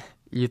will.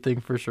 You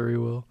think for sure he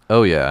will?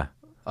 Oh, yeah.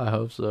 I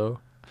hope so.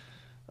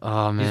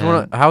 Oh,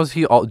 man. How's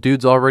he?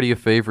 Dude's already a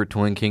favorite to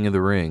win King of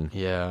the Ring.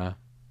 Yeah.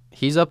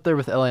 He's up there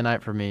with LA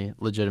Knight for me,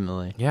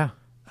 legitimately. Yeah.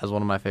 As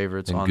one of my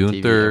favorites and on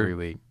Gunther, TV every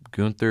week.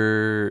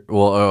 Gunther.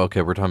 Well,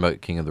 okay, we're talking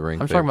about King of the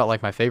Ring. I'm talking about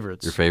like my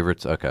favorites. Your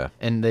favorites? Okay.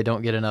 And they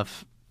don't get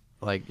enough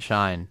like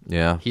shine.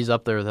 Yeah. He's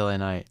up there with LA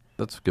Knight.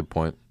 That's a good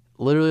point.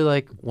 Literally,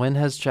 like, when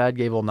has Chad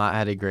Gable not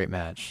had a great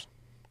match?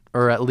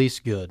 Or at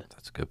least good?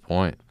 That's a good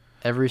point.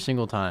 Every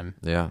single time.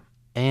 Yeah.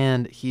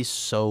 And he's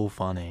so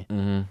funny.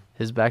 Mm-hmm.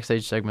 His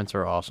backstage segments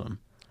are awesome.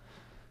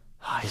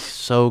 He's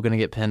so going to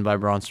get pinned by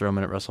Braun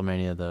Strowman at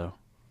WrestleMania, though.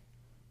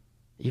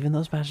 Even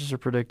those matches are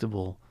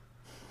predictable.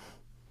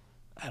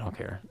 I don't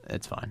care.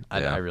 It's fine.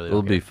 I really don't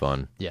It'll care. be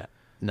fun. Yeah.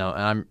 No,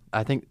 and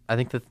I think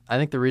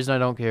the reason I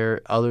don't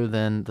care, other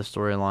than the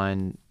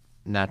storyline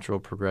natural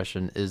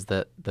progression, is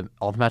that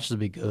all the matches will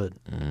be good.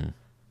 Mm.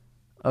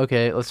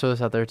 Okay, let's throw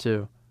this out there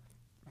too.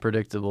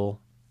 Predictable.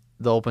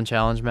 The open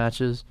challenge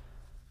matches,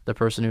 the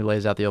person who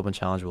lays out the open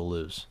challenge will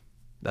lose.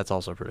 That's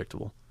also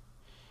predictable.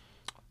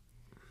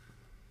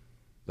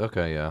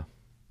 Okay, yeah.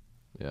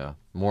 Yeah.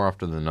 More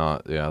often than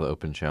not, the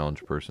open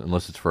challenge person,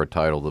 unless it's for a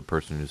title, the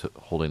person who's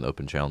holding the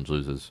open challenge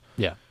loses.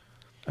 Yeah.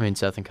 I mean,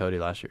 Seth and Cody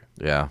last year.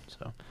 Yeah.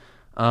 So,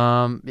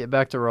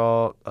 back to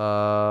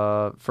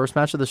Raw. First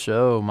match of the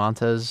show,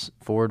 Montez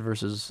Ford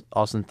versus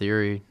Austin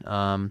Theory.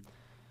 I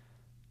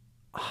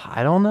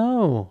don't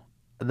know.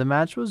 The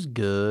match was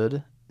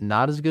good.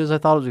 Not as good as I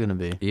thought it was going to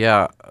be.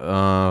 Yeah.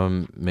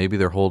 Maybe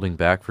they're holding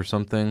back for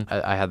something.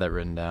 I had that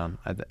written down.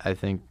 I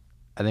think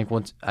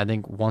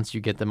once you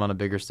get them on a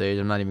bigger stage,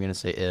 I'm not even going to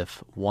say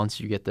if.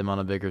 Once you get them on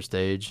a bigger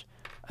stage,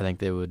 I think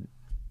they would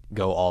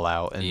go all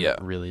out and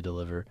really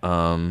deliver.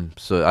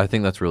 So I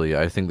think that's really.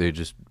 I think they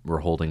just were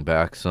holding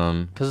back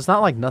some. Because it's not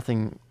like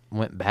nothing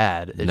went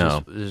bad. It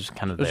was just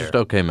kind of there. It was just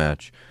okay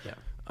match. Yeah.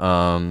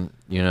 I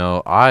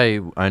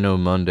know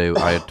Monday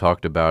I had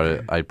talked about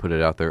it. I put it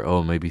out there.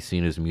 Oh, maybe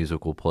Cena's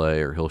music will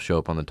play, or he'll show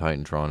up on the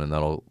Titantron, and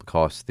that'll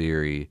cost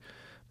Theory.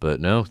 But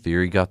no,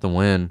 Theory got the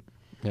win.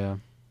 Yeah.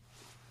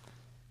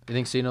 You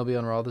think Cena will be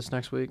on Raw this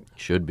next week?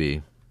 Should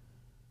be.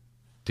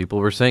 People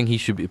were saying he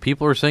should be.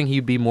 People are saying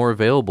he'd be more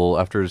available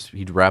after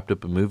he'd wrapped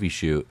up a movie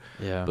shoot.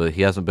 Yeah. But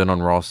he hasn't been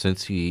on Raw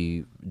since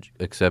he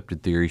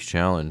accepted Theory's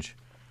challenge.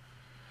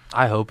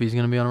 I hope he's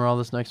going to be on Raw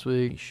this next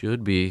week. He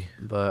should be.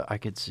 But I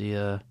could see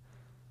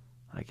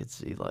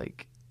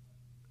like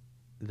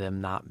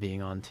them not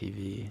being on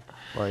TV,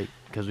 like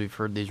because we've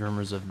heard these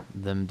rumors of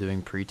them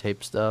doing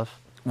pre-tape stuff.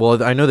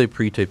 Well, I know they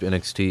pre-taped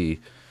NXT,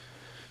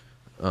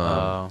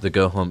 the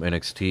Go Home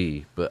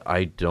NXT, but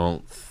I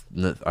don't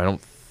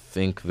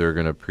think they're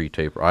gonna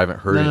pre-tape. I haven't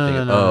heard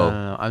anything.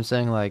 No. I'm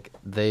saying like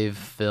they've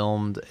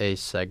filmed a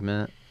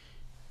segment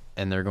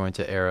and they're going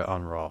to air it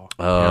on Raw.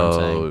 You know what I'm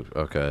saying?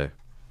 Okay.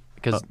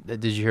 Because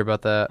did you hear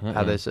about that? Mm-mm.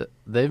 How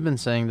they've been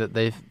saying that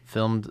they've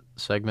filmed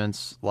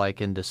segments like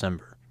in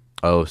December.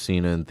 Oh,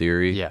 Cena in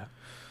Theory? Yeah.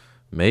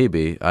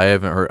 Maybe. I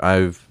haven't heard.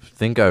 I've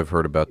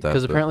heard about that.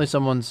 Because apparently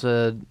someone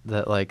said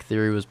that like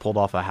Theory was pulled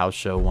off a house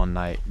show one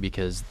night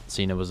because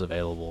Cena was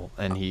available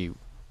and he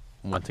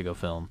went to go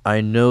film. I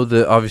know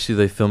that obviously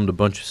they filmed a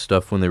bunch of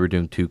stuff when they were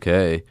doing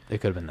 2K. It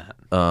could have been that.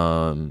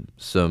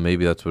 So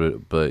maybe that's what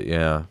it. But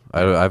yeah, I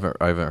haven't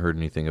heard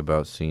anything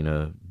about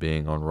Cena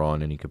being on Raw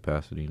in any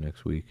capacity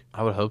next week.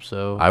 I would hope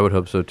so. I would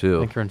hope so I too.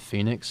 think they're in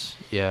Phoenix.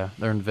 Yeah,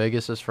 they're in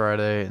Vegas this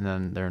Friday, and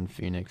then they're in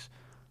Phoenix.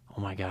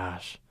 Oh my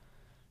gosh.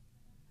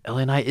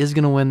 LA Knight is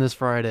going to win this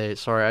Friday.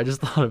 Sorry, I just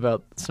thought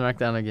about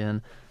SmackDown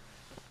again.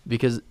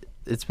 Because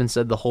it's been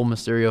said the whole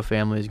Mysterio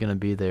family is going to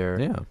be there.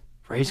 Yeah.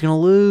 Ray's going to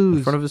lose.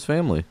 In front of his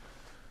family.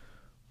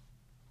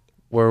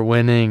 We're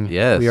winning.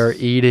 Yes. We are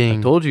eating.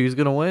 I told you he's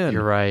going to win.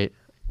 You're right.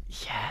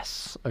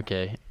 Yes.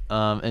 Okay.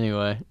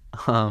 Anyway,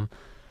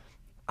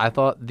 I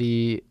thought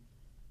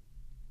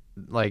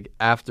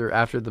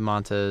after the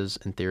Montez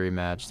and Theory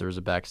match, there was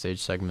a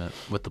backstage segment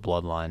with the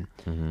Bloodline.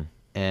 Mm-hmm.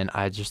 And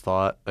I just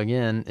thought,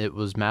 again, it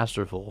was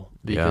masterful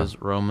because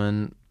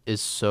Roman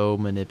is so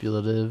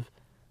manipulative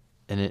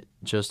and it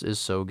just is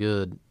so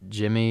good.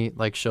 Jimmy,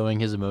 like, showing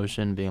his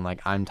emotion, being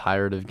like, I'm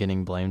tired of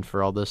getting blamed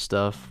for all this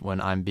stuff when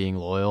I'm being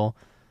loyal,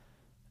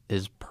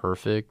 is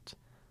perfect.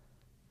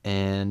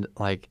 And,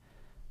 like,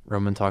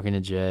 Roman talking to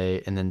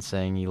Jay and then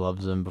saying he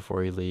loves him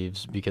before he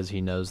leaves because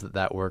he knows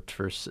that worked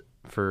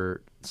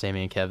for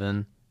Sammy and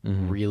Kevin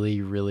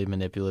really, really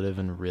manipulative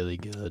and really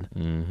good.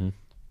 Mm-hmm.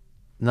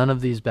 None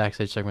of these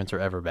backstage segments are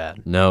ever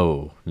bad.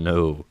 No.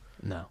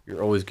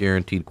 You're always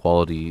guaranteed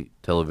quality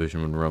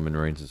television when Roman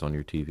Reigns is on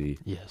your TV.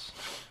 Yes.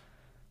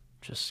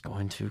 Just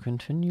going to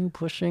continue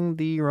pushing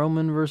the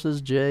Roman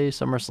versus Jay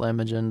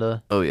SummerSlam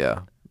agenda. Oh,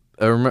 yeah.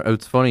 I remember,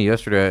 it's funny,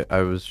 yesterday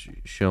I was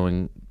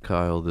showing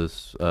Kyle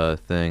this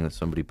thing that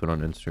somebody put on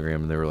Instagram,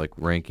 and they were like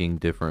ranking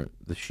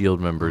the Shield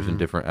members in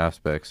different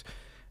aspects.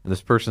 And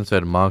this person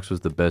said Mox was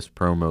the best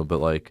promo, but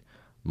like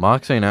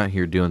Mox ain't out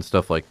here doing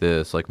stuff like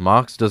this. Like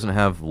Mox doesn't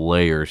have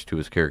layers to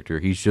his character.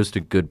 He's just a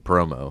good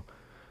promo.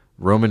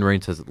 Roman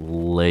Reigns has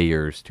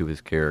layers to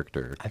his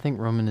character. I think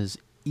Roman is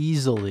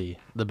easily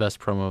the best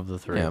promo of the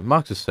three. Yeah,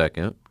 Mox is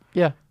second.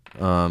 Yeah.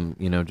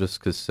 Just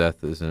because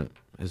Seth isn't,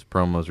 his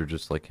promos are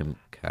just like him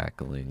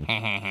cackling.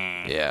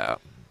 Yeah.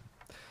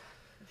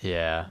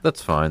 Yeah.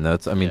 That's fine.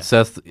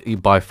 Seth,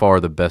 by far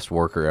the best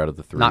worker out of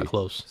the three. Not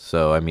close.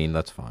 So,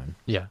 that's fine.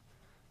 Yeah.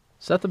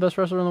 Is that the best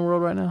wrestler in the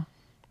world right now?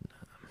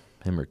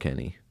 Him or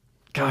Kenny.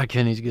 God,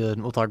 Kenny's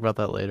good. We'll talk about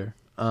that later.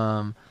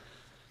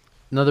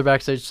 Another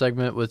backstage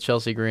segment with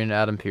Chelsea Green and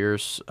Adam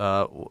Pearce.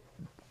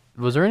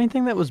 Was there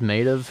anything that was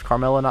made of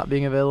Carmella not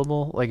being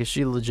available? Like, is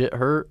she legit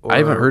hurt? Or I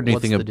haven't heard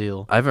anything. What's the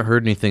deal? I haven't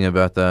heard anything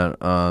about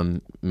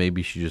that.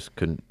 Maybe she just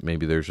couldn't.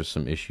 Maybe there's just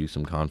some issue,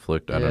 some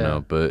conflict. I don't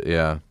know. But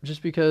yeah.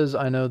 Just because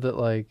I know that,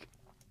 like,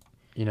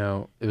 it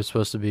was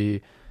supposed to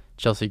be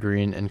Chelsea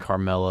Green and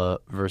Carmella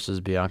versus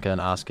Bianca and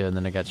Asuka, and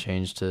then it got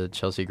changed to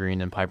Chelsea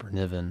Green and Piper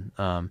Niven.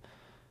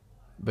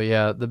 But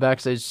yeah, the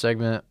backstage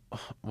segment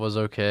was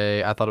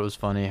okay. I thought it was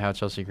funny how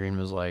Chelsea Green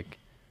was like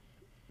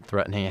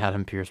threatening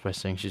Adam Pearce by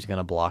saying she's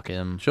gonna block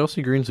him.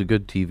 Chelsea Green's a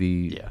good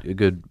TV,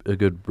 a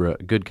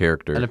good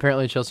character. And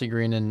apparently Chelsea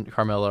Green and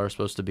Carmella are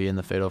supposed to be in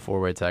the Fatal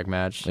 4-Way tag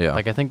match. Yeah.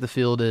 Like I think the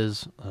field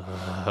is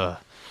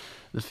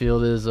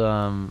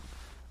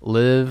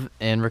Liv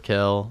and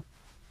Raquel,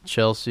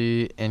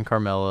 Chelsea and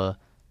Carmella,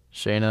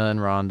 Shayna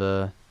and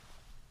Ronda,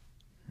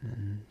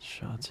 and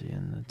Shotzi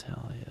and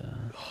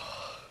Natalya.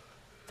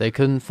 They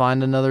couldn't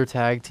find another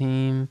tag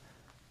team.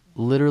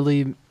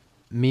 Literally,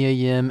 Mia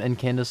Yim and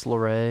Candice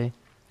LeRae.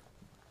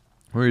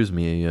 Where is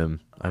Mia Yim?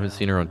 I haven't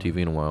seen her on TV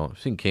in a while. I've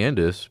seen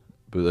Candice,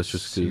 but that's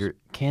just because...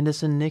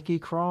 Candice and Nikki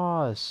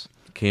Cross.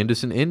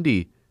 Candice and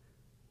Indy.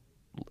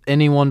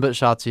 Anyone but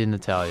Shotzi and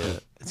Natalya.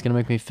 It's going to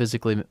make me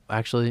physically...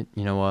 Actually,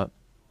 you know what?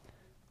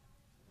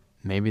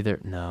 Maybe they're...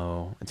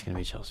 No, it's going to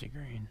be Chelsea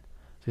Green.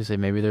 I was going to say,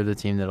 maybe they're the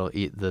team that'll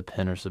eat the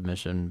pin or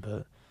submission,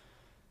 but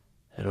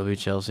it'll be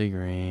Chelsea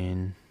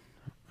Green.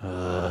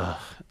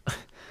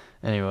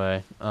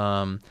 Anyway,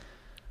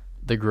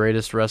 the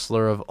greatest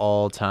wrestler of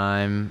all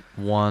time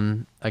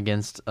won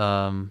against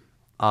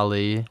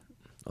Ali.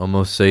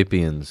 Homo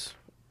sapiens.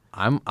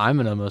 I'm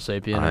an Homo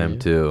sapien. I am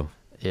too.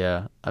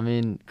 Yeah, I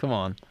mean, come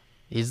on,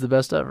 he's the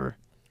best ever.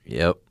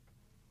 Yep,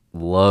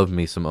 love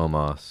me some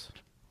Omos.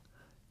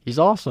 He's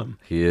awesome.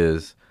 He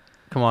is.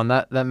 Come on,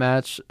 that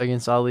match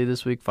against Ali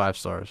this week, 5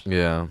 stars.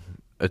 Yeah.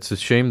 It's a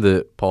shame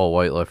that Paul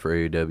White left for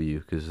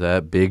AEW because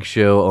that Big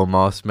Show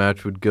Omos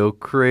match would go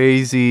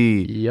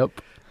crazy.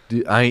 Yep.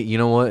 Dude, you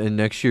know what? In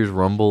next year's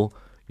Rumble,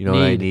 you know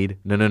what I need?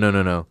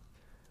 No.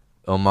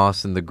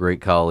 Omos and the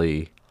Great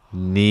Khali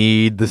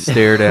need the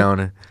stare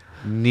down.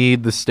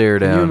 Need the stare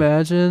down. Can you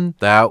imagine?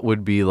 That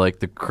would be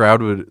like the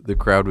crowd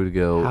would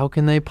go. How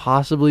can they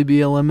possibly be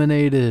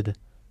eliminated?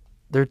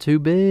 They're too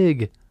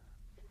big.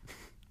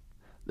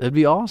 That'd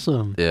be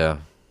awesome. Yeah.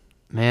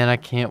 Man, I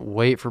can't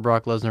wait for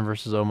Brock Lesnar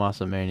versus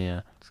Omos at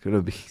Mania. It's going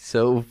to be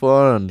so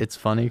fun. It's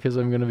funny because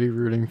I'm going to be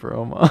rooting for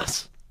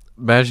Omos.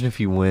 Imagine if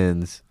he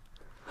wins.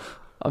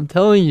 I'm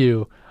telling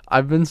you,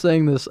 I've been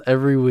saying this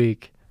every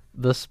week.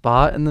 The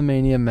spot in the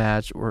Mania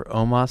match where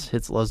Omos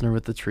hits Lesnar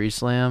with the tree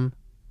slam,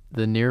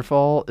 the near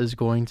fall is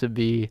going to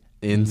be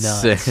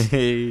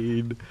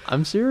insane. Nuts.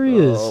 I'm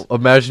serious.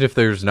 Imagine if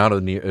there's not a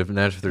near.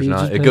 Imagine if there's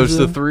not. It goes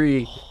to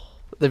 3.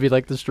 That'd be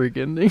like the streak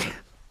ending.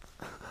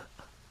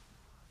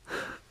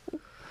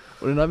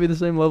 Would it not be the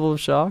same level of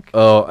shock?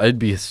 Oh, I'd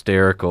be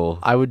hysterical.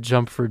 I would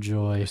jump for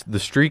joy. The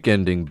streak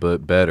ending,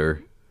 but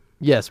better.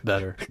 Yes,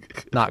 better.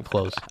 Not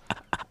close.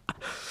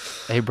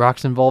 Hey,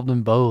 Brock's involved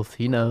in both.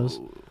 He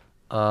knows.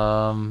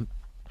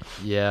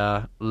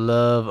 Yeah,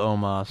 love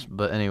Omos.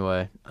 But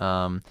anyway,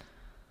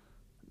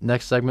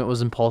 next segment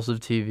was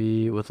Impulsive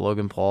TV with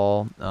Logan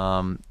Paul.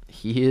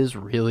 He is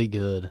really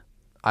good.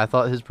 I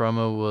thought his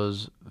promo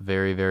was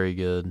very, very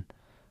good.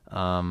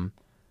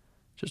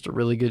 Just a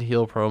really good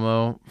heel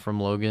promo from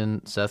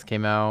Logan. Seth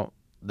came out.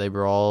 They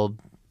brawled.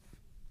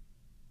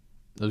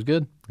 It was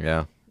good.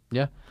 Yeah.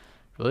 Yeah.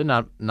 Really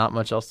not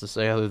much else to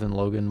say other than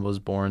Logan was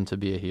born to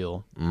be a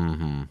heel.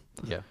 Mm-hmm.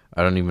 Yeah.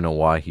 I don't even know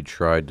why he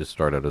tried to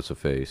start out as a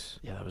face.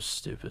 Yeah, that was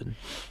stupid.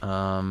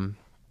 Dom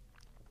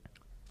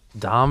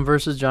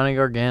versus Johnny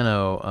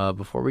Gargano.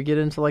 Before we get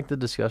into like the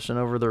discussion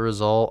over the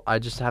result, I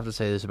just have to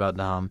say this about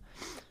Dom.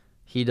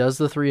 He does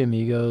the Three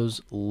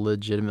Amigos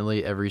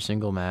legitimately every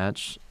single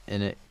match,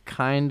 and it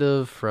kind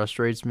of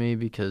frustrates me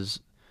because,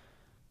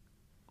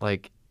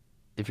 like,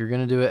 if you're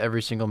gonna do it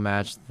every single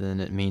match, then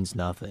it means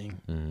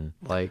nothing.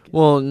 Like,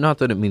 well, not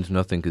that it means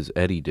nothing because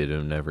Eddie did it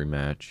in every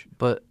match.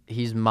 but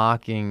he's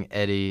mocking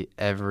Eddie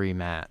every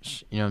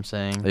match. You know what I'm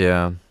saying?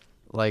 Yeah.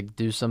 Like,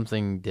 do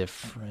something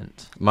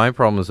different. My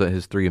problem is that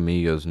his Three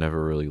Amigos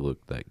never really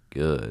looked that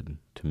good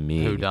to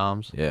me. Who,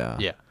 Dom's? Yeah.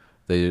 Yeah.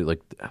 They like,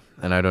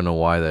 and I don't know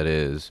why that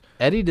is.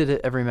 Eddie did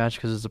it every match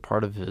because it's a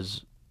part of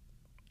his,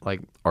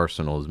 like,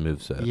 Arsenal's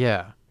moveset.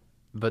 yeah.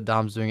 But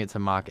Dom's doing it to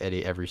mock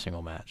Eddie every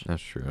single match.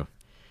 That's true.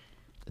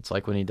 It's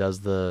like when he does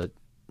the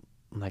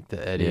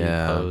Eddie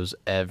pose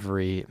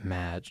every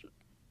match.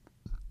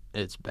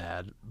 It's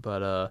bad.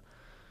 But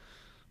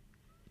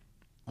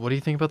what do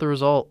you think about the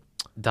result?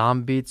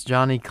 Dom beats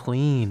Johnny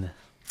clean.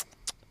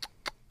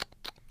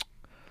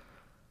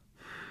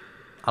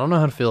 I don't know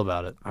how to feel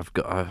about it.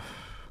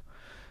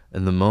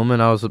 In the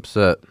moment I was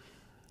upset.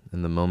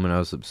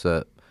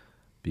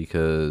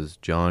 Because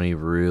Johnny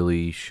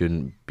really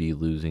shouldn't be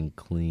losing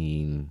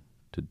clean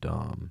to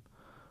Dom.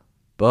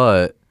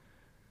 But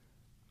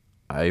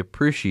I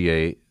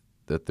appreciate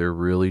that they're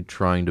really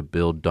trying to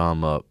build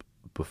Dom up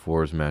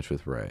before his match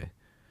with Ray.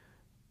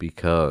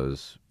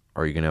 Because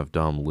are you going to have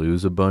Dom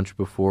lose a bunch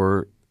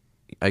before?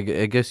 I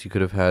guess you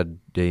could have had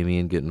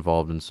Damian get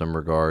involved in some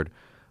regard.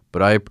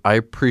 But I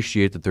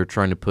appreciate that they're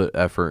trying to put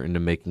effort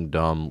into making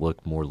Dom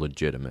look more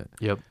legitimate.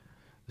 Yep.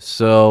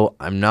 So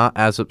I'm not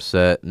as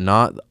upset.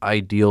 Not the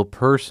ideal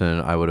person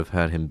I would have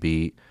had him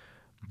beat.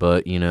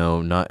 But,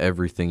 not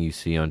everything you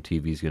see on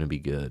TV is going to be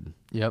good.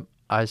 Yep.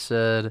 I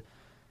said,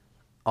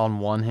 on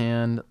one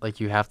hand, like,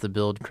 you have to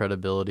build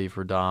credibility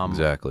for Dom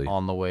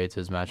on the way to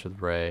his match with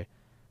Ray.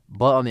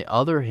 But on the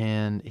other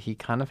hand, he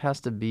kind of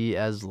has to be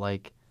as,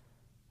 like,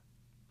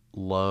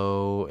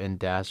 low and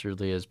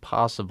dastardly as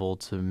possible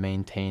to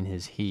maintain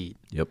his heat.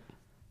 Yep.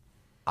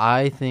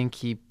 I think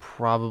he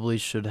probably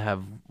should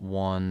have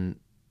won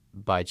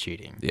by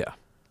cheating. Yeah.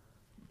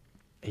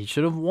 He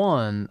should have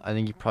won. I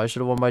think he probably should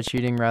have won by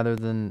cheating rather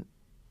than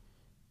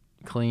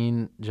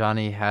clean.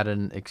 Johnny had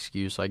an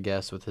excuse, I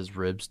guess, with his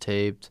ribs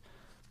taped,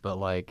 but,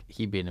 like,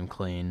 he beat him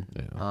clean.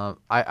 Yeah.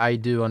 I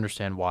do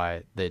understand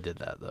why they did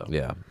that, though.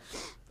 Yeah.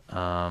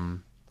 Like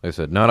I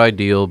said, not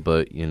ideal,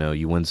 but,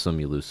 you win some,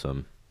 you lose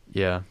some.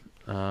 Yeah.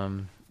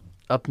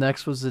 Up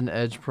next was an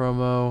Edge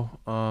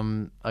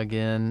promo.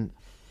 Again,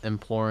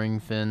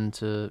 imploring Finn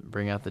to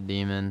bring out the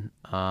demon.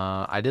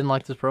 I didn't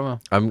like this promo.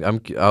 I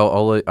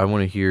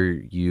want to hear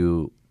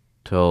you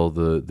tell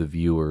the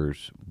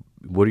viewers,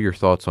 what are your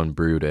thoughts on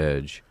Brood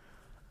Edge?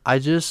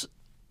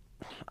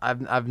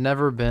 I've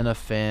never been a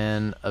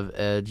fan of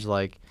Edge,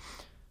 like,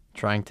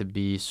 trying to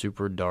be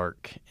super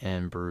dark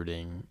and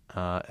brooding.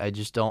 I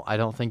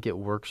don't think it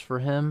works for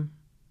him.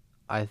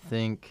 I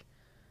think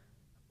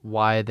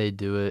why they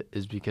do it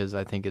is because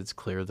I think it's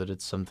clear that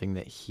it's something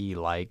that he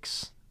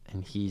likes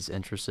and he's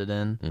interested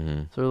in.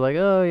 Mm-hmm. So they're like,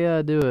 oh,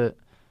 yeah, do it.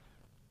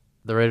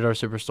 The Rated R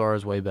Superstar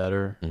is way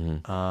better,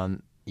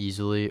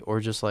 easily. Or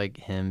just, like,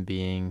 him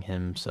being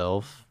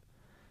himself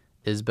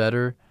is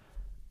better.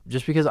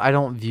 Just because I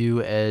don't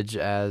view Edge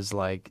as,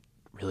 like,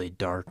 really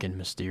dark and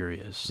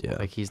mysterious. Yeah.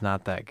 Like, he's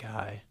not that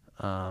guy.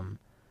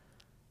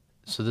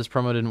 So this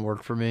promo didn't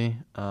work for me.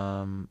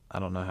 I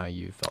don't know how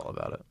you felt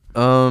about it.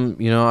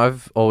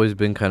 I've always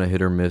been kind of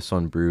hit or miss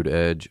on Brood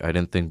Edge. I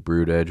didn't think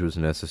Brood Edge was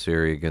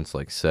necessary against,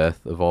 like,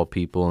 Seth, of all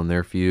people, in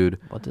their feud.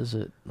 What does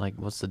it, like,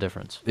 what's the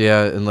difference?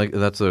 Yeah, and, like,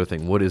 that's the other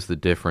thing. What is the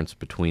difference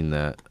between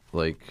that?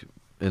 Like,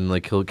 and,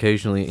 like,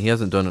 he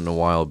hasn't done it in a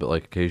while, but,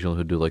 like, occasionally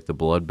he'll do, like, the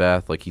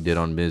bloodbath, like he did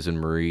on Miz and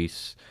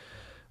Maurice.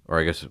 Or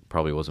I guess it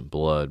probably wasn't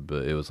blood,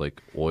 but it was,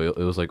 like, oil.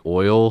 It was, like,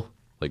 oil.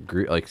 Like,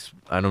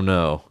 I don't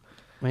know.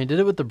 When he did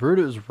it with the Brood,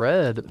 it was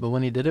red, but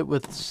when he did it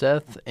with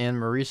Seth and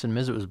Maurice and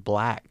Miz, it was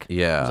black.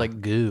 Yeah. It was like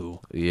goo.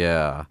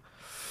 Yeah.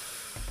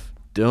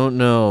 Don't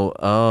know.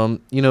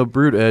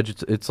 Brood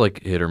Edge, it's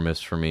like hit or miss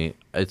for me.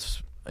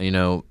 It's,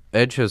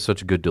 Edge has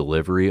such a good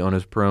delivery on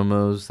his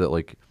promos that,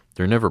 like,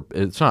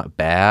 it's not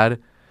bad.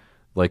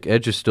 Like,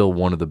 Edge is still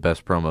one of the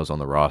best promos on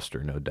the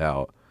roster, no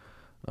doubt.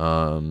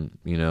 So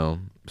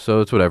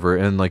it's whatever.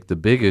 And, like, the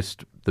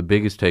biggest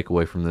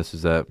takeaway from this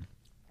is that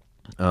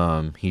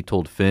he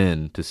told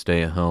Finn to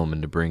stay at home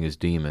and to bring his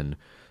demon.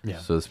 Yeah.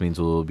 So this means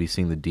we'll be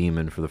seeing the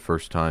demon for the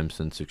first time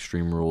since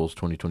Extreme Rules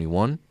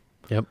 2021.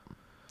 Yep.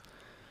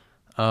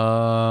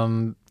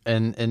 And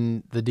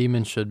the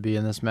demon should be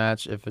in this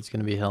match if it's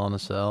going to be Hell in a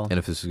Cell. And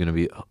if this is going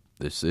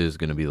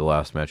to be the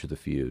last match of the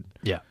feud.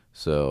 Yeah.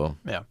 So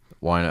yeah,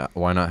 why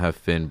not have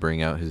Finn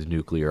bring out his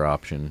nuclear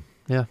option?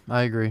 Yeah,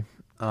 I agree.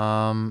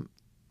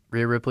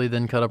 Rhea Ripley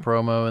then cut a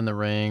promo in the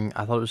ring.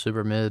 I thought it was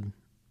super mid.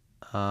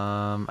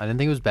 I didn't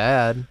think it was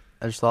bad.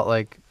 I just thought,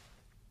 like,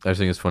 I just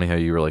think it's funny how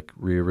you were like,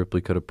 Rhea Ripley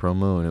cut a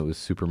promo and it was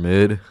super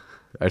mid.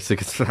 I just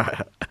think it's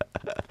I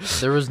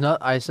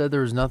said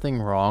there was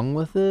nothing wrong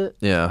with it.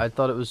 Yeah. I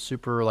thought it was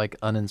super, like,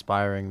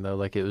 uninspiring though.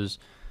 Like, it was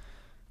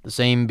the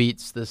same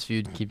beats this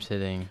feud keeps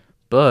hitting.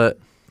 But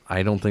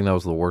I don't think that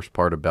was the worst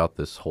part about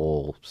this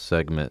whole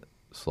segment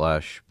 /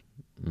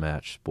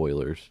 match.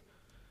 Spoilers.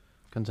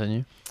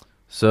 Continue.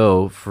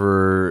 So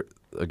for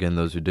again,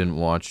 those who didn't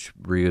watch,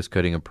 Rhea's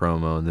cutting a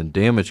promo, and then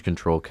Damage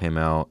Control came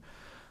out,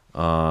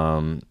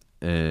 and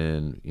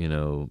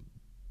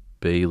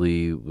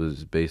Bailey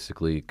was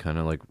basically kind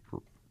of like,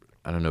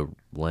 I don't know,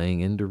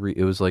 laying into Rhea.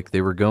 It was like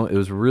they were going. It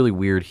was really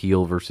weird,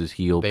 heel versus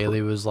heel.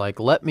 Bailey was like,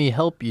 "Let me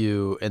help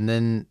you," and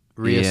then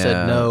Rhea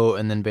said no,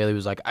 and then Bailey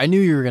was like, "I knew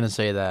you were gonna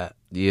say that."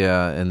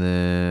 Yeah, and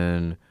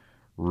then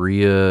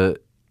Rhea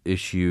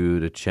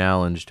issued a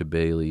challenge to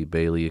Bailey.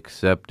 Bailey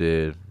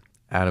accepted.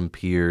 Adam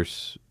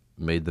Pearce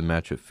made the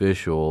match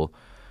official.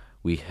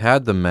 We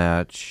had the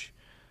match,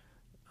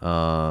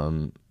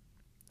 and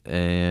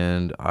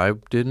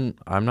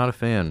I'm not a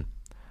fan.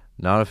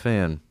 Not a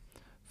fan.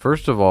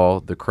 First of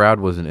all, the crowd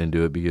wasn't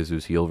into it because it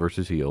was heel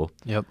versus heel.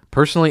 Yep.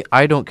 Personally,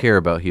 I don't care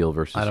about heel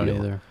versus heel. I don't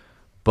either.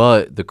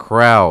 But the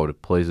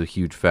crowd plays a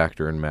huge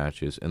factor in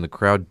matches, and the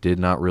crowd did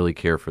not really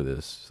care for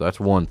this. So that's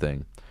one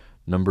thing.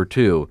 Number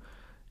two,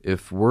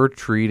 if we're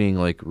treating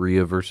like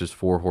Rhea versus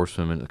Four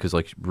Horsewomen, because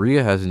like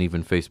Rhea hasn't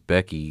even faced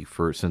Becky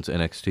since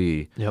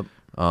NXT. Yep.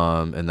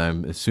 And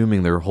I'm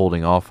assuming they're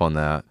holding off on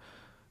that.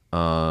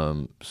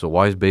 So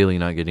why is Bailey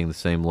not getting the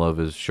same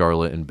love as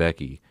Charlotte and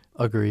Becky?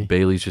 Agree.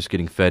 Bailey's just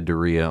getting fed to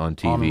Rhea on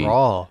TV.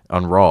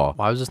 On Raw.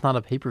 Why was this not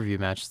a pay-per-view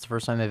match? It's the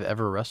first time they've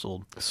ever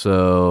wrestled.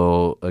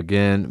 So,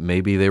 again,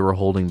 maybe they were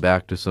holding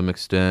back to some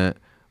extent,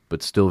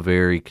 but still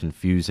very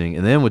confusing.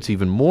 And then what's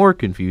even more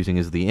confusing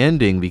is the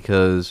ending,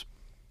 because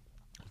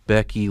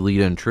Becky,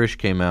 Lita, and Trish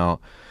came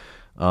out.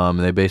 And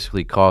they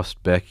basically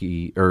cost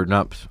Becky, or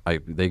not,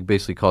 they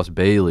basically cost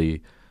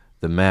Bailey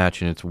the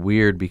match. And it's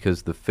weird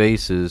because the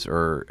faces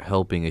are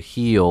helping a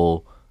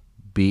heel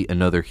beat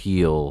another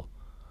heel.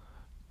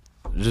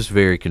 Just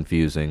very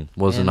confusing.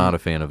 Not a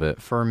fan of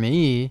it. For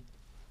me,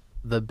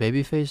 the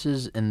baby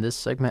faces in this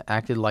segment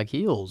acted like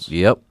heels.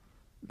 Yep.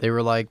 They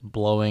were like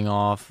blowing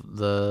off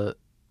the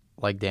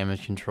like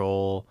Damage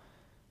Control,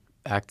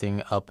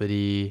 acting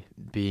uppity,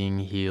 being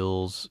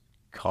heels,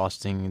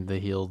 costing the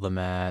heel the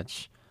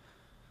match.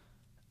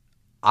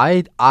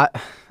 I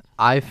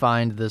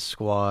find this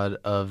squad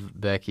of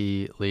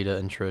Becky, Lita,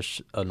 and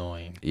Trish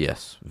annoying.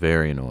 Yes,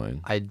 very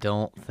annoying. I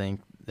don't think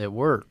it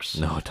works.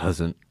 No, it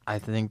doesn't. I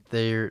think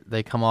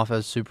they come off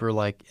as super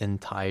like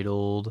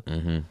entitled,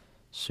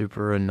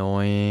 super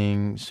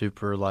annoying,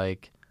 super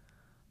like.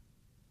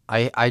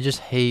 I just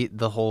hate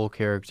the whole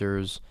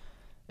characters,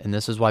 and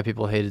this is why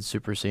people hated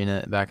Super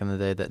Cena back in the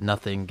day. That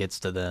nothing gets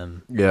to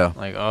them. Yeah.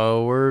 Like,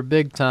 oh, we're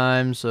big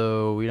time,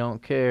 so we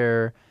don't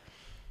care.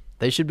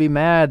 They should be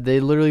mad. They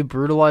literally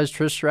brutalized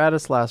Trish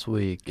Stratus last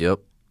week. Yep.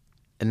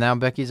 And now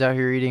Becky's out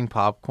here eating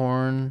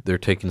popcorn. They're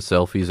taking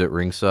selfies at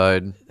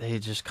ringside. They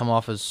just come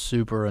off as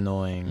super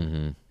annoying.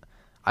 Mm-hmm.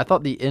 I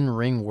thought the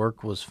in-ring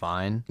work was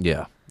fine.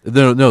 Yeah.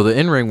 No, the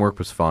in-ring work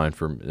was fine.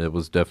 It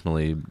was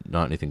definitely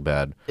not anything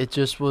bad. It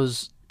just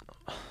was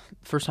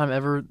first time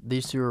ever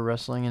these two are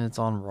wrestling, and it's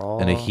on Raw.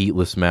 And a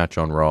heatless match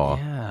on Raw.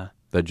 Yeah.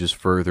 That just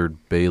furthered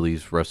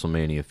Bailey's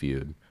WrestleMania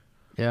feud.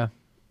 Yeah,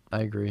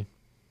 I agree.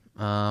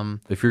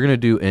 If you're going to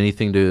do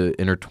anything to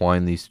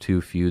intertwine these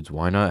two feuds,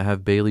 why not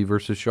have Bailey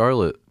versus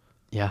Charlotte?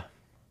 Yeah.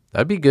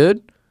 That'd be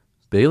good.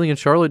 Bailey and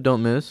Charlotte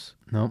don't miss.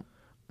 Nope.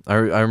 I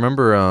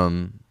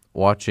remember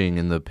watching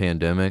in the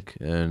pandemic,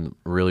 and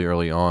really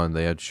early on,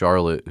 they had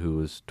Charlotte, who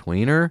was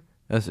tweener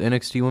as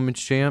NXT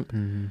Women's Champ,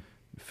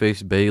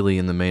 face Bailey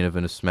in the main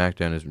event of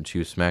SmackDown as when she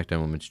was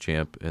SmackDown Women's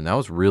Champ, and that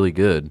was really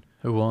good.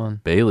 Who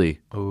won? Bailey.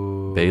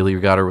 Ooh. Bailey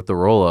got her with the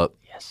roll-up.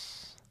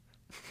 Yes.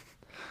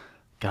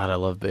 God, I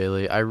love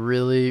Bailey. I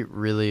really,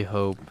 really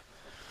hope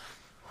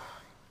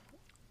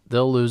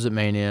they'll lose at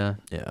Mania.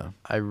 Yeah.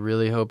 I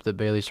really hope that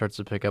Bailey starts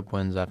to pick up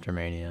wins after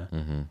Mania.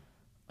 Mm-hmm.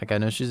 Like, I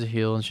know she's a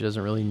heel and she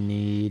doesn't really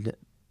need,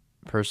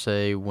 per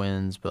se,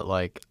 wins, but,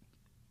 like,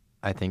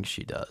 I think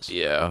she does.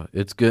 Yeah,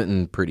 it's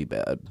getting pretty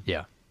bad.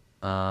 Yeah.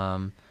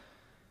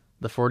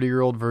 The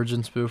 40-year-old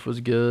virgin spoof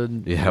was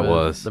good. Yeah, it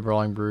was. The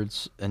Brawling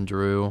Brutes and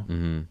Drew.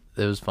 Mm-hmm.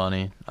 It was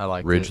funny. I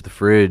liked Ridge it. the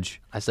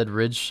Fridge. I said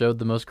Ridge showed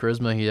the most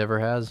charisma he ever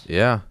has.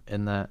 Yeah.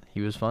 In that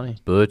he was funny.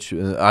 Butch.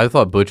 I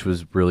thought Butch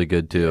was really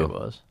good, too. Yeah, it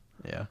was.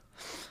 Yeah.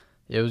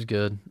 It was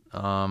good.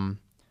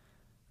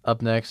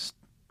 Up next,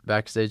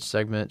 backstage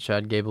segment,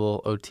 Chad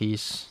Gable,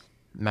 Otis,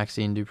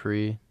 Maxine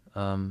Dupree.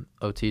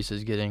 Otis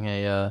is getting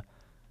a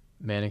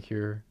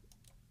manicure,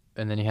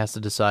 and then he has to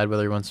decide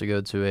whether he wants to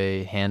go to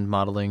a hand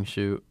modeling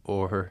shoot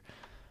or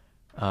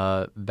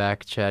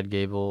back Chad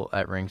Gable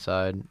at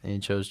ringside, and he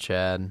chose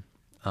Chad,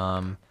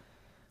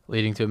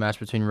 leading to a match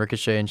between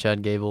Ricochet and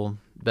Chad Gable.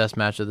 Best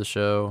match of the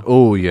show.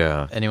 Oh,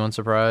 yeah. Anyone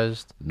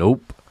surprised?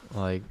 Nope.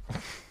 Like,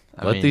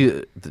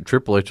 the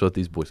Triple H let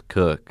these boys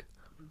cook.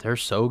 They're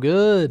so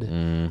good.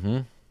 Mm-hmm.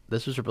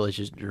 This was Triple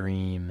H's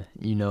dream.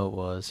 You know it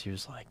was. He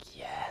was like,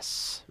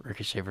 yes,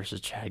 Ricochet versus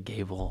Chad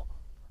Gable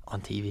on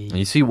TV. And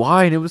you see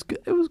why, and it was good.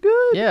 It was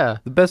good. Yeah.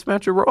 The best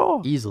match of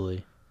Raw.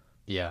 Easily.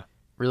 Yeah.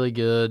 Really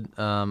good.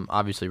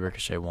 Obviously,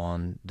 Ricochet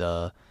won,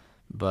 duh.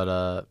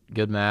 But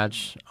good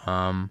match.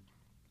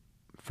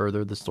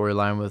 Furthered the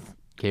storyline with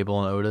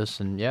Gable and Otis,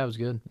 and yeah, it was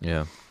good.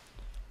 Yeah.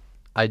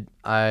 I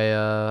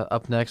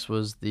up next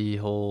was the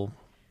whole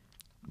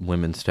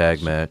women's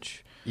tag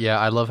match. Yeah,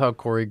 I love how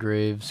Corey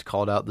Graves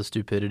called out the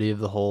stupidity of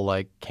the whole,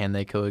 like, can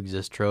they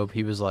coexist trope.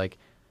 He was like,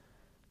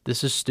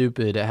 this is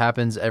stupid. It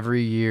happens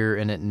every year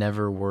and it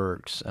never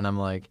works. And I'm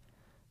like,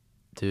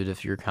 dude,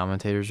 if your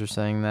commentators are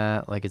saying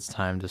that, like, it's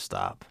time to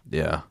stop.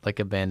 Yeah. Like,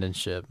 abandon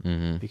ship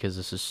Mm-hmm. because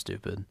this is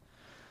stupid.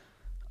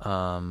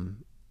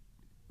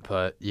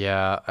 But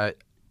yeah,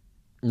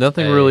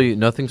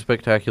 Nothing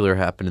spectacular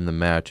happened in the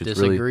match. It's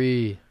disagree.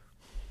 really,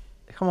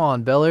 Come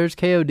on, Belair's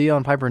KOD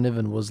on Piper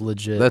Niven was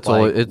legit. that's like,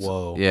 all. It's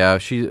whoa, yeah.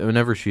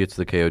 Whenever she hits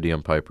the KOD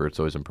on Piper, it's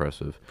always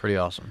impressive. pretty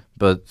awesome.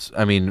 But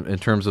I mean, in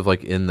terms of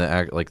like in the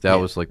act, like that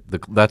was like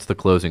that's the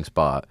closing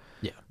spot.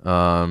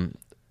 Yeah.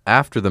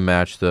 After the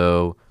match,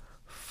 though,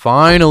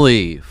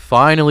 finally,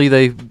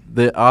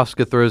 the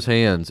Asuka throws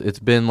hands. It's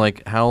been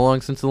like how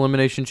long since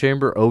Elimination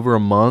Chamber? Over a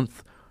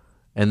month,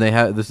 and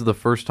this is the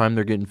first time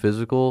they're getting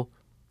physical.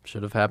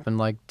 Should have happened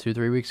like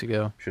 2-3 weeks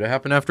ago. Should have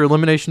happened after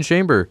Elimination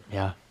Chamber.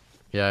 Yeah,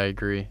 I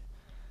agree.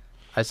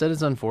 I said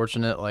it's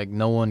unfortunate. Like,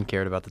 no one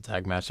cared about the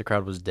tag match. The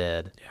crowd was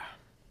dead. Yeah.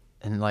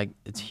 And like,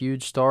 it's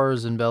huge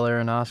stars in Belair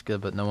and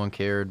Asuka, but no one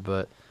cared.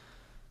 But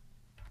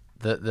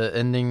the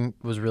ending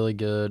was really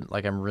good.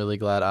 Like, I'm really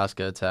glad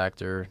Asuka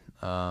attacked her.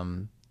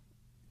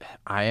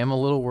 I am a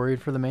little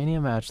worried for the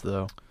Mania match,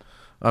 though.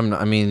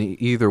 I mean,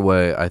 either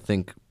way, I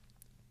think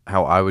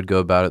how I would go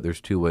about it,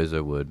 there's two ways I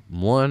would.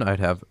 One, I'd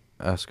have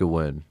Asuka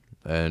win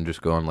and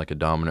just go on like a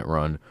dominant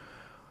run.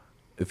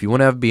 If you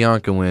want to have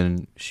Bianca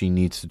win, she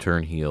needs to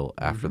turn heel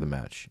after the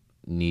match.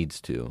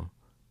 Needs to.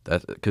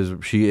 That's because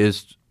she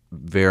is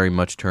very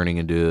much turning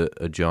into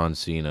a John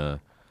Cena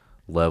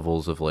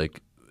levels of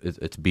like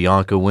it's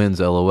Bianca wins,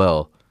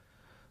 LOL.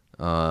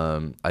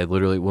 When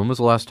was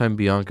the last time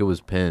Bianca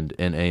was pinned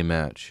in a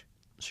match?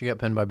 She got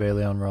pinned by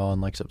Bayley on Raw in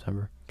like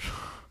September.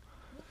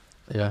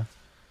 Yeah.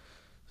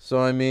 So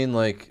I mean,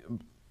 like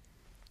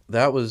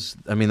that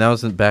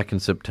wasn't back in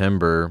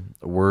September.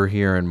 We're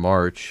here in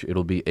March.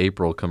 It'll be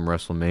April come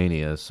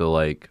WrestleMania. So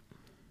like,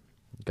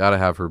 gotta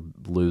have her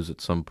lose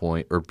at some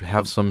point or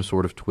have some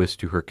sort of twist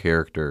to her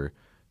character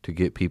to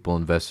get people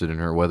invested in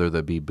her, whether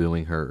that be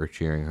booing her or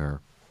cheering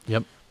her.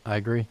 Yep, I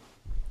agree.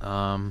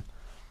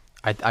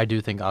 I do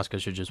think Asuka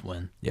should just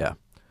win. Yeah,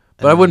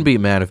 but I wouldn't be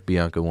mad if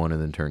Bianca won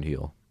and then turned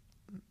heel.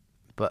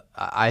 But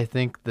I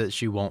think that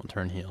she won't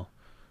turn heel.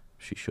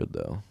 She should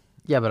though.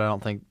 Yeah, but I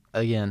don't think,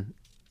 again,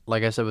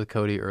 like I said with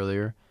Cody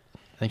earlier,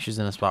 I think she's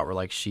in a spot where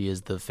like she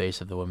is the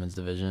face of the women's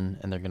division,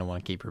 and they're gonna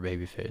want to keep her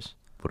baby face.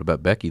 What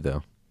about Becky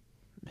though?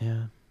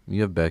 Yeah,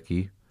 You have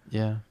Becky.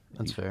 yeah,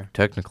 that's fair.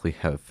 Technically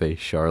have face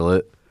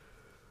Charlotte.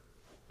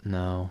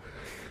 No,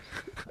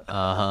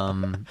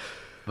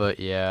 but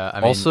yeah, I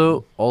mean,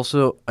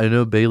 Also, I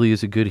know Bayley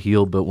is a good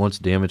heel, but once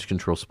Damage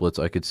Control splits,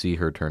 I could see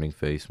her turning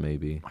face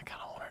maybe. I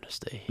kind of want her to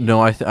stay heel.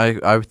 No,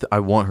 I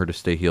want her to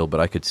stay heel,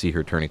 but I could see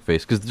her turning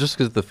face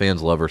because the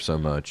fans love her so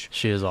much.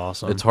 She is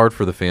awesome. It's hard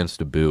for the fans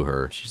to boo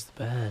her. She's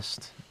the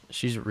best.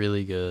 She's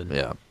really good.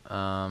 Yeah.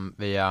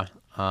 But yeah.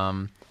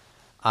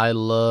 I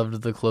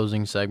loved the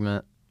closing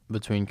segment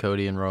between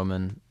Cody and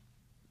Roman.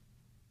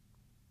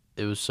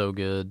 It was so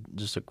good.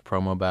 Just a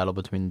promo battle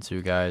between the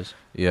two guys.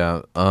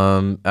 Yeah.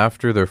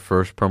 After their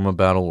first promo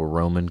battle where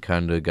Roman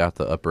kind of got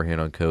the upper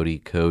hand on Cody,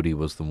 Cody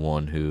was the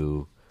one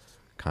who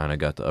kind of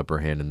got the upper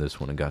hand in this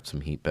one and got some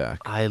heat back.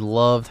 I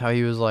loved how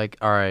he was like,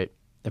 all right,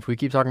 if we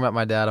keep talking about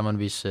my dad, I'm going to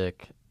be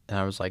sick. And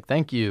I was like,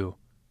 thank you.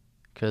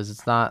 Because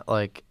it's not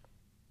like,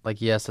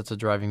 yes, that's a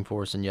driving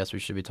force, and yes, we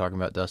should be talking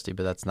about Dusty,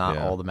 but that's not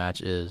all the match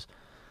is.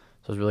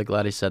 So I was really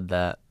glad he said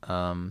that.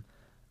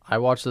 I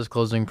watched this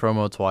closing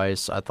promo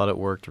twice. I thought it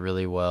worked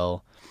really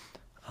well.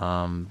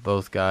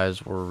 Both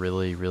guys were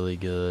really, really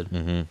good.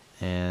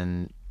 Mm-hmm.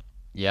 And,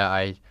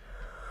 yeah,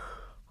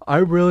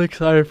 I'm really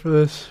excited for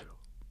this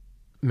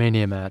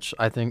Mania match.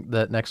 I think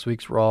that next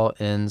week's Raw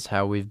ends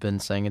how we've been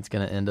saying it's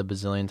going to end a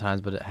bazillion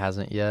times, but it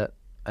hasn't yet.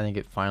 I think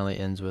it finally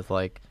ends with,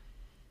 like,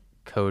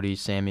 Cody,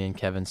 Sammy, and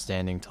Kevin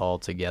standing tall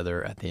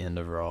together at the end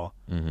of Raw.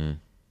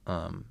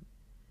 Mm-hmm.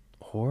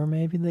 Or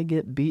maybe they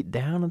get beat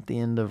down at the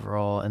end of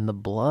Raw and the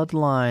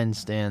Bloodline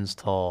stands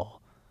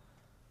tall.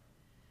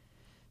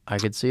 I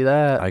could see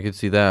that. I could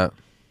see that.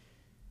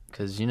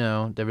 Because,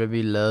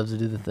 WWE loves to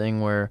do the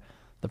thing where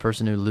the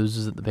person who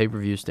loses at the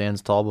pay-per-view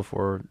stands tall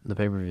before the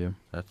pay-per-view.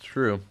 That's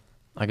true.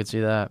 I could see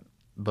that.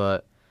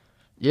 But,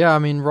 yeah, I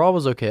mean, Raw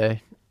was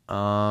okay.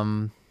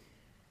 Wasn't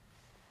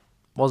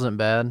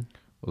bad.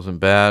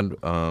 Wasn't bad.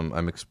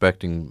 I'm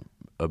expecting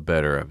a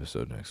better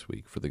episode next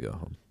week for the go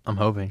home. I'm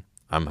hoping.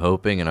 I'm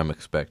hoping and I'm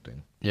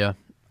expecting. Yeah.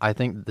 I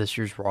think this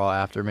year's Raw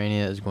after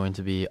Mania is going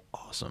to be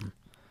awesome.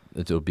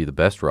 It'll be the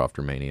best Raw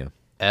after Mania.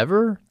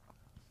 Ever?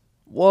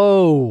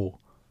 Whoa.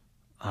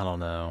 I don't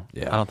know.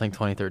 Yeah. I don't think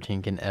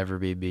 2013 can ever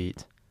be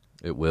beat.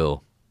 It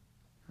will.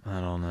 I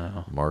don't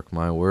know. Mark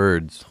my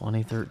words.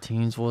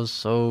 2013's was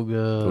so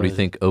good. What do you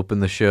think?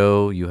 Open the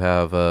show. You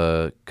have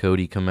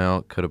Cody come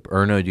out.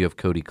 Do you have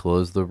Cody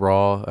close the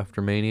Raw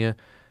after Mania?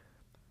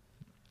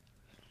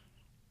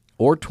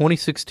 Or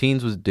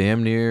 2016's was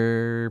damn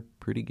near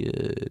pretty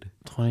good.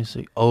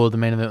 26. Oh, the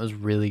main event was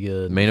really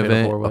good. Main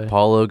event,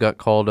 Apollo got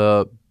called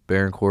up.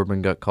 Baron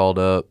Corbin got called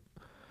up.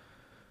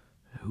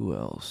 Who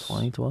else?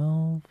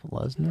 2012,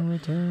 Lesnar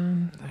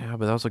return. Yeah,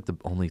 but that was like the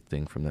only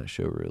thing from that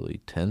show, really.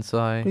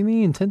 Tensai. What do you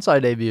mean?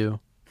 Tensai debut.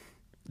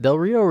 Del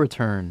Rio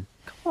return.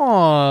 Come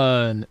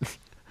on.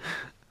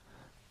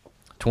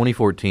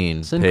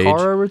 2014. Sin Paige.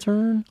 Cara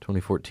return.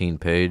 2014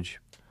 Paige.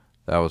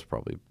 That was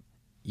probably.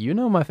 You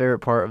know my favorite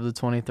part of the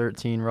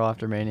 2013 Raw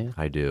After Mania.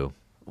 I do.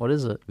 What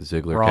is it?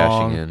 Ziggler Wrong.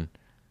 cashing in.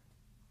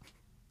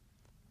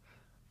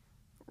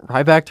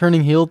 Ryback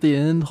turning heel at the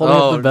end, holding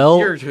up the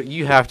belt.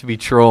 You have to be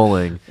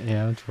trolling.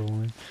 Yeah, I'm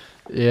trolling.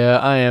 Yeah,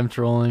 I am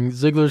trolling.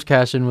 Ziggler's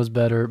cash-in was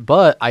better,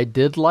 but I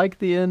did like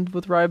the end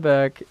with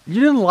Ryback.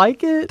 You didn't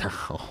like it?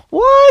 No.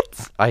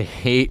 What? I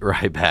hate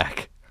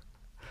Ryback.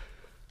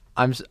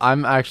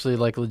 I'm actually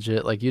like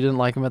legit. Like you didn't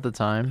like him at the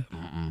time.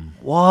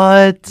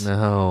 What?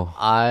 No.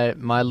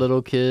 My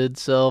little kid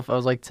self, I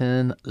was like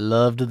 10,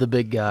 loved the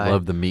big guy.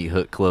 Love the meat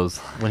hook clothes.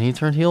 When he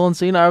turned heel on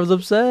Cena, I was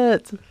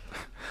upset.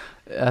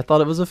 I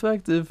thought it was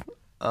effective.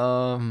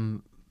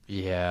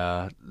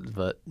 Yeah,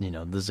 but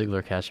the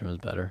Ziggler cash-in was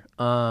better.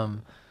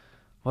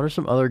 What are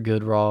some other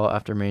good Raw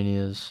After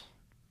Manias?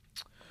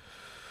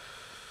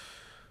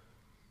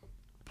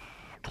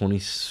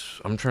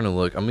 I'm trying to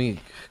look. I mean,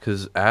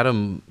 because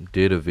Adam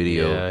did a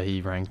video. Yeah,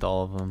 he ranked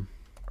all of them.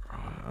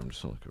 I'm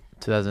just looking.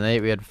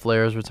 2008, we had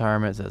Flair's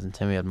retirement.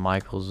 2010, we had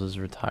Michaels'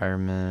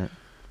 retirement.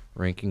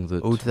 Ranking the.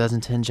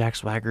 2010, Jack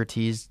Swagger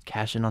teased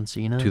cash-in on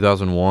Cena.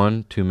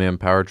 2001, two-man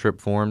power trip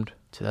formed.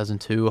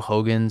 2002,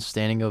 Hogan's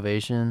standing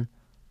ovation.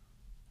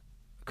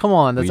 Come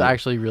on, that's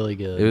actually really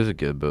good. It was a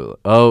good,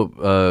 but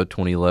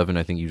 2011,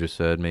 I think you just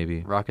said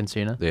maybe. Rock and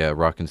Cena. Yeah,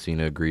 Rock and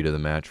Cena agree to the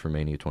match for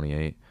Mania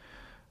 28.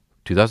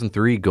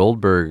 2003,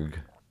 Goldberg.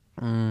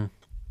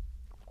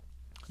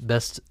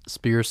 Best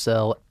spear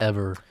cell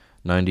ever.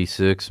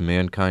 96,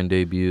 Mankind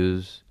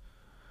debuts.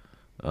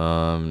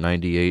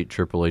 98,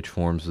 Triple H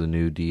forms the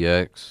new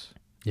DX.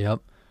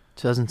 Yep.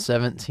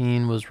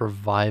 2017 was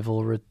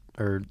Revival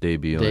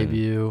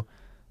debut.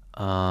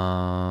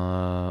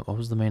 What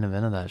was the main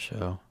event of that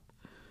show?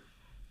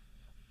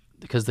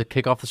 Because the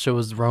kickoff the show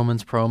was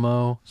Roman's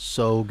promo.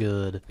 So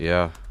good.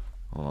 Yeah.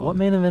 What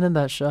main event of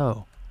that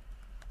show?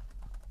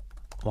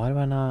 Why do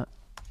I not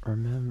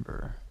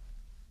remember?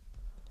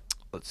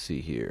 Let's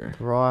see here.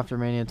 Raw After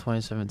Mania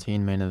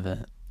 2017 main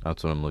event.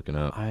 That's what I'm looking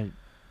up.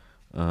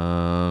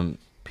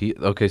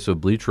 Okay, so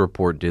Bleacher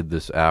Report did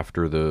this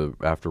after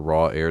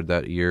Raw aired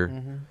that year.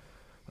 Mm-hmm.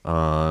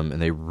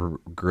 And they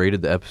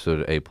graded the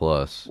episode A+.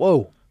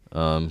 Whoa.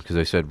 Because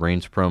they said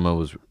Reigns' promo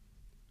was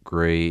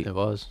great. It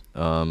was.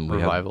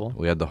 Revival.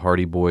 We had the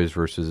Hardy Boys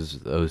versus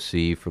the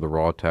OC for the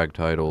Raw tag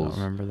titles.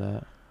 I don't remember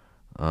that.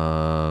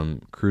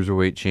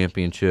 Cruiserweight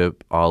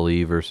Championship,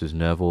 Ali versus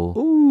Neville.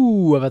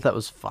 Ooh, I bet that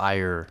was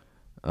fire.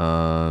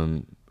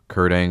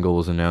 Kurt Angle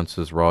was announced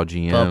as Raw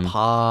GM. The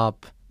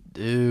Pop.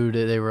 Dude,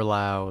 they were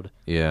loud.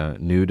 Yeah.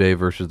 New Day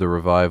versus the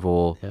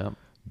Revival. Yep.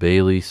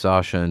 Bayley,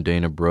 Sasha, and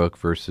Dana Brooke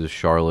versus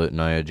Charlotte,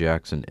 Nia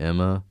Jax, and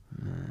Emma.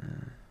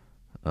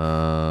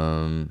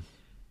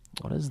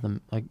 What is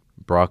the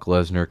Brock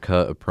Lesnar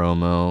cut a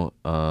promo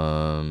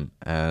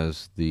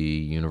as the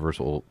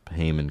Universal.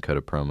 Heyman cut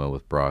a promo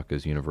with Brock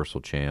as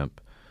Universal Champ.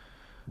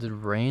 Did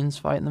Reigns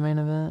fight in the main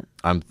event?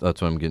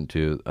 That's what I'm getting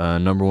to.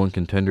 Number one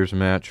contenders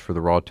match for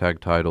the Raw tag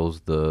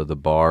titles: the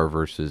Bar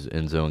versus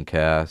Enzo and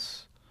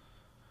Cass.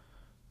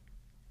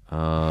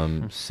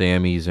 Sami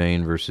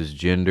Zayn versus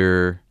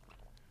Jinder.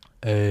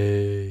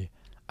 Hey,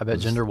 I bet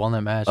Jinder won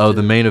that match. Oh,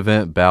 the main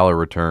event, Balor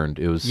returned.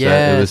 It was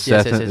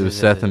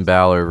Seth and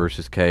Balor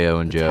versus KO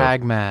and Joe.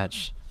 Tag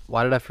match.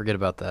 Why did I forget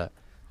about that?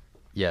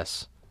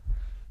 Yes,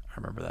 I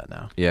remember that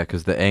now. Yeah,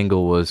 because the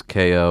angle was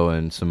KO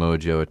and Samoa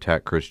Joe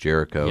attack Chris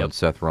Jericho, and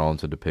Seth Rollins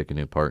had to pick a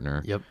new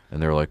partner. Yep.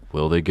 And they were like,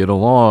 will they get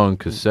along?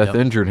 Because Seth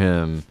injured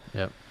him.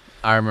 Yep.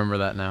 I remember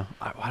that now.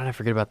 Why did I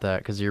forget about that?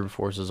 Because the year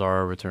before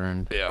Cesaro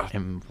returned. Yeah.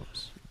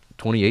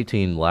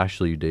 2018,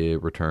 Lashley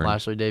returned.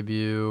 Lashley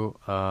debut.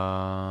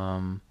 I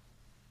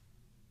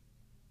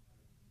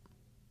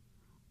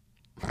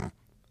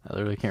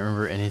literally can't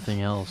remember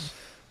anything else.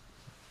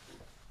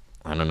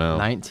 I don't know.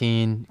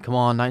 19. Come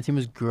on, 19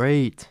 was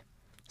great.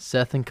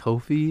 Seth and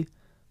Kofi.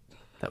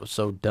 That was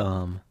so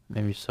dumb.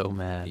 Made me so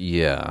mad.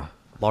 Yeah.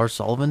 Lars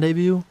Sullivan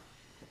debut.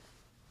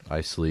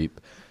 I sleep.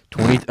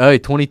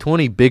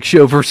 2020, Big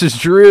Show versus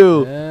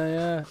Drew.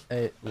 Yeah.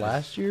 Hey,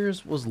 last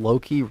year's was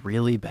low-key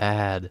really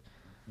bad.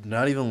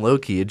 Not even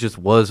low-key. It just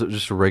was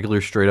just a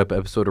regular straight-up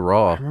episode of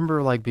Raw. I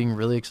remember being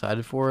really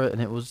excited for it,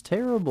 and it was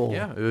terrible.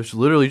 Yeah, it was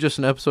literally just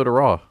an episode of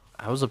Raw.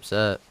 I was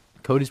upset.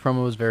 Cody's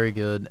promo was very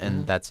good,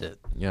 and that's it.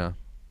 Yeah.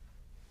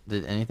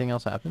 Did anything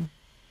else happen?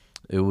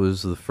 It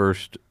was the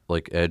first,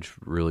 Edge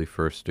really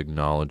first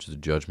acknowledged the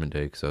Judgment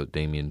Day, because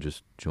Damian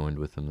just joined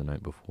with him the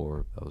night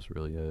before. That was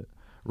really it.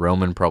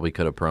 Roman probably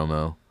cut a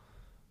promo.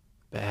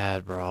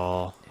 Bad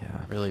brawl.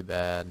 Yeah. Really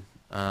bad.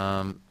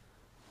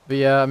 But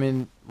yeah, I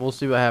mean, we'll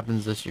see what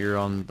happens this year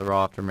on the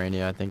Raw After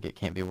Mania. I think it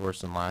can't be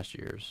worse than last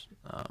year's.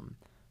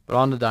 But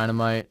on to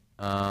Dynamite.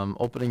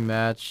 Opening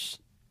match,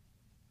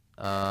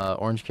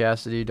 Orange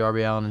Cassidy,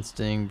 Darby Allin, and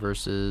Sting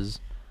versus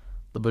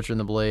The Butcher and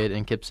the Blade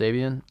and Kip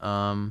Sabian.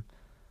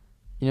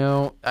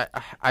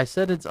 I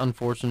said it's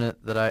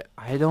unfortunate that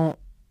I don't.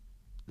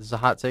 This is a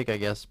hot take, I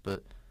guess,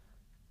 but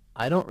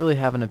I don't really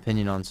have an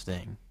opinion on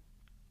Sting.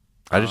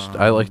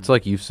 It's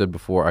like you've said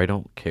before. I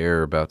don't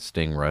care about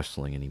Sting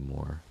wrestling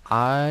anymore.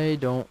 I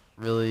don't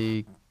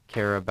really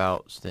care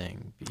about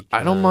Sting.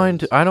 I don't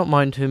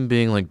mind him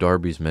being like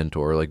Darby's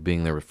mentor, like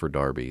being there for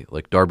Darby,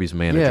 like Darby's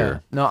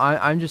manager. Yeah. No,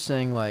 I'm just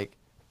saying like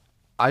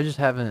I just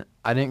haven't.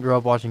 I didn't grow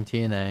up watching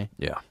TNA.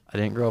 Yeah. I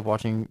didn't grow up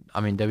watching.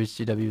 I mean,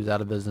 WCW was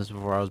out of business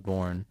before I was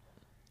born,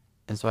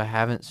 and so I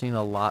haven't seen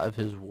a lot of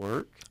his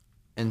work,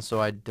 and so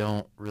I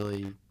don't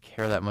really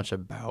care that much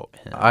about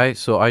him.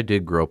 I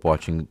did grow up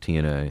watching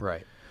TNA.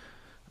 Right.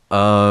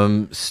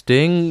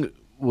 Sting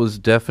was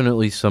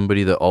definitely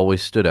somebody that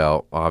always stood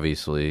out,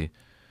 obviously.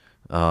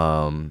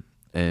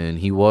 And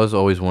he was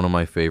always one of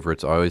my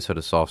favorites. I always had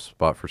a soft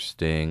spot for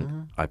Sting.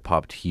 Mm-hmm. I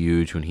popped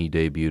huge when he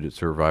debuted at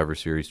Survivor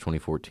Series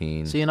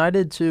 2014. See, and I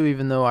did too,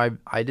 even though I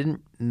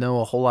didn't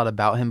know a whole lot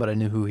about him, but I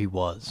knew who he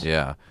was.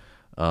 Yeah.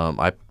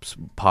 I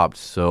popped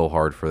so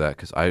hard for that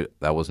because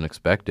that wasn't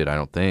expected, I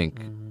don't think.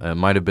 Mm-hmm. It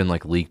might have been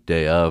like leaked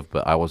day of,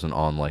 but I wasn't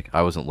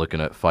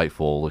looking at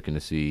Fightful looking to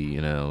see,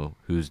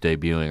 who's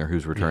debuting or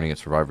who's returning at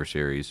Survivor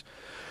Series.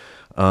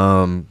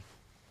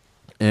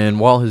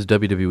 And while his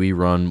WWE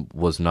run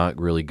was not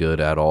really good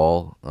at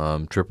all,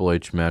 Triple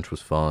H match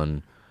was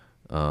fun.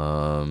 He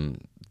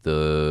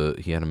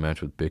had a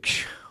match with Big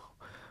Show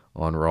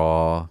on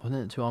Raw.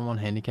 Wasn't it a 2-on-1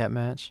 handicap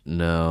match?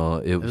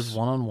 No, It was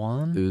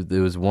 1-on-1? It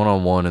was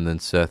 1-on-1, and then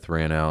Seth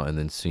ran out, and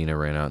then Cena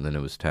ran out, and then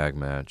it was tag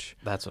match.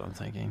 That's what I'm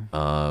thinking.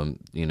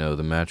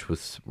 The match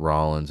with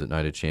Rollins at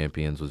Night of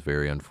Champions was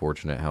very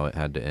unfortunate how it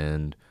had to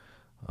end.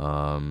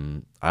 I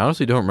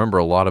honestly don't remember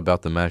a lot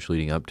about the match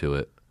leading up to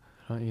it.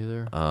 I don't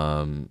either.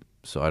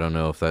 So I don't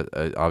know if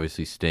that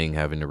obviously Sting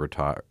having to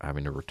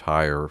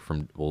retire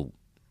from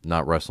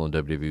not wrestle in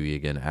WWE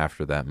again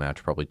after that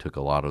match probably took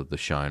a lot of the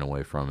shine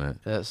away from it.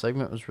 That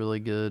segment was really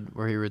good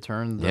where he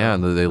returned.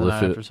 And they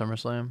lifted night after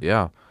SummerSlam.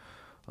 Yeah.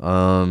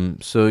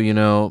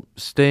 So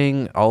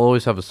Sting, I'll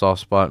always have a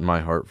soft spot in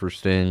my heart for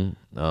Sting.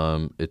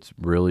 It's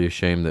really a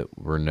shame that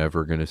we're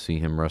never going to see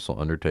him wrestle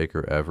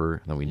Undertaker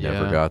ever, that we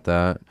never got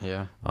that.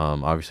 Yeah.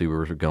 Obviously we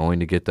were going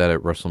to get that at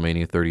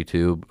WrestleMania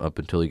 32 up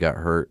until he got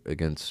hurt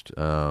against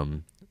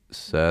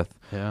Seth.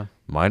 Yeah.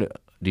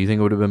 Do you think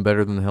it would have been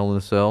better than the Hell in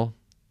a Cell?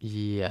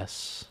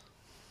 Yes.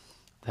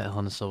 That Hell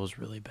in a Cell was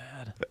really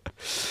bad.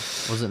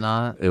 Was it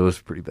not? It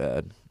was pretty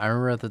bad. I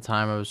remember at the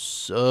time I was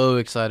so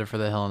excited for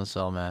the Hell in a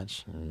Cell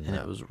match, and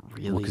it was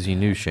really because you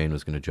knew Shane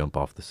was going to jump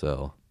off the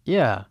cell.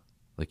 Yeah.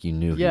 Like you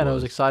knew. Yeah, and I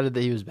was excited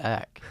that he was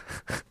back.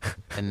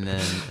 And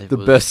then it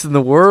was best in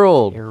the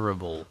world.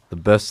 terrible. The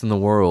best in the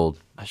world.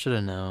 I should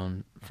have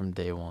known from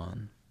day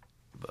one,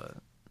 but.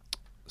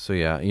 So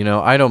yeah,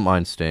 I don't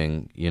mind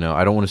Sting.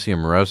 I don't want to see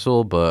him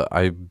wrestle, but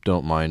I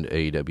don't mind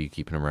AEW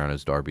keeping him around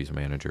as Darby's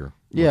manager.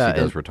 Once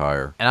he does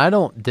retire. And I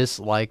don't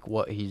dislike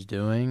what he's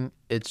doing.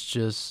 It's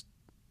just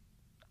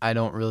I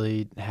don't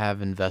really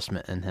have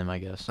investment in him, I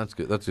guess. That's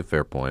good. That's a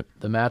fair point.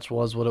 The match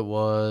was what it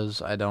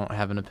was. I don't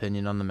have an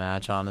opinion on the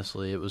match,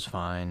 honestly. It was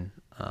fine.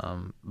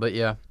 But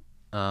yeah.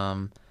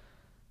 I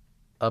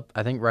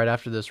think right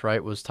after this,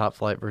 right, was Top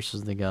Flight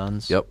versus the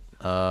Guns. Yep.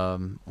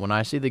 When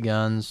I see the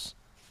Guns,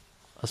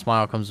 a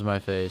smile comes to my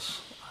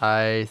face.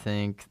 I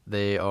think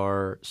they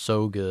are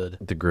so good.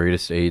 The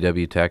greatest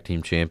AEW tag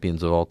team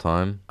champions of all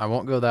time. I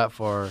won't go that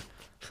far.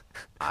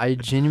 I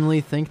genuinely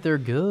think they're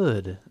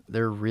good.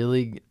 They're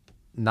really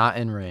not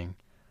in ring.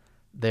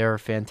 They are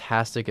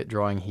fantastic at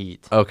drawing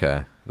heat.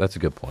 Okay, that's a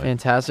good point.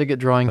 Fantastic at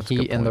drawing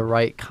heat and the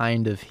right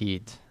kind of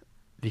heat.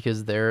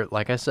 Because they're,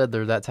 like I said,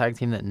 they're that tag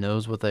team that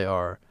knows what they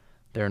are.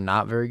 They're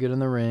not very good in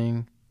the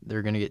ring.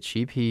 They're going to get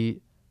cheap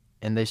heat,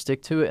 and they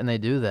stick to it, and they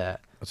do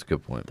that. That's a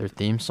good point. Their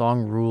theme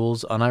song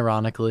rules,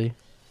 unironically,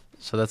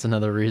 so that's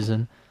another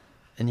reason.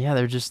 And yeah,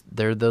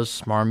 they're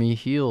those smarmy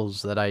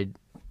heels that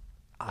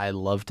I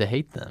love to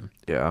hate them.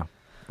 Yeah.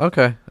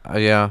 Okay.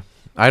 Yeah.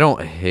 I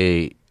don't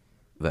hate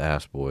the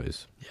Ass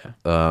Boys. Yeah.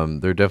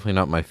 They're definitely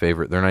not my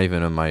favorite. They're not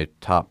even in my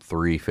top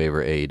 3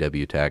 favorite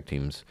AEW tag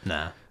teams.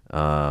 Nah.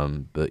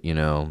 But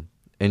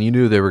and you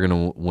knew they were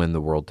going to win the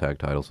world tag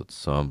titles at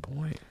some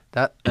point.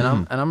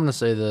 I'm going to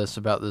say this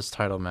about this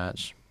title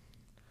match.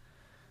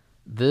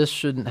 This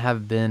shouldn't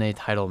have been a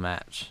title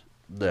match.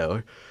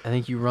 No. I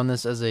think you run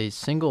this as a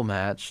single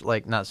match,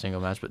 like not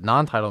single match, but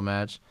non-title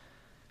match.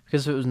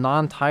 Because if it was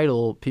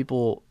non-title,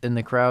 people in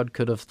the crowd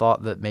could have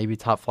thought that maybe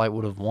Top Flight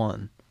would have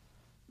won.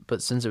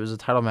 But since it was a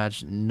title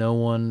match, no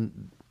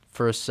one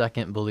for a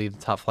second believed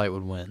Top Flight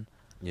would win.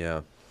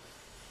 Yeah.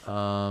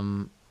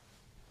 And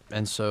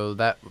so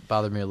that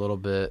bothered me a little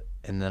bit.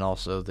 And then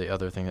also the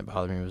other thing that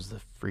bothered me was the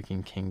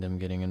freaking Kingdom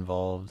getting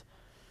involved.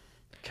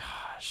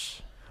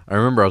 Gosh. I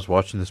remember I was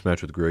watching this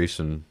match with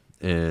Grayson,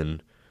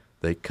 and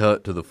they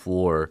cut to the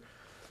floor,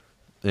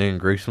 and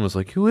Grayson was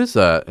like, "Who is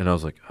that?" And I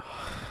was like,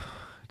 oh,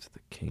 "It's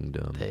the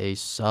Kingdom." They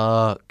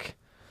suck.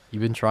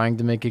 You've been trying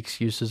to make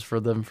excuses for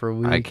them for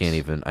weeks. I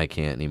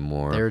can't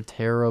anymore. They're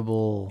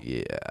terrible.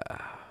 Yeah.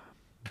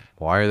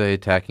 Why are they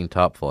attacking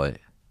Top Flight?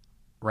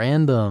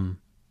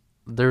 Random.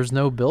 there's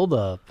no build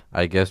up.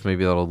 I guess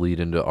maybe that'll lead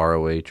into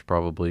ROH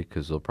probably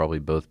because they'll probably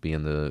both be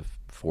in the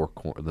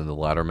then the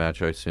ladder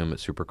match, I assume, at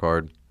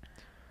Supercard.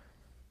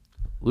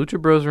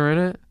 Lucha Bros are in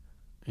it.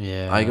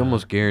 Yeah. I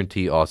almost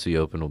guarantee Aussie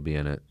Open will be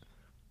in it.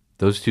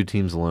 Those two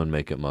teams alone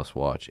make it must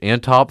watch.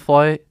 And Top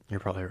Flight. You're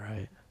probably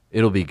right.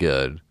 It'll be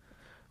good.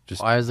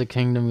 Why is the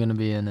Kingdom going to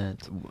be in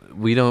it?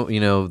 We don't,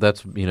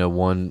 that's,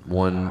 one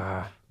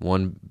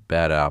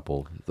bad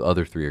apple. The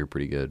other three are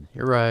pretty good.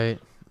 You're right.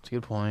 That's a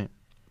good point.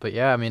 But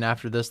yeah, I mean,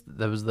 after this,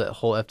 that was the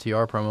whole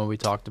FTR promo we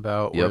talked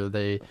about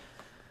where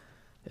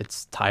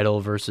it's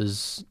title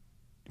versus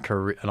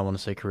career. I don't want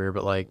to say career,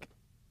 but like,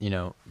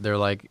 they're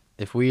like,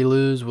 if we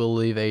lose, we'll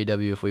leave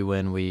AEW. If we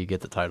win, we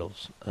get the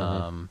titles.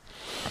 Mm-hmm.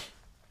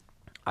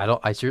 I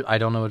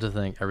don't know what to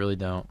think. I really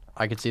don't.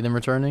 I could see them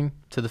returning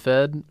to the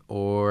Fed,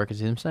 or I could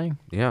see them staying.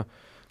 Yeah,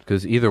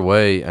 because either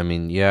way, I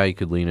mean, you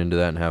could lean into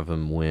that and have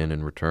them win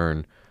and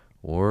return.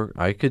 Or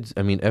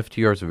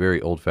FTR is a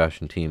very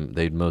old-fashioned team.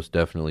 They'd most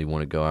definitely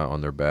want to go out on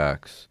their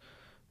backs,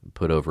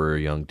 put over a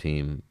young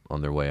team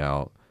on their way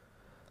out.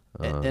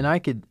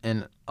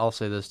 And I'll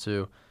say this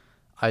too,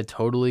 I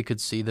totally could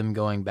see them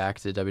going back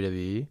to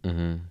WWE, mm-hmm.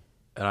 and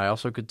I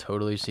also could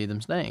totally see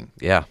them staying.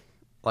 Yeah.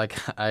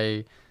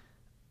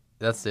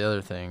 That's the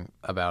other thing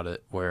about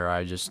it, where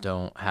I just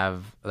don't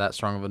have that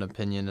strong of an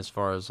opinion as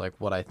far as like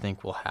what I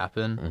think will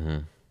happen, mm-hmm.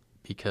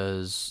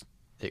 because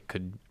it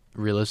could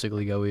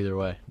realistically go either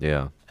way.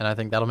 Yeah. And I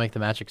think that'll make the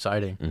match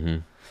exciting.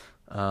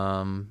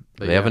 Mm-hmm.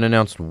 They haven't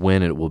announced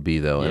when it will be,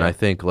 though, and I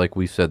think, like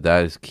we said,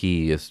 that is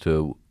key as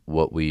to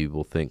what we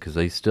will think, because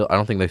I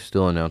don't think they've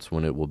still announced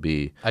when it will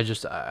be. I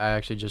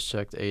actually just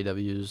checked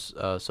AEW's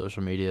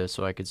social media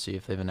so I could see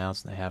if they've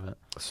announced, and they haven't.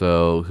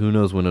 So who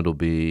knows when it'll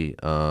be?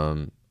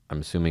 I'm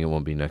assuming it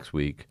won't be next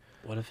week.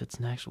 What if it's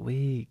next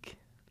week?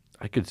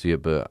 I could see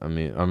it, but I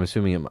mean, I'm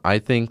assuming I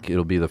think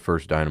it'll be the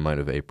first Dynamite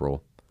of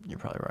April. You're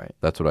probably right.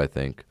 That's what I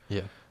think.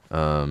 Yeah.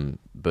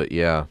 But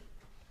yeah.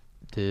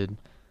 Did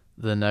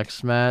the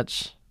next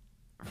match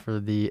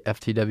for the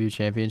FTW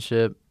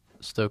Championship,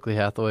 Stokely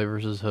Hathaway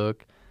versus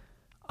Hook,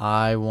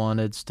 I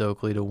wanted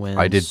Stokely to win.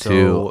 I did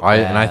too.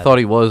 I thought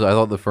he was. I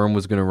thought the firm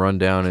was going to run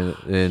down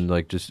and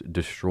like just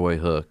destroy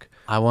Hook.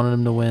 I wanted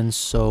him to win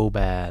so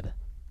bad.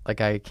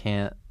 Like, I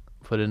can't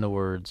put into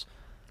words.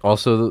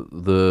 Also,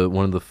 the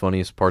one of the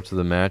funniest parts of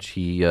the match,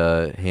 he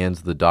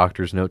hands the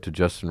doctor's note to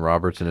Justin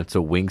Roberts, and it's a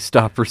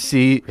Wingstop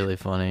receipt. Really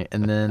funny.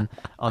 And then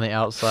on the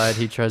outside,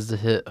 he tries to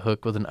hit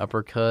Hook with an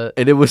uppercut.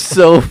 And it was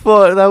so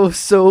fun. That was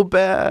so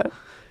bad.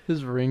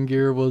 His ring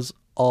gear was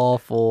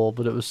awful,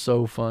 but it was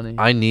so funny.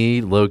 I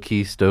need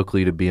low-key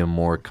Stokely to be in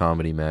more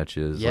comedy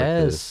matches.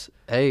 Yes. Like this.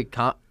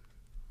 Hey,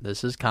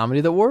 this is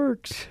comedy that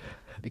works.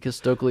 Because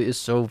Stokely is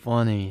so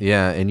funny.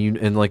 Yeah,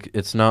 and like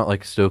it's not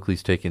like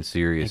Stokely's taken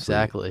seriously.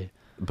 Exactly.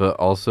 But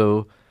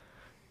also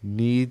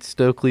need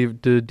Stokely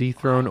to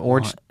dethrone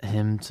Orange. Want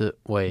him to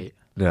wait.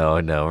 No,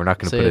 we're not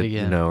going to put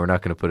it. No, we're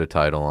not going to put a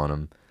title on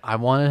him. I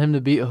wanted him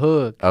to beat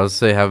Hook. I would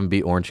say have him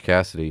beat Orange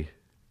Cassidy.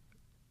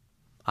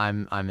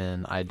 I'm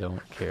in. I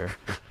don't care.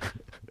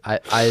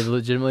 I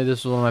legitimately,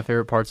 this was one of my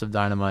favorite parts of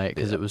Dynamite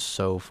because it was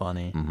so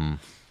funny. Mm-hmm.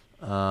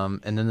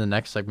 And then the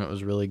next segment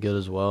was really good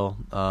as well.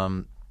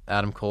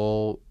 Adam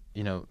Cole,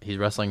 he's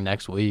wrestling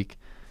next week,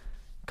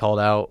 called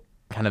out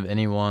kind of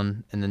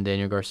anyone, and then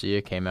Daniel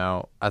Garcia came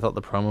out. I thought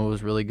the promo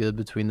was really good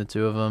between the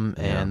two of them,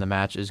 and the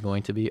match is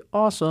going to be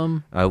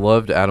awesome. I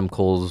loved Adam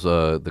Cole's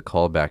the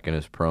callback in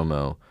his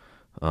promo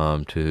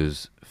to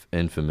his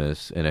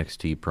infamous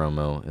NXT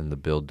promo in the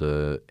build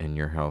to In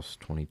Your House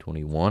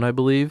 2021, I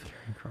believe.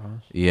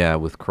 Cross. Yeah,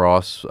 with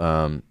Cross,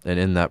 and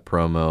in that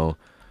promo,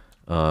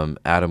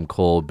 Adam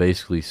Cole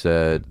basically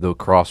said, the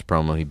Cross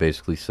promo, he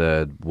basically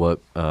said,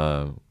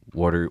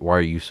 why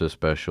are you so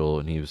special?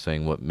 And he was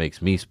saying, what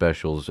makes me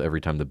special is every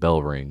time the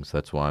bell rings,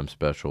 that's why I'm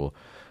special.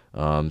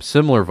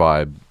 Similar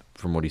vibe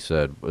from what he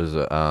said was,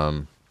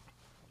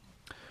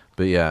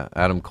 but yeah,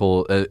 Adam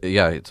Cole,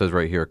 it says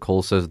right here,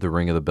 Cole says the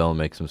ring of the bell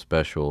makes him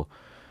special.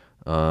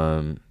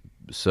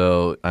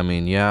 So, I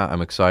mean,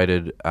 I'm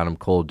excited. Adam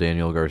Cole,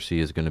 Daniel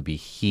Garcia is going to be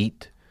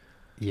heat.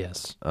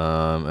 Yes.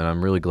 And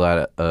I'm really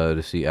glad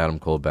to see Adam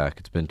Cole back.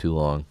 It's been too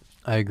long.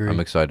 I agree. I'm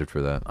excited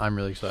for that. I'm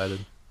really excited.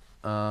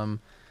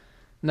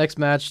 Next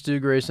match, Stu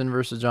Grayson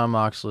versus Jon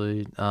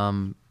Moxley.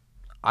 I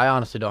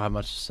honestly don't have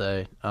much to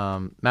say.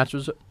 Match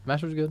was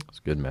good. It's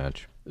a good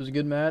match. It was a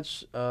good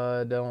match.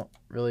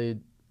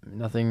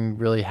 Nothing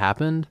really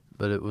happened,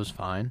 but it was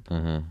fine.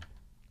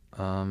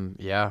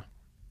 Mm-hmm.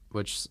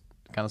 Which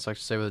kind of sucks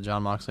to say with a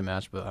Jon Moxley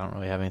match, but I don't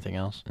really have anything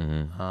else.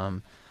 Mm-hmm.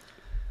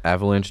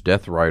 Avalanche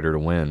Death Rider to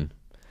win.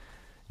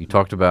 You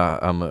talked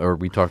about, or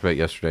we talked about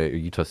yesterday, or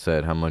you just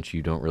said how much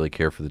you don't really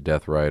care for the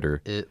Death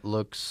Rider. It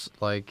looks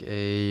like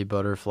a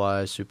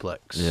butterfly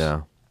suplex.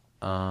 Yeah.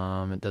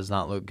 It does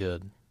not look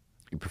good.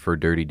 You prefer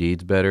Dirty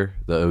Deeds better?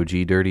 The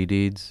OG Dirty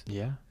Deeds?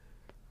 Yeah.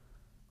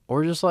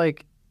 Or just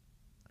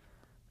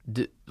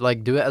do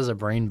it as a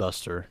brain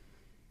buster.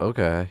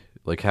 Okay.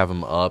 Like have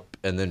them up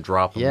and then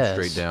drop them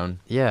straight down?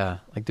 Yeah.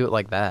 Do it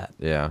like that.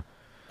 Yeah.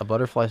 A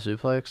butterfly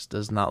suplex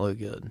does not look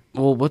good.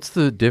 Well, what's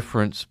the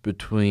difference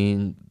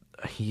between...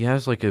 He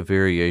has like a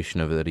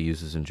variation of it that he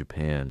uses in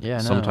Japan. Yeah, I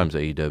know. Sometimes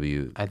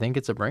AEW. I think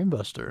it's a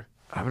brainbuster.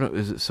 I don't know.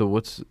 Is it so?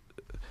 What's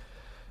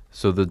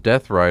so the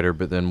Death Rider?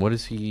 But then what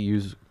does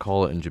he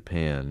call it in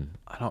Japan?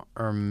 I don't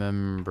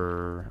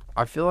remember.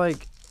 I feel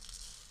like...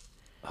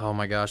 Oh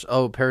my gosh.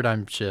 Oh,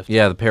 paradigm shift.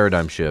 Yeah, the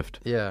Paradigm Shift.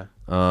 Yeah.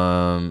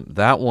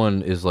 That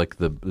one is like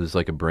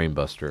a brain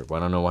buster. I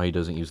don't know why he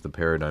doesn't use the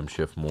Paradigm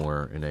Shift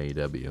more in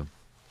AEW.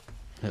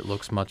 It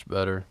looks much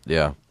better.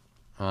 Yeah.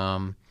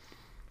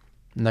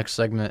 Next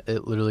segment,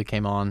 it literally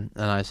came on,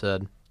 and I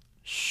said,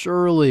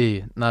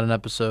 surely not an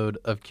episode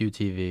of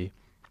QTV.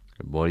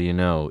 What do you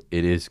know?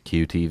 It is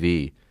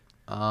QTV.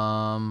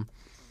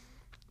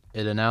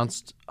 It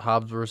announced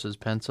Hobbs versus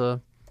Penta,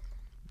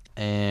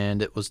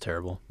 and it was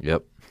terrible.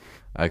 Yep.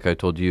 Like I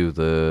told you,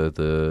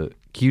 the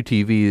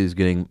QTV is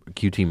getting...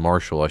 QT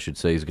Marshall, I should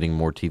say, is getting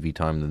more TV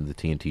time than the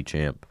TNT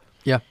champ.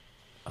 Yeah.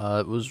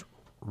 It was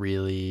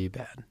really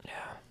bad.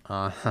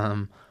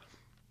 Yeah.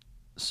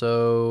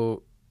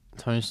 So...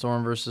 Tony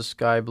Storm versus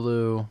Sky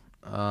Blue.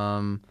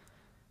 Tony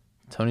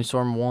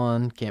Storm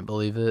won. Can't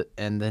believe it.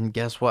 And then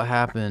guess what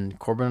happened?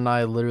 Corbin and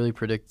I literally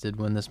predicted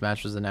when this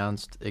match was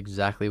announced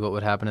exactly what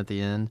would happen at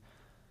the end.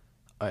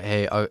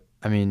 I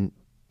mean,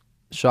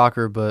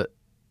 shocker, but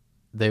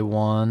they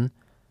won.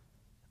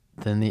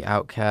 Then the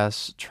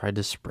Outcasts tried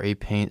to spray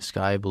paint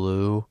Sky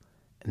Blue.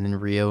 And then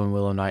Rio and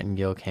Willow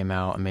Nightingale came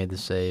out and made the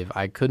save.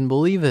 I couldn't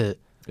believe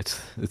it.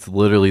 It's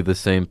literally the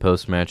same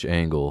post-match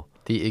angle.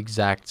 The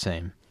exact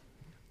same.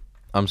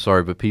 I'm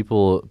sorry, but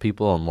people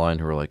online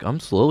who are like, I'm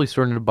slowly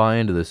starting to buy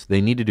into this.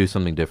 They need to do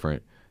something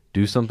different.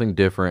 Do something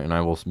different, and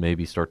I will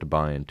maybe start to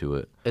buy into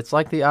it. It's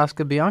like the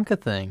Asuka Bianca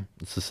thing.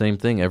 It's the same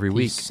thing every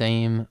week.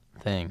 Same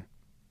thing.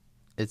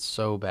 It's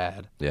so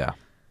bad. Yeah.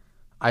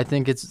 I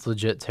think it's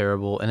legit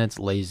terrible, and it's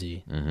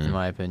lazy, in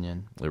my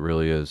opinion. It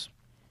really is.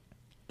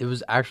 It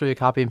was actually a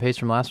copy and paste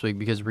from last week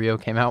because Rio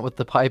came out with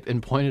the pipe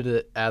and pointed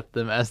it at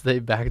them as they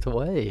backed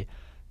away.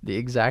 The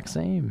exact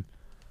same.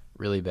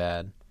 Really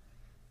bad.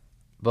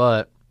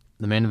 But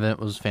the main event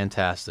was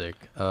fantastic.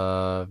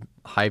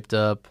 Hyped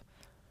up.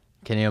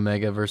 Kenny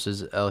Omega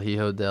versus El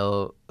Hijo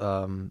del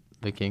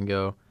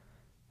Vikingo.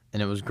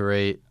 And it was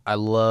great. I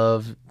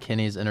love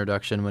Kenny's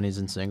introduction when he's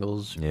in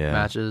singles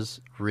matches.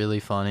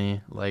 Really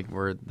funny. Like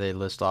where they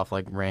list off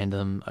like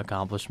random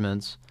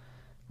accomplishments.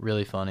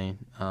 Really funny.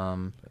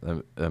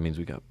 That means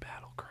we got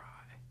Battle Cry.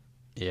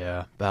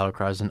 Yeah, Battle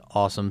Cry is an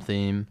awesome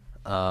theme.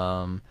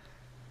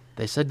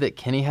 They said that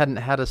Kenny hadn't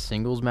had a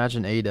singles match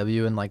in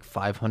AEW in like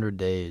 500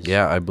 days.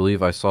 Yeah, I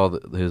believe I saw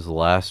his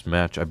last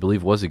match, I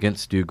believe, was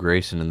against Stu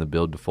Grayson in the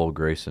Build to Full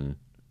Grayson.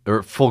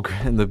 Or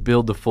in the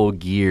Build to Full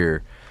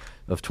Gear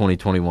of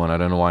 2021. I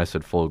don't know why I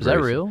said Full Grayson.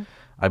 Is that real?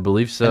 I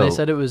believe so. And they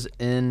said it was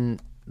in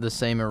the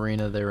same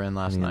arena they were in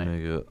last night.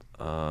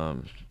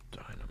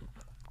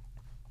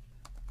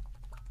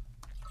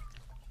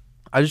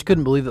 I just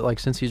couldn't believe that, like,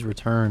 since he's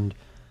returned,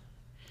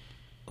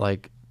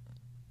 like,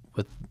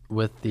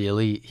 with the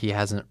Elite, he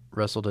hasn't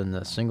wrestled in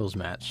the singles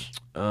match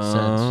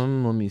since.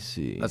 Let me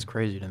see. That's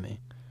crazy to me.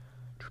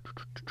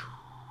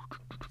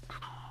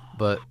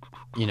 But,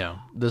 you know,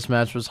 this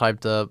match was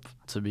hyped up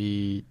to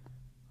be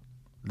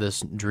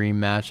this dream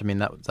match. I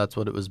mean, that's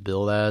what it was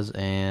billed as,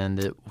 and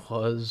it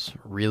was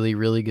really,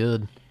 really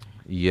good.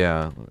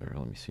 Yeah.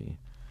 Let me see.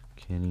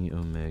 Kenny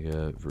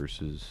Omega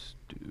versus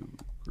Stu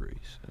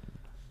Grayson.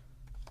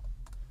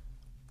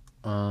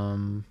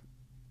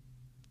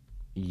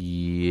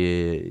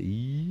 Yeah.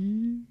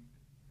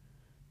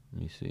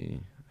 Let me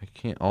see. I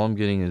can't. All I'm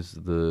getting is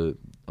the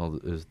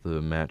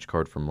match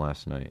card from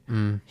last night.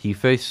 He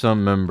faced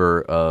some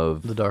member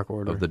of the Dark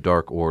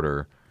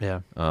Order.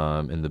 Yeah.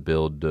 In the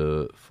Build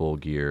to Full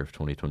Gear of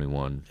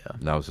 2021. Yeah.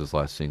 And that was his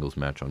last singles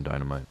match on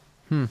Dynamite.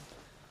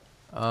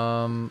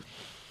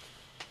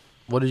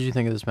 What did you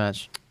think of this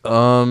match?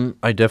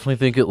 I definitely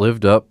think it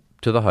lived up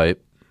to the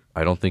hype.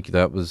 I don't think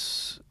that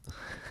was.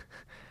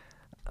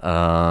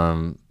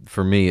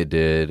 For me, it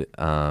did.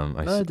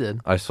 It did.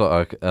 I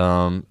saw.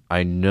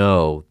 I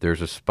know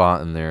there's a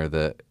spot in there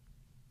that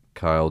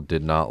Kyle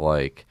did not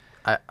like.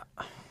 I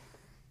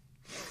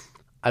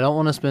don't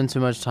want to spend too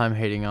much time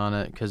hating on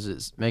it because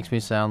it makes me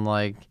sound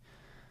like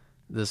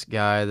this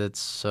guy that's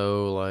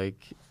so,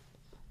 like,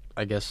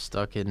 I guess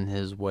stuck in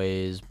his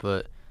ways.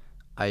 But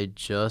I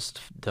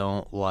just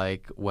don't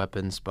like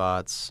weapon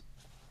spots.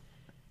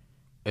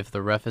 If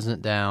the ref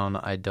isn't down,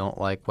 I don't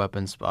like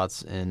weapon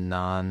spots in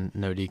no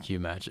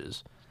DQ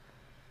matches.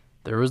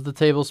 There was the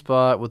table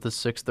spot with the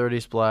 630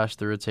 splash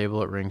through a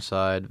table at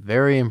ringside.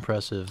 Very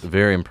impressive.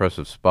 Very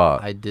impressive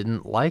spot. I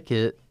didn't like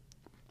it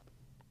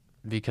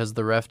because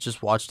the ref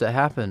just watched it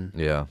happen.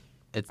 Yeah.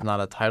 It's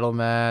not a title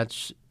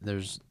match.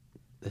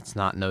 It's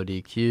not no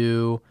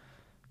DQ.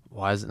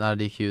 Why is it not a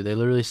DQ? They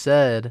literally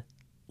said,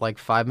 like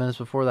 5 minutes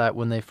before that,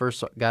 when they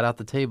first got out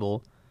the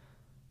table,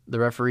 the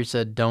referee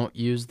said, don't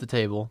use the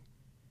table.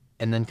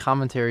 And then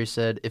commentary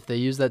said, if they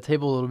use that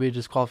table, it'll be a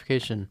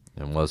disqualification.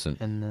 It wasn't.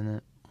 And then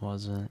it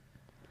wasn't.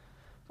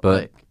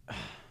 But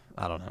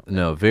I don't know.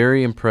 No,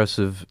 very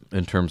impressive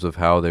in terms of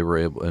how they were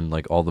able, and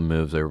like all the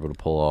moves they were able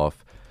to pull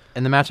off.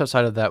 And the match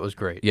outside of that was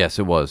great. Yes,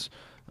 it was.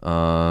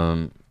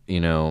 You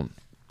know,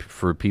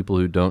 for people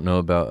who don't know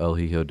about El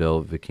Hijo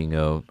del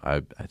Vikingo,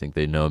 I think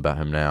they know about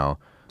him now.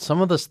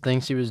 Some of the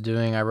things he was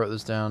doing, I wrote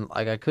this down.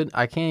 Like I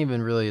can't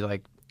even really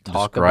like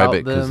talk Describe about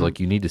it because them like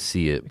you need to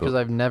see it. because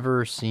I've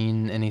never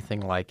seen anything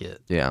like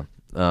it. Yeah.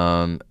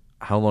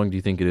 How long do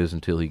you think it is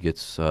until he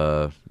gets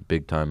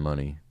big time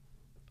money?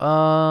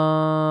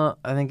 I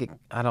think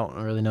I don't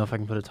really know if I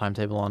can put a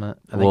timetable on it.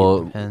 I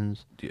think it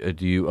depends.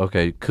 Do you?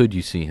 Okay, could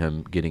you see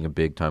him getting a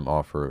big time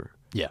offer?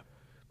 Yeah,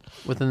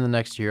 within the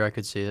next year, I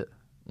could see it.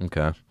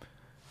 Okay,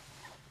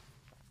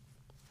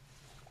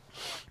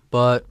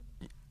 but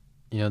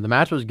the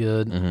match was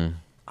good. Mm-hmm.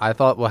 I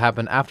thought what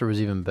happened after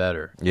was even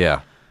better.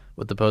 Yeah,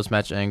 with the post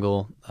match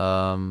angle,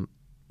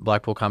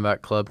 Blackpool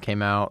Combat Club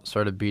came out,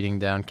 started beating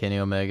down Kenny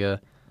Omega.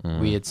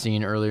 Mm-hmm. We had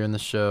seen earlier in the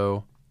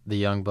show the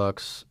Young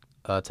Bucks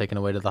taken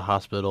away to the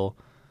hospital.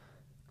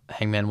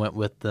 Hangman went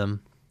with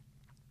them.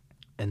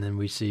 And then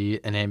we see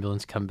an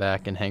ambulance come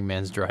back and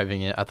Hangman's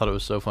driving it. I thought it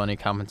was so funny.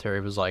 Commentary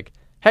was like,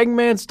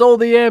 Hangman stole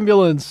the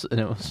ambulance. And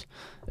it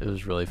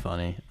was really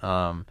funny.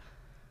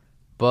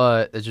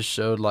 But it just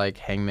showed like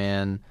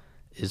Hangman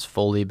is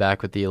fully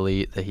back with the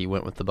Elite, that he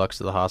went with the Bucks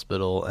to the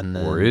hospital and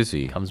then or is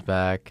he? Comes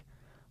back.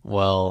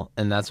 Well,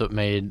 and that's what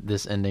made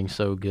this ending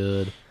so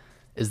good,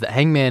 is that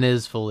Hangman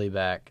is fully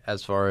back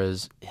as far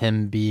as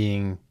him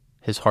being,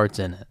 his heart's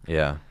in it.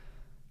 Yeah.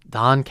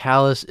 Don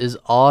Callis is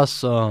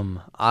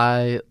awesome.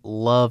 I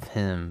love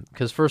him.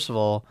 Because first of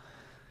all,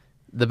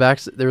 there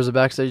was a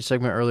backstage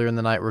segment earlier in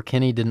the night where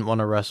Kenny didn't want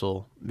to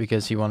wrestle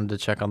because he wanted to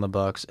check on the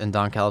Bucks, and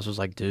Don Callis was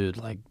like, dude,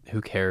 like, who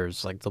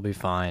cares? Like, they'll be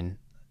fine.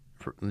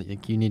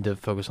 You need to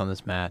focus on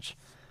this match.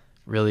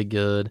 Really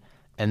good.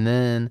 And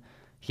then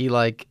he,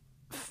 like,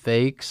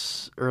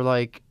 fakes, or,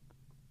 like,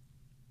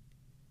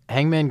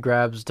 Hangman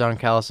grabs Don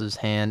Callis'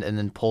 hand and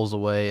then pulls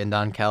away, and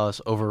Don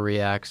Callis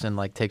overreacts and,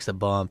 like, takes a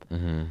bump.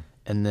 Mm-hmm.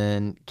 And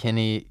then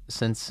Kenny,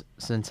 since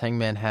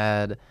Hangman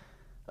had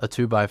a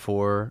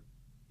 2x4,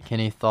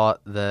 Kenny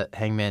thought that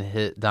Hangman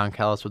hit Don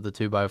Callis with the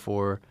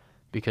 2x4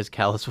 because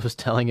Callis was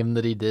telling him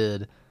that he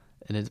did.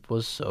 And it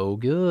was so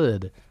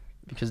good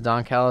because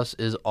Don Callis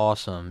is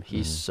awesome.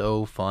 He's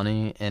so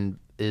funny and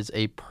is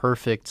a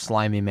perfect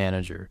slimy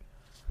manager.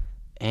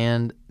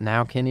 And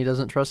now Kenny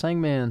doesn't trust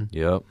Hangman.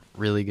 Yep.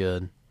 Really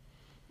good.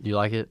 You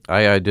like it?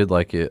 I did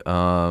like it.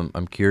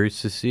 I'm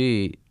curious to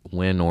see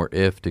when or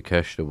if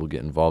Takeshita will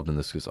get involved in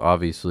this, because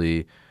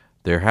obviously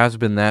there has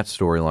been that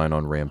storyline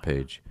on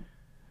Rampage.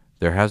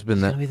 There has been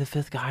He's that. Gonna be the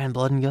fifth guy in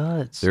Blood and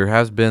Guts. There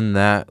has been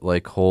that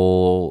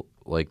whole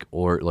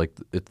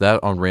that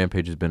on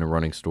Rampage has been a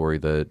running story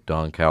that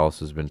Don Callis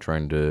has been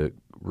trying to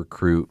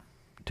recruit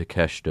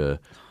Takeshita.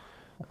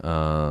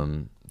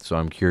 So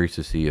I'm curious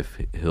to see if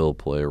he'll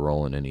play a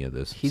role in any of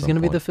this. He's going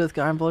to be the fifth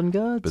guy in Blood and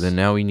Guts. But then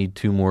now we need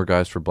 2 more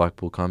guys for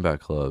Blackpool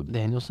Combat Club.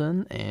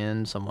 Danielson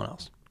and someone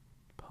else.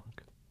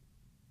 Punk.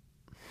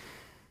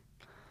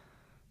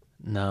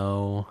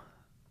 No.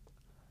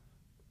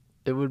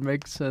 It would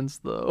make sense,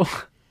 though.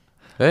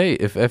 Hey,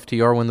 if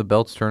FTR win the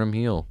belts, turn them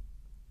heel.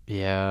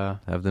 Yeah.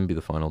 Have them be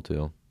the final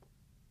 2.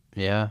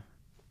 Yeah.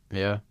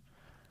 Yeah.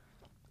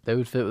 They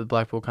would fit with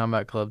Blackpool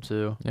Combat Club,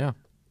 too. Yeah.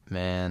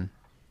 Man.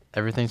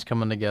 Everything's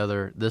coming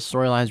together. This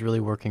storyline's really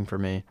working for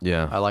me.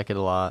 Yeah. I like it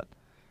a lot.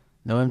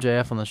 No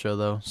MJF on the show,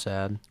 though.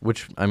 Sad.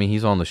 Which, I mean,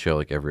 he's on the show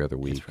like every other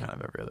week. It's kind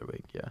of every other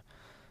week, yeah.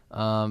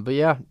 But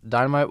yeah,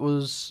 Dynamite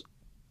was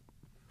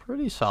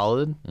pretty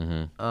solid.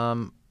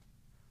 Mm-hmm.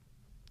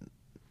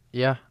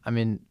 Yeah, I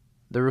mean,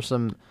 there was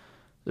some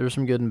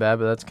good and bad,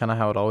 but that's kind of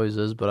how it always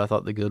is. But I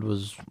thought the good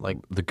was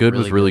the good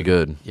was really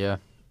good. Yeah.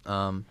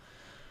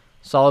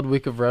 Solid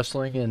week of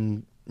wrestling,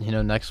 and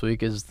next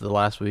week is the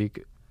last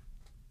week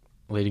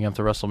leading up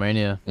to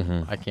WrestleMania.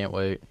 Mm-hmm. I can't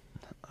wait.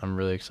 I'm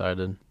really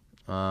excited.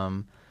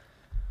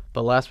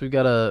 But last we've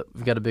got a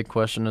big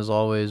question as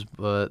always,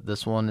 but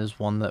this one is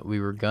one that we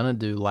were gonna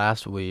do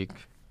last week.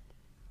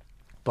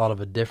 Thought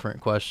of a different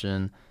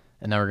question,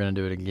 and now we're gonna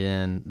do it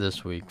again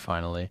this week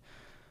finally.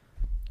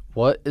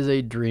 What is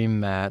a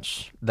dream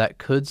match that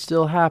could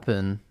still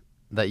happen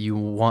that you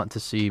want to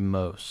see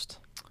most?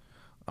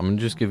 I'm gonna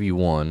just give you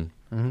one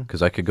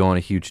because I could go on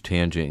a huge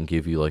tangent and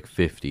give you like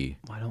 50.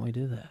 Why don't we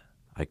do that?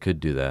 I could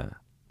do that,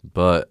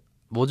 but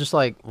we'll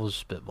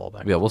spitball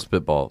back. Yeah, we'll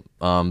spitball.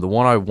 The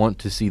one I want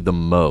to see the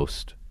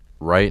most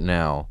right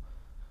now,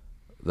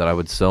 that I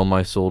would sell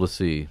my soul to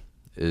see,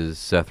 is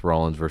Seth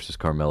Rollins versus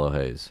Carmelo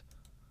Hayes.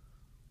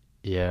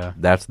 Yeah,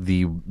 that's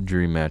the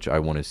dream match I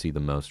want to see the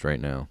most right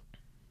now.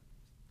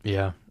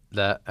 Yeah,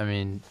 that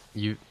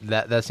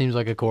seems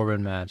like a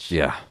Corbin match.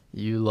 Yeah,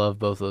 you love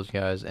both those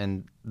guys,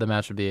 and the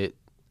match would be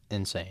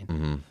insane.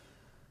 Mm-hmm.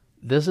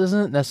 This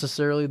isn't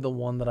necessarily the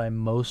one that I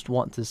most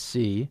want to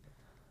see,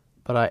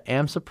 but I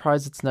am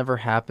surprised it's never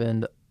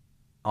happened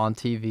on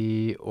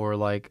TV or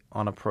like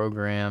on a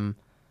program,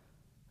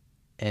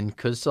 and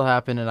could still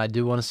happen, and I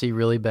do want to see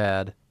really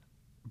bad.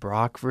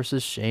 Brock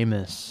versus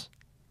Sheamus.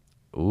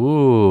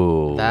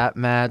 Ooh. That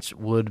match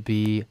would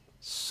be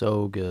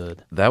So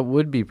good. That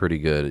would be pretty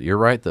good. You're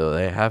right, though.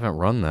 They haven't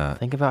run that.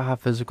 Think about how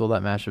physical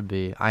that match would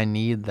be. I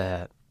need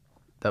that.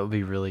 That would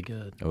be really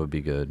good. That would be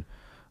good.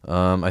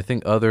 I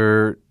think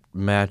other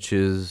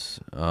matches.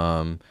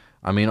 I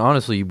mean,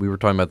 honestly, we were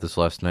talking about this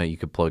last night. You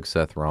could plug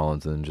Seth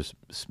Rollins and just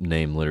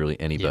name literally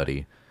anybody.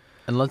 Yeah.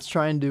 And let's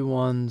try and do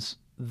ones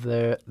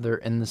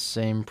they're in the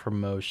same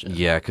promotion.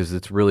 Yeah, because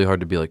it's really hard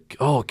to be like,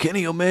 oh,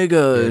 Kenny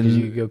Omega. Yeah, and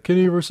you go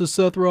Kenny versus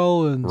Seth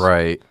Rollins.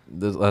 Right.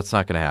 That's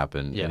not going to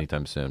happen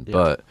anytime soon.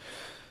 Yeah.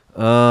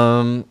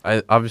 But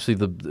obviously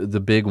the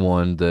big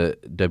one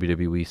that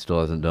WWE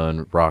still hasn't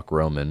done, Rock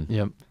Roman.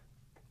 Yep.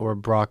 Or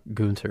Brock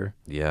Gunther.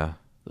 Yeah.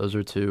 Those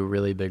are two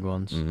really big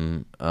ones.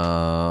 Mm-hmm.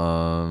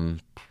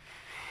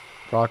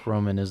 Brock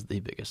Roman is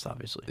the biggest,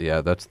 obviously. Yeah,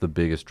 that's the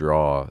biggest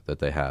draw that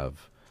they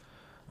have.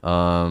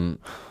 Well,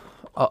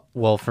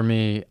 for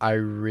me, I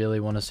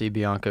really want to see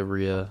Bianca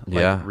Rhea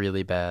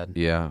really bad.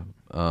 Yeah.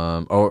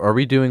 Are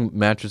we doing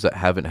matches that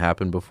haven't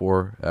happened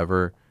before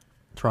ever?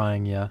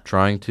 Trying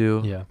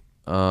to? Yeah.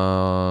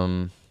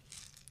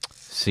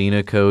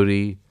 Cena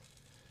Cody,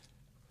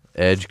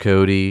 Edge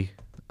Cody.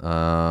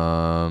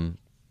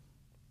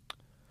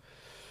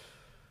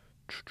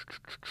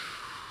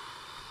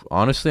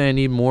 Honestly, I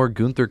need more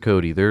Gunther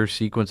Cody. Their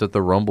sequence at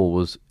the Rumble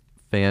was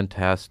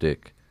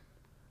fantastic.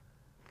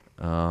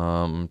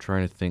 I'm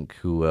trying to think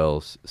who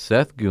else.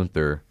 Seth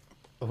Gunther.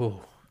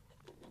 Oh.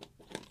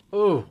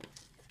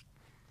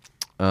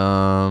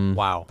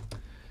 Wow.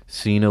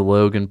 Cena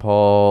Logan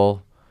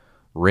Paul.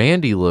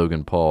 Randy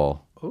Logan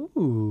Paul.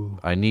 Ooh.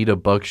 I need a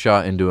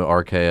buckshot into an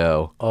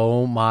RKO.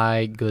 Oh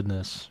my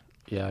goodness.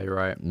 Yeah, you're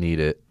right. Need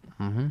it.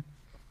 Mm-hmm.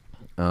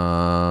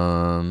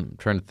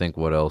 Trying to think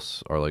what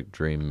else are like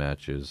dream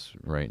matches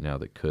right now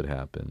that could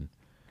happen.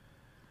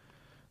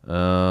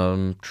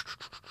 I'm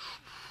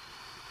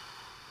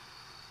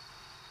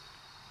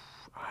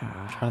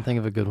trying to think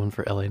of a good one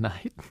for LA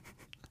Knight.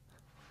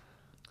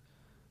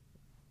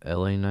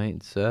 LA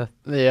Knight Seth?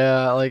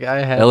 Yeah, like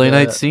I had LA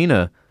Knight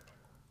Cena.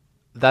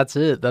 That's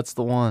it. That's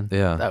the one.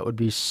 Yeah. That would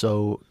be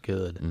so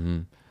good.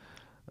 Mm-hmm.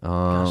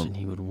 Gosh, and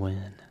he would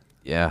win.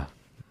 Yeah.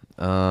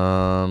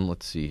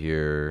 Let's see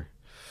here.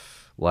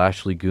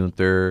 Lashley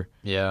Gunther.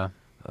 Yeah.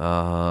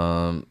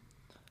 I'm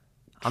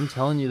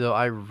telling you though,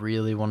 I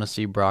really want to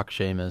see Brock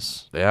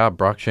Sheamus. Yeah,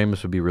 Brock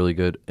Sheamus would be really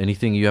good.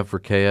 Anything you have for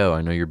KO?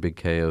 I know you're a big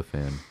KO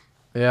fan.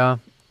 Yeah.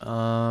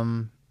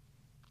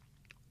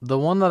 The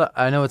one that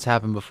I know it's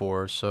happened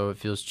before, so it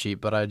feels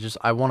cheap, but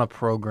I want a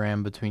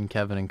program between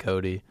Kevin and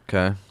Cody.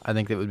 Okay. I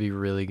think that would be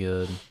really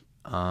good.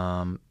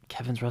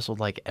 Kevin's wrestled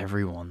like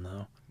everyone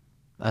though.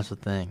 That's the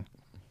thing.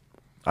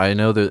 I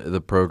know that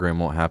the program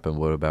won't happen.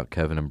 What about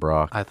Kevin and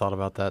Brock? I thought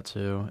about that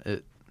too.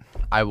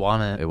 I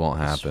want it. It won't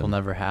It happen. will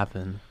never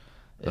happen.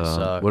 It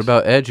sucks. What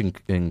about Edge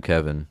and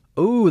Kevin?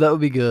 Ooh, that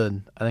would be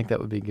good. I think that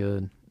would be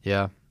good.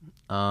 Yeah.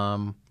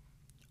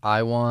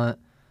 I want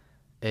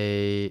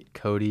a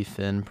Cody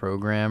Finn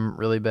program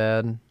really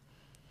bad.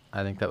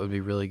 I think that would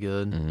be really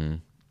good.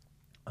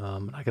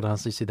 Mm-hmm. I could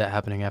honestly see that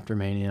happening after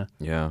Mania.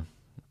 Yeah.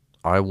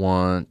 I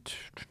want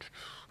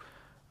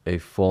a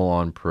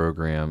full-on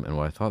program, and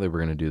what I thought they were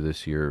going to do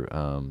this year,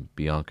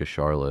 Bianca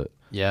Charlotte.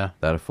 Yeah.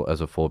 That as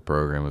a full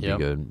program would be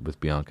good, with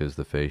Bianca as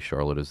the face,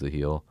 Charlotte as the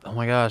heel. Oh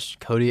my gosh,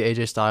 Cody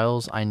AJ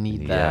Styles, I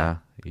need that.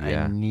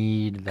 Yeah. I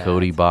need that.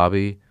 Cody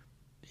Bobby.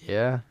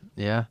 Yeah.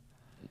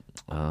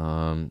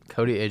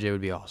 Cody AJ would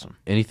be awesome.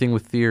 Anything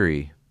with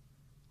Theory?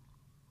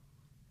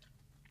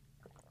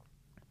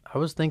 I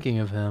was thinking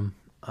of him.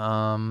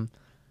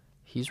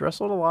 He's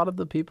wrestled a lot of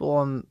the people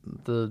on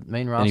the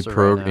main roster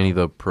right now. Any of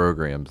the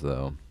programs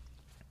though?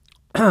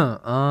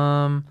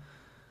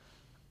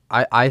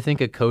 I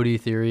think a Cody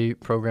Theory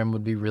program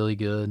would be really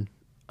good.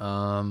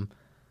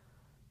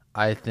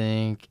 I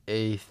think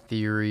a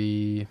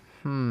Theory.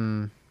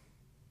 As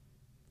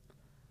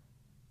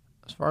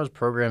far as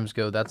programs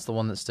go, that's the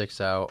one that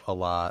sticks out a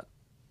lot.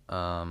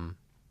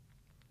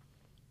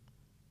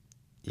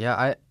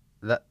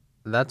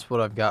 That's what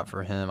I've got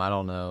for him. I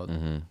don't know.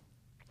 Mm-hmm.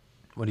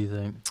 What do you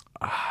think?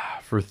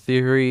 For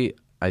Theory,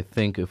 I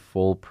think a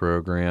full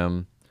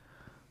program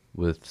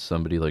with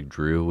somebody like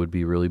Drew would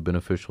be really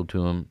beneficial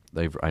to him.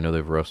 I know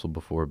they've wrestled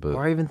before, but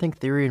Or I even think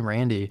Theory and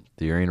Randy.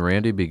 Theory and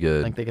Randy be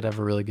good. I think they could have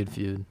a really good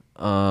feud.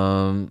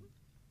 Want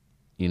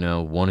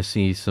to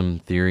see some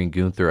Theory and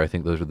Gunther. I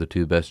think those are the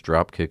two best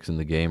drop kicks in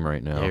the game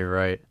right now. Yeah, you're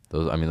right.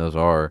 Those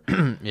are.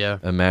 Yeah.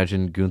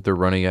 Imagine Gunther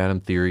running at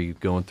him, Theory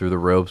going through the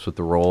ropes with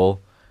the roll.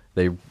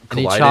 And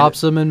he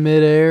chops him in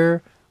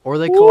midair, or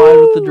they collide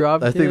with the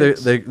drop kicks. I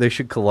think they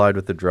should collide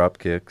with the drop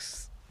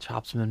kicks.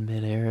 Chops him in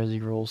midair as he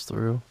rolls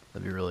through.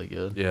 That'd be really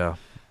good. Yeah.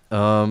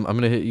 I'm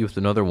going to hit you with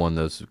another one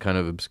that's kind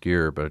of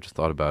obscure, but I just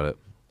thought about it.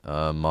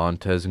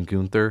 Montez and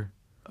Gunther.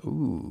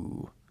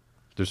 Ooh.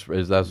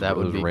 That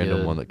was a random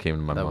good. one that came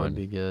to my mind. That would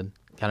be good.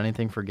 Got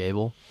anything for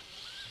Gable?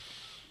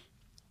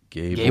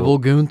 Gable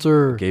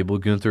Gunther. Gable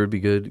Gunther would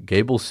be good.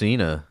 Gable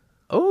Cena.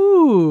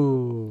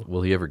 Ooh.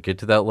 Will he ever get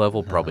to that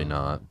level? Probably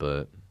not,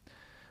 but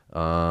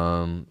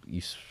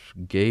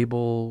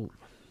Gable.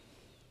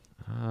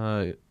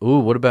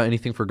 What about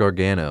anything for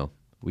Gargano?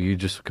 Well, you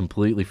just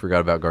completely forgot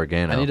about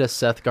Gargano. I need a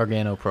Seth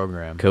Gargano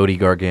program. Cody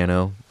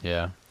Gargano.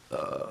 Yeah.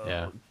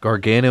 Yeah.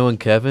 Gargano and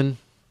Kevin.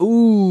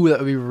 Ooh, that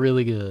would be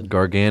really good.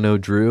 Gargano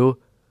Drew.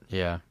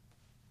 Yeah.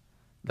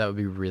 That would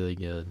be really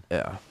good.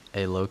 Yeah.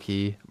 A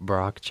low-key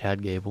Brock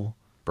Chad Gable.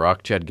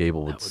 Brock Chad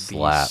Gable would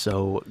slap. Be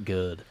so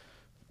good.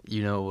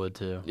 You know it would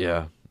too.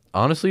 Yeah.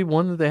 Honestly,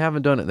 one that they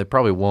haven't done it, they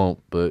probably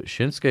won't, but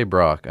Shinsuke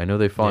Brock. I know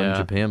they fought in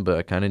Japan, but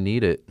I kind of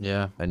need it.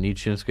 Yeah. I need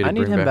Shinsuke to I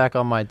need bring him back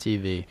on my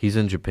TV. He's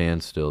in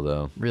Japan still,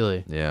 though.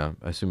 Really? Yeah.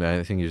 I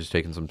think he's just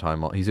taking some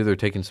time off. He's either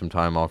taking some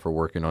time off or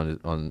working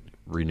on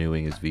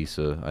renewing his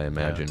visa, I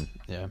imagine.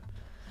 Yeah.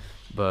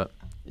 But,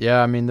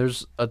 yeah, I mean,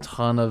 there's a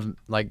ton of,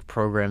 like,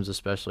 programs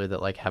especially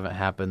that, like, haven't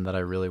happened that I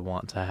really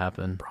want to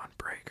happen. Braun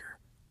Breaker.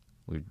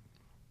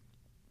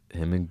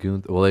 Him and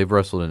Gunther. Well, they've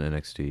wrestled in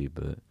NXT,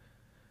 but...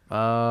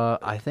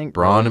 I think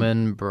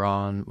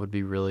Braun would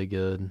be really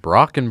good.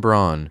 Brock and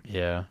Braun.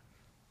 Yeah.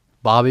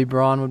 Bobby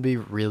Braun would be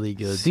really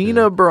good.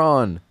 Cena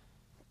Braun.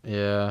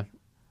 Yeah.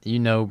 You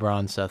know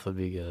Braun Seth would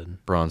be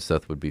good. Braun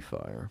Seth would be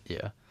fire.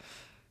 Yeah.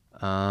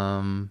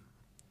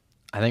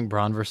 I think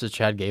Braun versus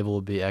Chad Gable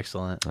would be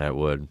excellent. That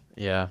would.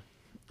 Yeah.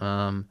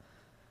 You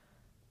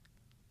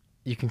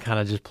can kind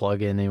of just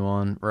plug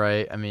anyone,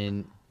 right? I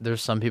mean,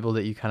 there's some people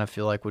that you kind of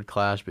feel like would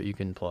clash, but you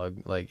can plug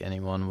like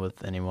anyone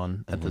with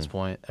anyone at this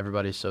point.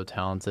 Everybody's so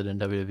talented in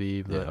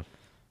WWE, but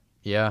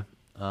yeah.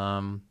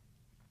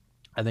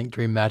 I think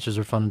dream matches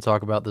are fun to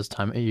talk about this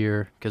time of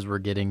year because we're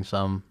getting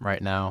some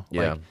right now.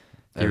 Yeah. Like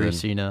Theory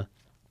Cena.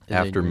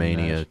 After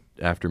Mania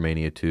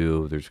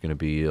 2, there's going to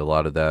be a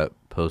lot of that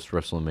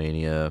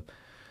post-WrestleMania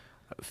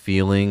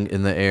feeling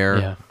in the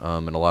air,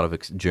 and a lot of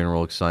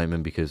general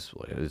excitement because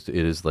it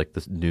is like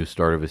the new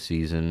start of a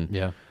season.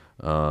 Yeah.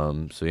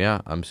 So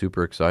yeah, I'm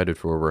super excited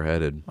for where we're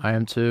headed. I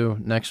am too.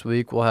 Next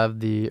week we'll have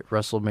the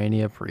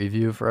WrestleMania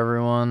preview for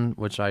everyone,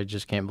 which I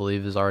just can't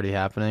believe is already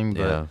happening.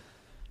 But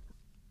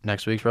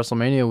next week's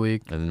WrestleMania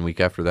week. And then week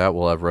after that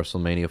we'll have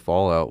WrestleMania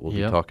Fallout. We'll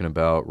be talking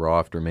about Raw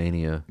after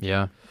Mania.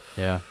 Yeah.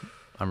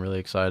 I'm really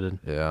excited.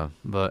 Yeah.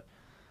 But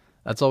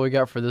that's all we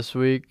got for this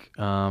week.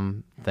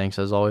 Thanks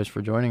as always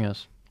for joining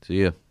us.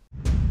 See ya.